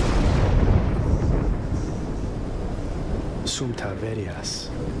composition. Sumta verias.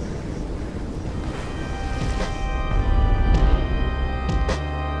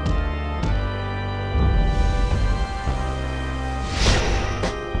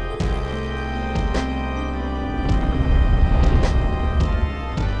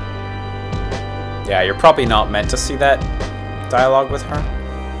 Yeah, you're probably not meant to see that dialogue with her,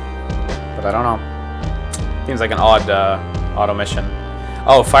 but I don't know. Seems like an odd Auto mission.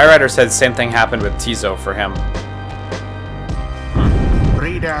 Oh, Firerider said the same thing happened with Tizo for him.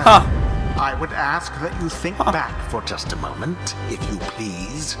 Reader, Huh. I would ask that you think back for just a moment, if you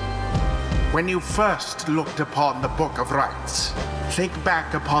please. When you first looked upon the Book of Rites, think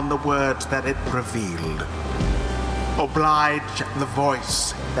back upon the words that it revealed. Oblige the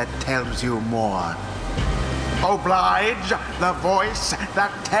voice that tells you more. Oblige the voice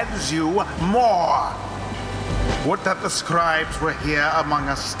that tells you more. Would that the scribes were here among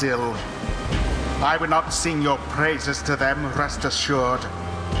us still. I would not sing your praises to them, rest assured.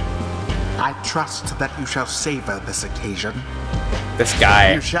 I trust that you shall savor this occasion. This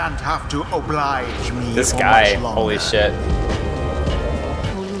guy. You shan't have to oblige me. This for guy. much longer. Holy shit.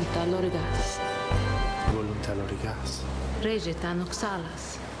 Volunta lorigas. Volunta lorigas. Regita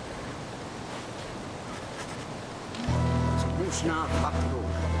noxalas.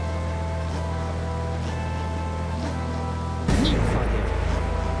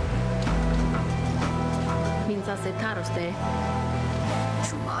 Minsa se taroste.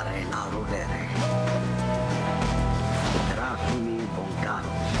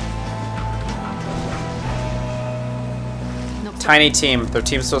 Tiny team. Their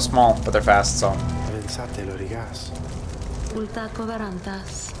team's so small, but they're fast, so. Pensate lorigas. Ulta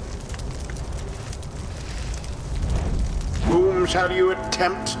coverantas. Whom shall you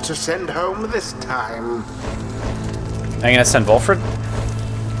attempt to send home this time? Are you gonna send Volfred?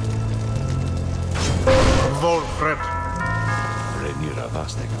 Volfred. Renira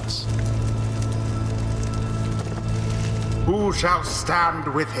Vastegas. Who shall stand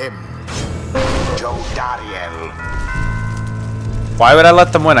with him? Jodariel. Why would I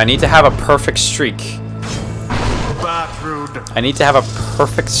let them win? I need to have a perfect streak. Bertrud. I need to have a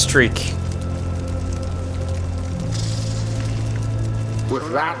perfect streak.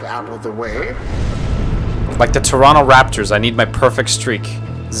 With that out of the way, Like the Toronto Raptors, I need my perfect streak.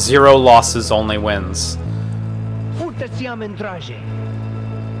 0 losses, only wins.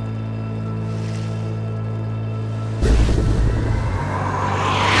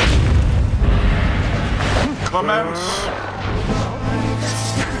 commence.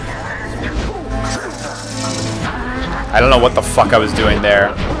 I don't know what the fuck I was doing there.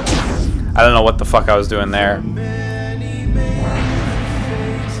 I don't know what the fuck I was doing there.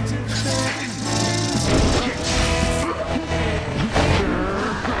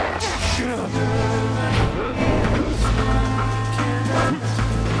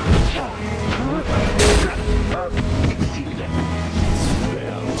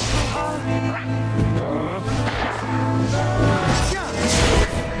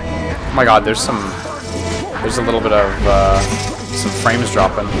 Oh my god, there's a little bit of some frames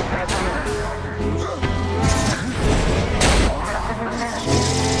dropping.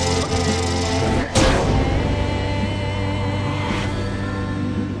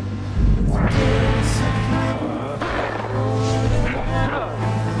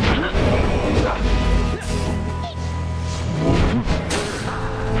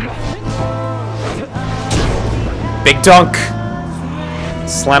 Big dunk!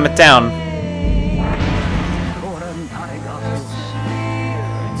 Slam it down.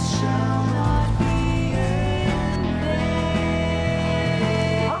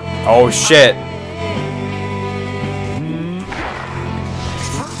 Oh shit.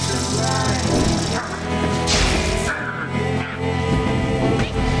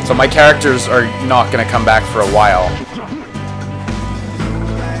 So my characters are not gonna come back for a while.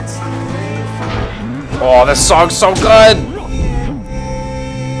 Oh, this song's so good!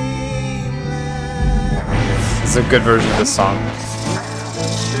 This is a good version of this song.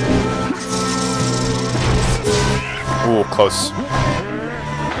 Ooh, close.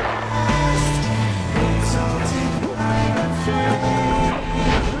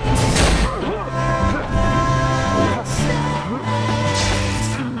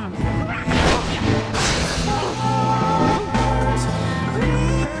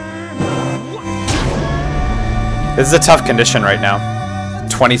 This is a tough condition right now.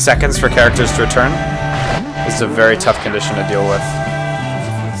 20 seconds for characters to return. This is a very tough condition to deal with.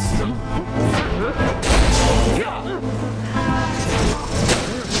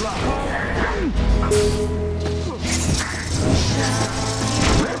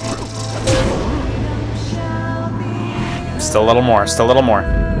 Still a little more, still a little more.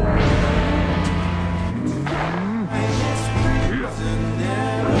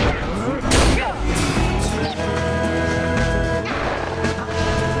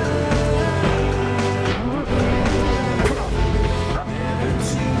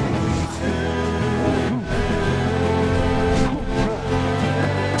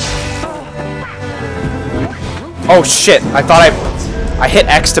 Oh shit, I thought I hit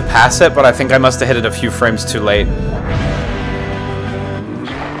X to pass it, but I think I must have hit it a few frames too late.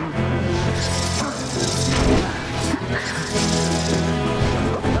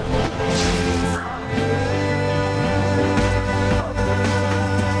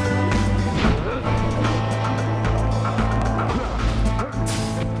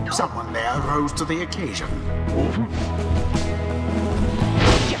 Someone there rose to the occasion.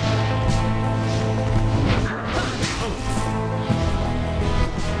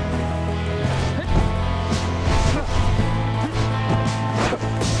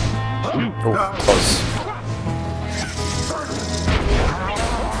 Oh, close.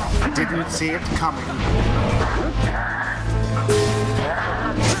 Didn't see it coming.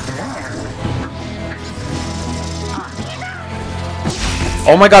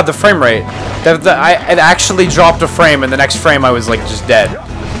 Oh my god, the frame rate. It actually dropped a frame, and the next frame I was like just dead.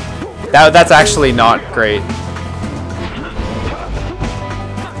 That's actually not great.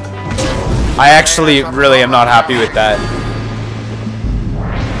 I actually really am not happy with that.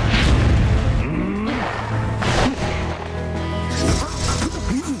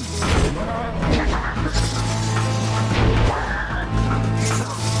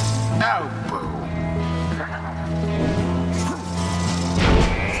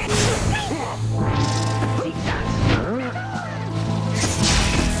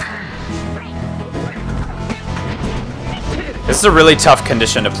 This is a really tough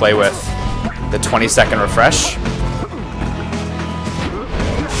condition to play with. The 20-second refresh.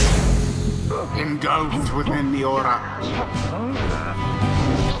 Engulfed within the aura.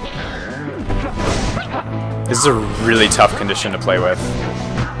 This is a really tough condition to play with.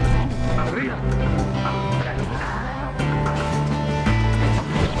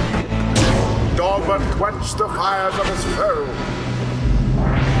 Dorman quenched the fires of his foe.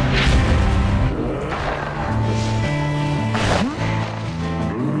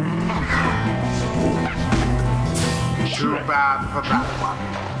 Too bad for that one.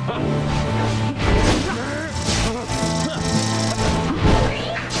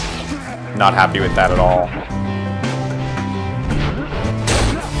 Not happy with that at all.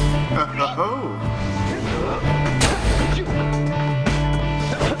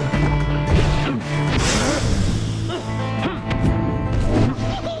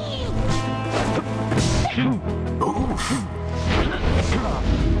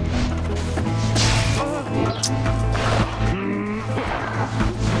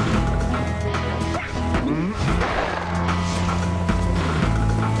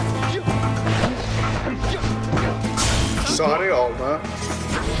 Sorry, Alma.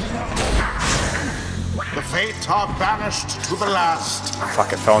 The fates are banished to the last.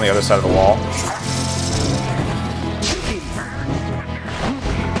 Fuck, it fell on the other side of the wall.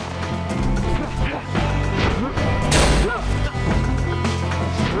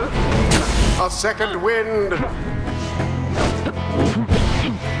 A second wind.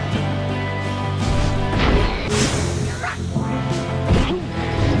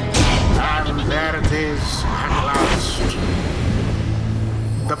 And there it is, at last.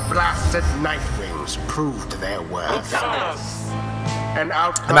 The blasted Nightwings proved their worth. I'm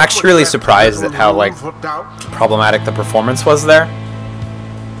actually really surprised at how, like, problematic the performance was there.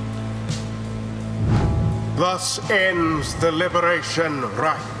 Thus ends the liberation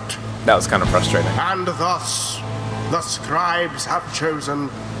rite. That was kind of frustrating. And thus, the scribes have chosen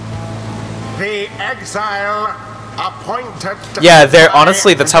the exile appointed. Yeah,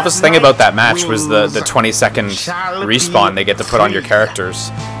 honestly, the toughest thing about that match was the 20-second respawn they get to put on your characters.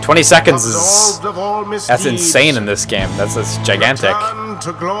 20 seconds is... that's insane in this game. That's gigantic. Return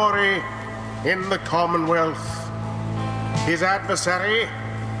to glory in the Commonwealth. His adversary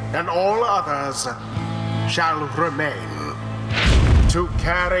and all others shall remain to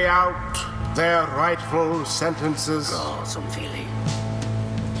carry out their rightful sentences.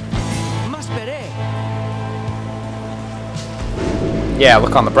 Yeah,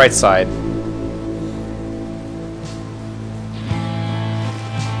 look on the bright side.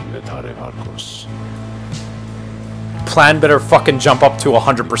 Plan better fucking jump up to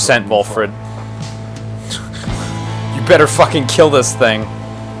 100%, Wolfred. You better fucking kill this thing.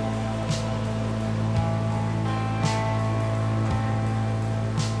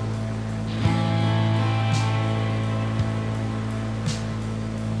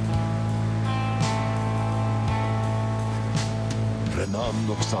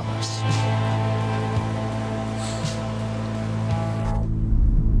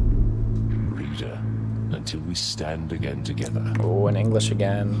 Reader, until we stand again together. Oh, in English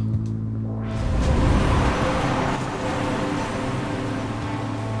again.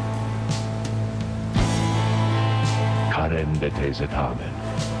 Letes et Amen.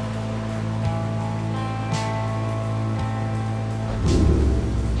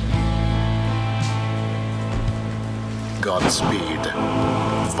 Godspeed,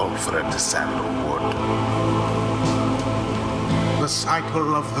 Wolfred Sandalwood. The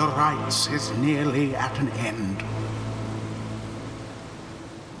cycle of the rites is nearly at an end.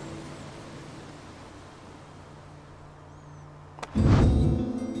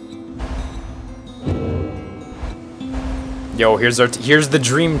 Yo, here's the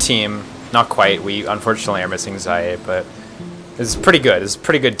dream team. Not quite. We unfortunately are missing Zaye, but it's pretty good. It's a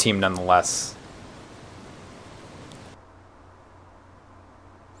pretty good team nonetheless.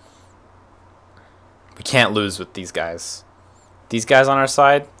 We can't lose with these guys. These guys on our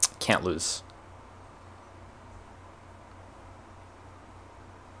side, can't lose.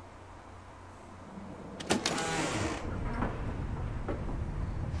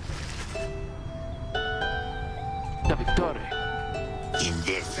 La Victoria.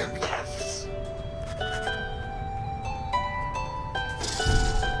 Indecentes.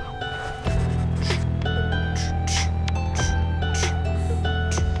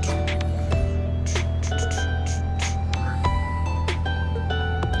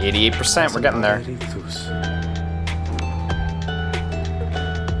 88%, we're getting there.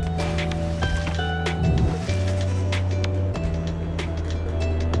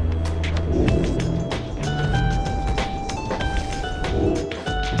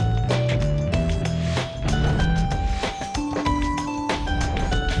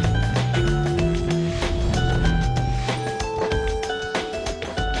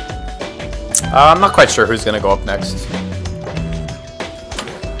 I'm not quite sure who's gonna go up next.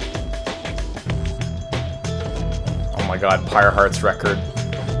 Oh my god, Pyre Heart's record.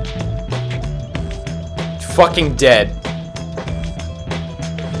 Fucking dead.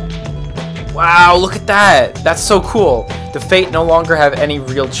 Wow, look at that! That's so cool. The Fate no longer have any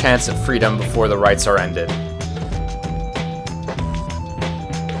real chance at freedom before the rites are ended.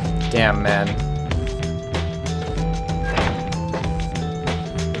 Damn, man.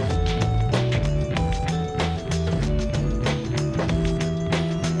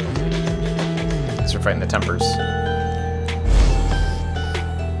 We're fighting the Tempers.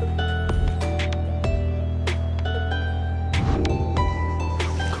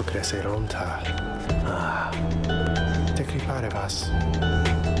 Te clipare vas.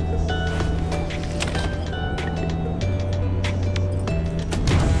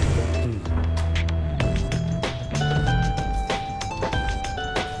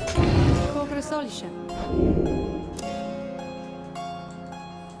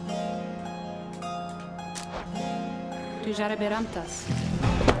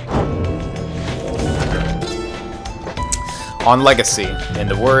 On Legacy, in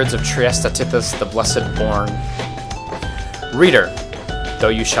the words of Triastatithus the Blessed Born. Reader, though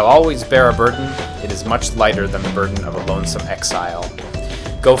you shall always bear a burden, it is much lighter than the burden of a lonesome exile.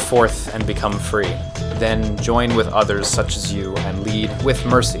 Go forth and become free. Then join with others such as you and lead with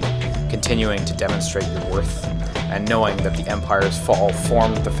mercy, continuing to demonstrate your worth, and knowing that the Empire's fall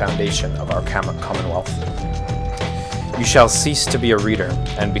formed the foundation of our Commonwealth. You shall cease to be a reader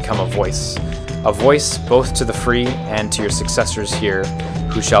and become a voice both to the free and to your successors here,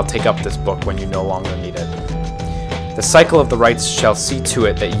 who shall take up this book when you no longer need it. The cycle of the rites shall see to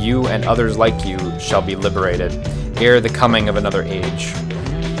it that you and others like you shall be liberated, ere the coming of another age.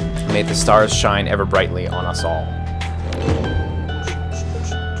 May the stars shine ever brightly on us all.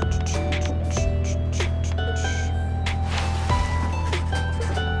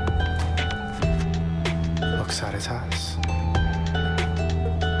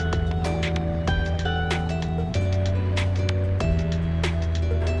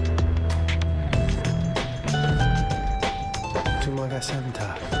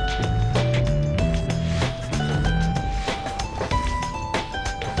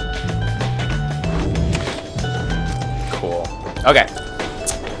 Cool. Okay.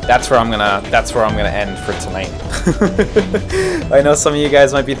 That's where I'm gonna end for tonight. I know some of you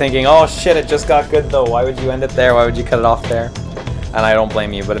guys might be thinking, oh shit, it just got good though. Why would you end it there? Why would you cut it off there? And I don't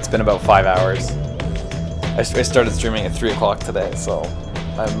blame you, but it's been about 5 hours. I started streaming at 3 o'clock today, so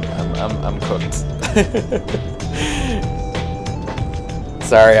I'm cooked.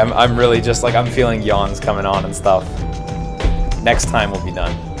 Sorry, I'm really just like, I'm feeling yawns coming on and stuff. Next time we'll be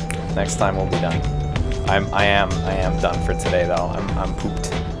done. Next time we'll be done. I am done for today though. I'm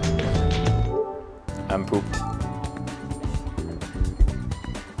pooped. I'm pooped.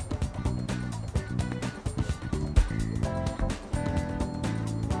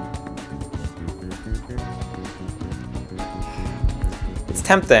 It's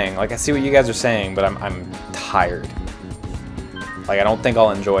tempting. Like, I see what you guys are saying, but I'm tired. Like, I don't think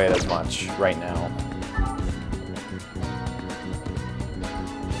I'll enjoy it as much right now.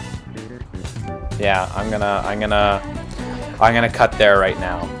 Yeah, I'm gonna cut there right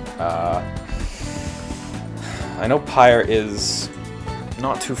now. I know Pyre is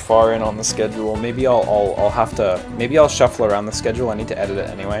not too far in on the schedule. Maybe I'll have to, maybe I'll shuffle around the schedule. I need to edit it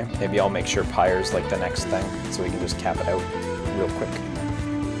anyway. Maybe I'll make sure Pyre's like the next thing, so we can just cap it out real quick.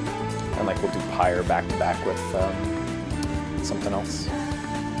 And like we'll do Pyre back to back with something else.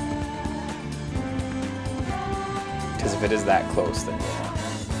 Because if it is that close, then yeah.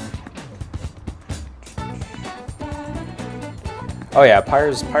 Oh yeah,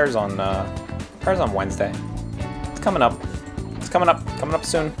 Pyre's on Wednesday. It's coming up. It's coming up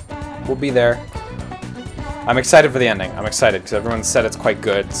soon. We'll be there. I'm excited for the ending. I'm excited because everyone said it's quite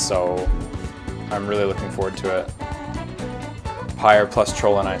good, so I'm really looking forward to it. Pyre plus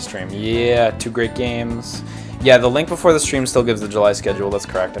Troll and I stream. Yeah, 2 great games. Yeah, the link before the stream still gives the July schedule. That's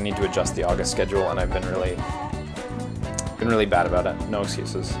correct. I need to adjust the August schedule, and I've been really bad about it. No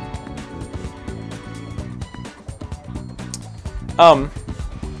excuses.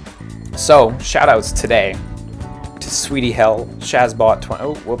 So shoutouts today to Sweetie Hell, Shazbot20.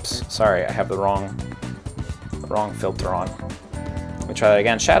 Oh, whoops, sorry, I have the wrong filter on. Let me try that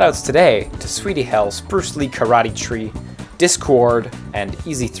again. Shoutouts today to Sweetie Hell, Spruce Lee Karate Tree, Discord, and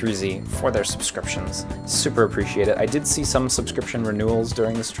Easy3Z for their subscriptions. Super appreciate it. I did see some subscription renewals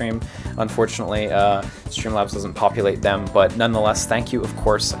during the stream. Unfortunately, Streamlabs doesn't populate them, but nonetheless, thank you, of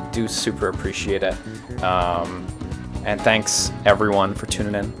course. I do super appreciate it. And thanks, everyone, for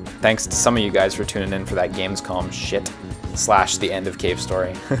tuning in. Thanks to some of you guys for tuning in for that Gamescom shit / the end of Cave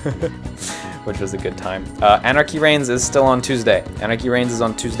Story, which was a good time. Anarchy Reigns is still on Tuesday. Anarchy Reigns is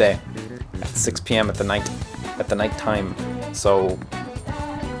on Tuesday at 6 p.m. at the night time. So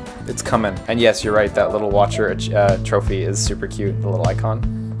it's coming. And yes, you're right. That little Watcher trophy is super cute. The little icon.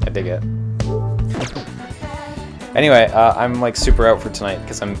 I dig it. Anyway, I'm like super out for tonight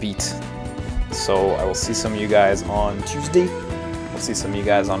because I'm beat. So I will see some of you guys on Tuesday. We'll see some of you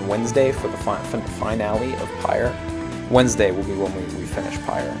guys on Wednesday for the finale of Pyre. Wednesday will be when we finish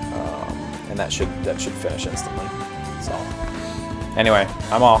Pyre, and that should finish instantly. So anyway,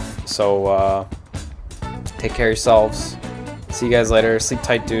 I'm off. So take care of yourselves. See you guys later. Sleep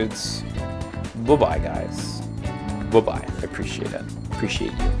tight, dudes. Bye bye, guys. Bye bye. I appreciate it.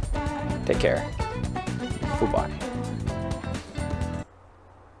 Appreciate you. Take care. Bye bye.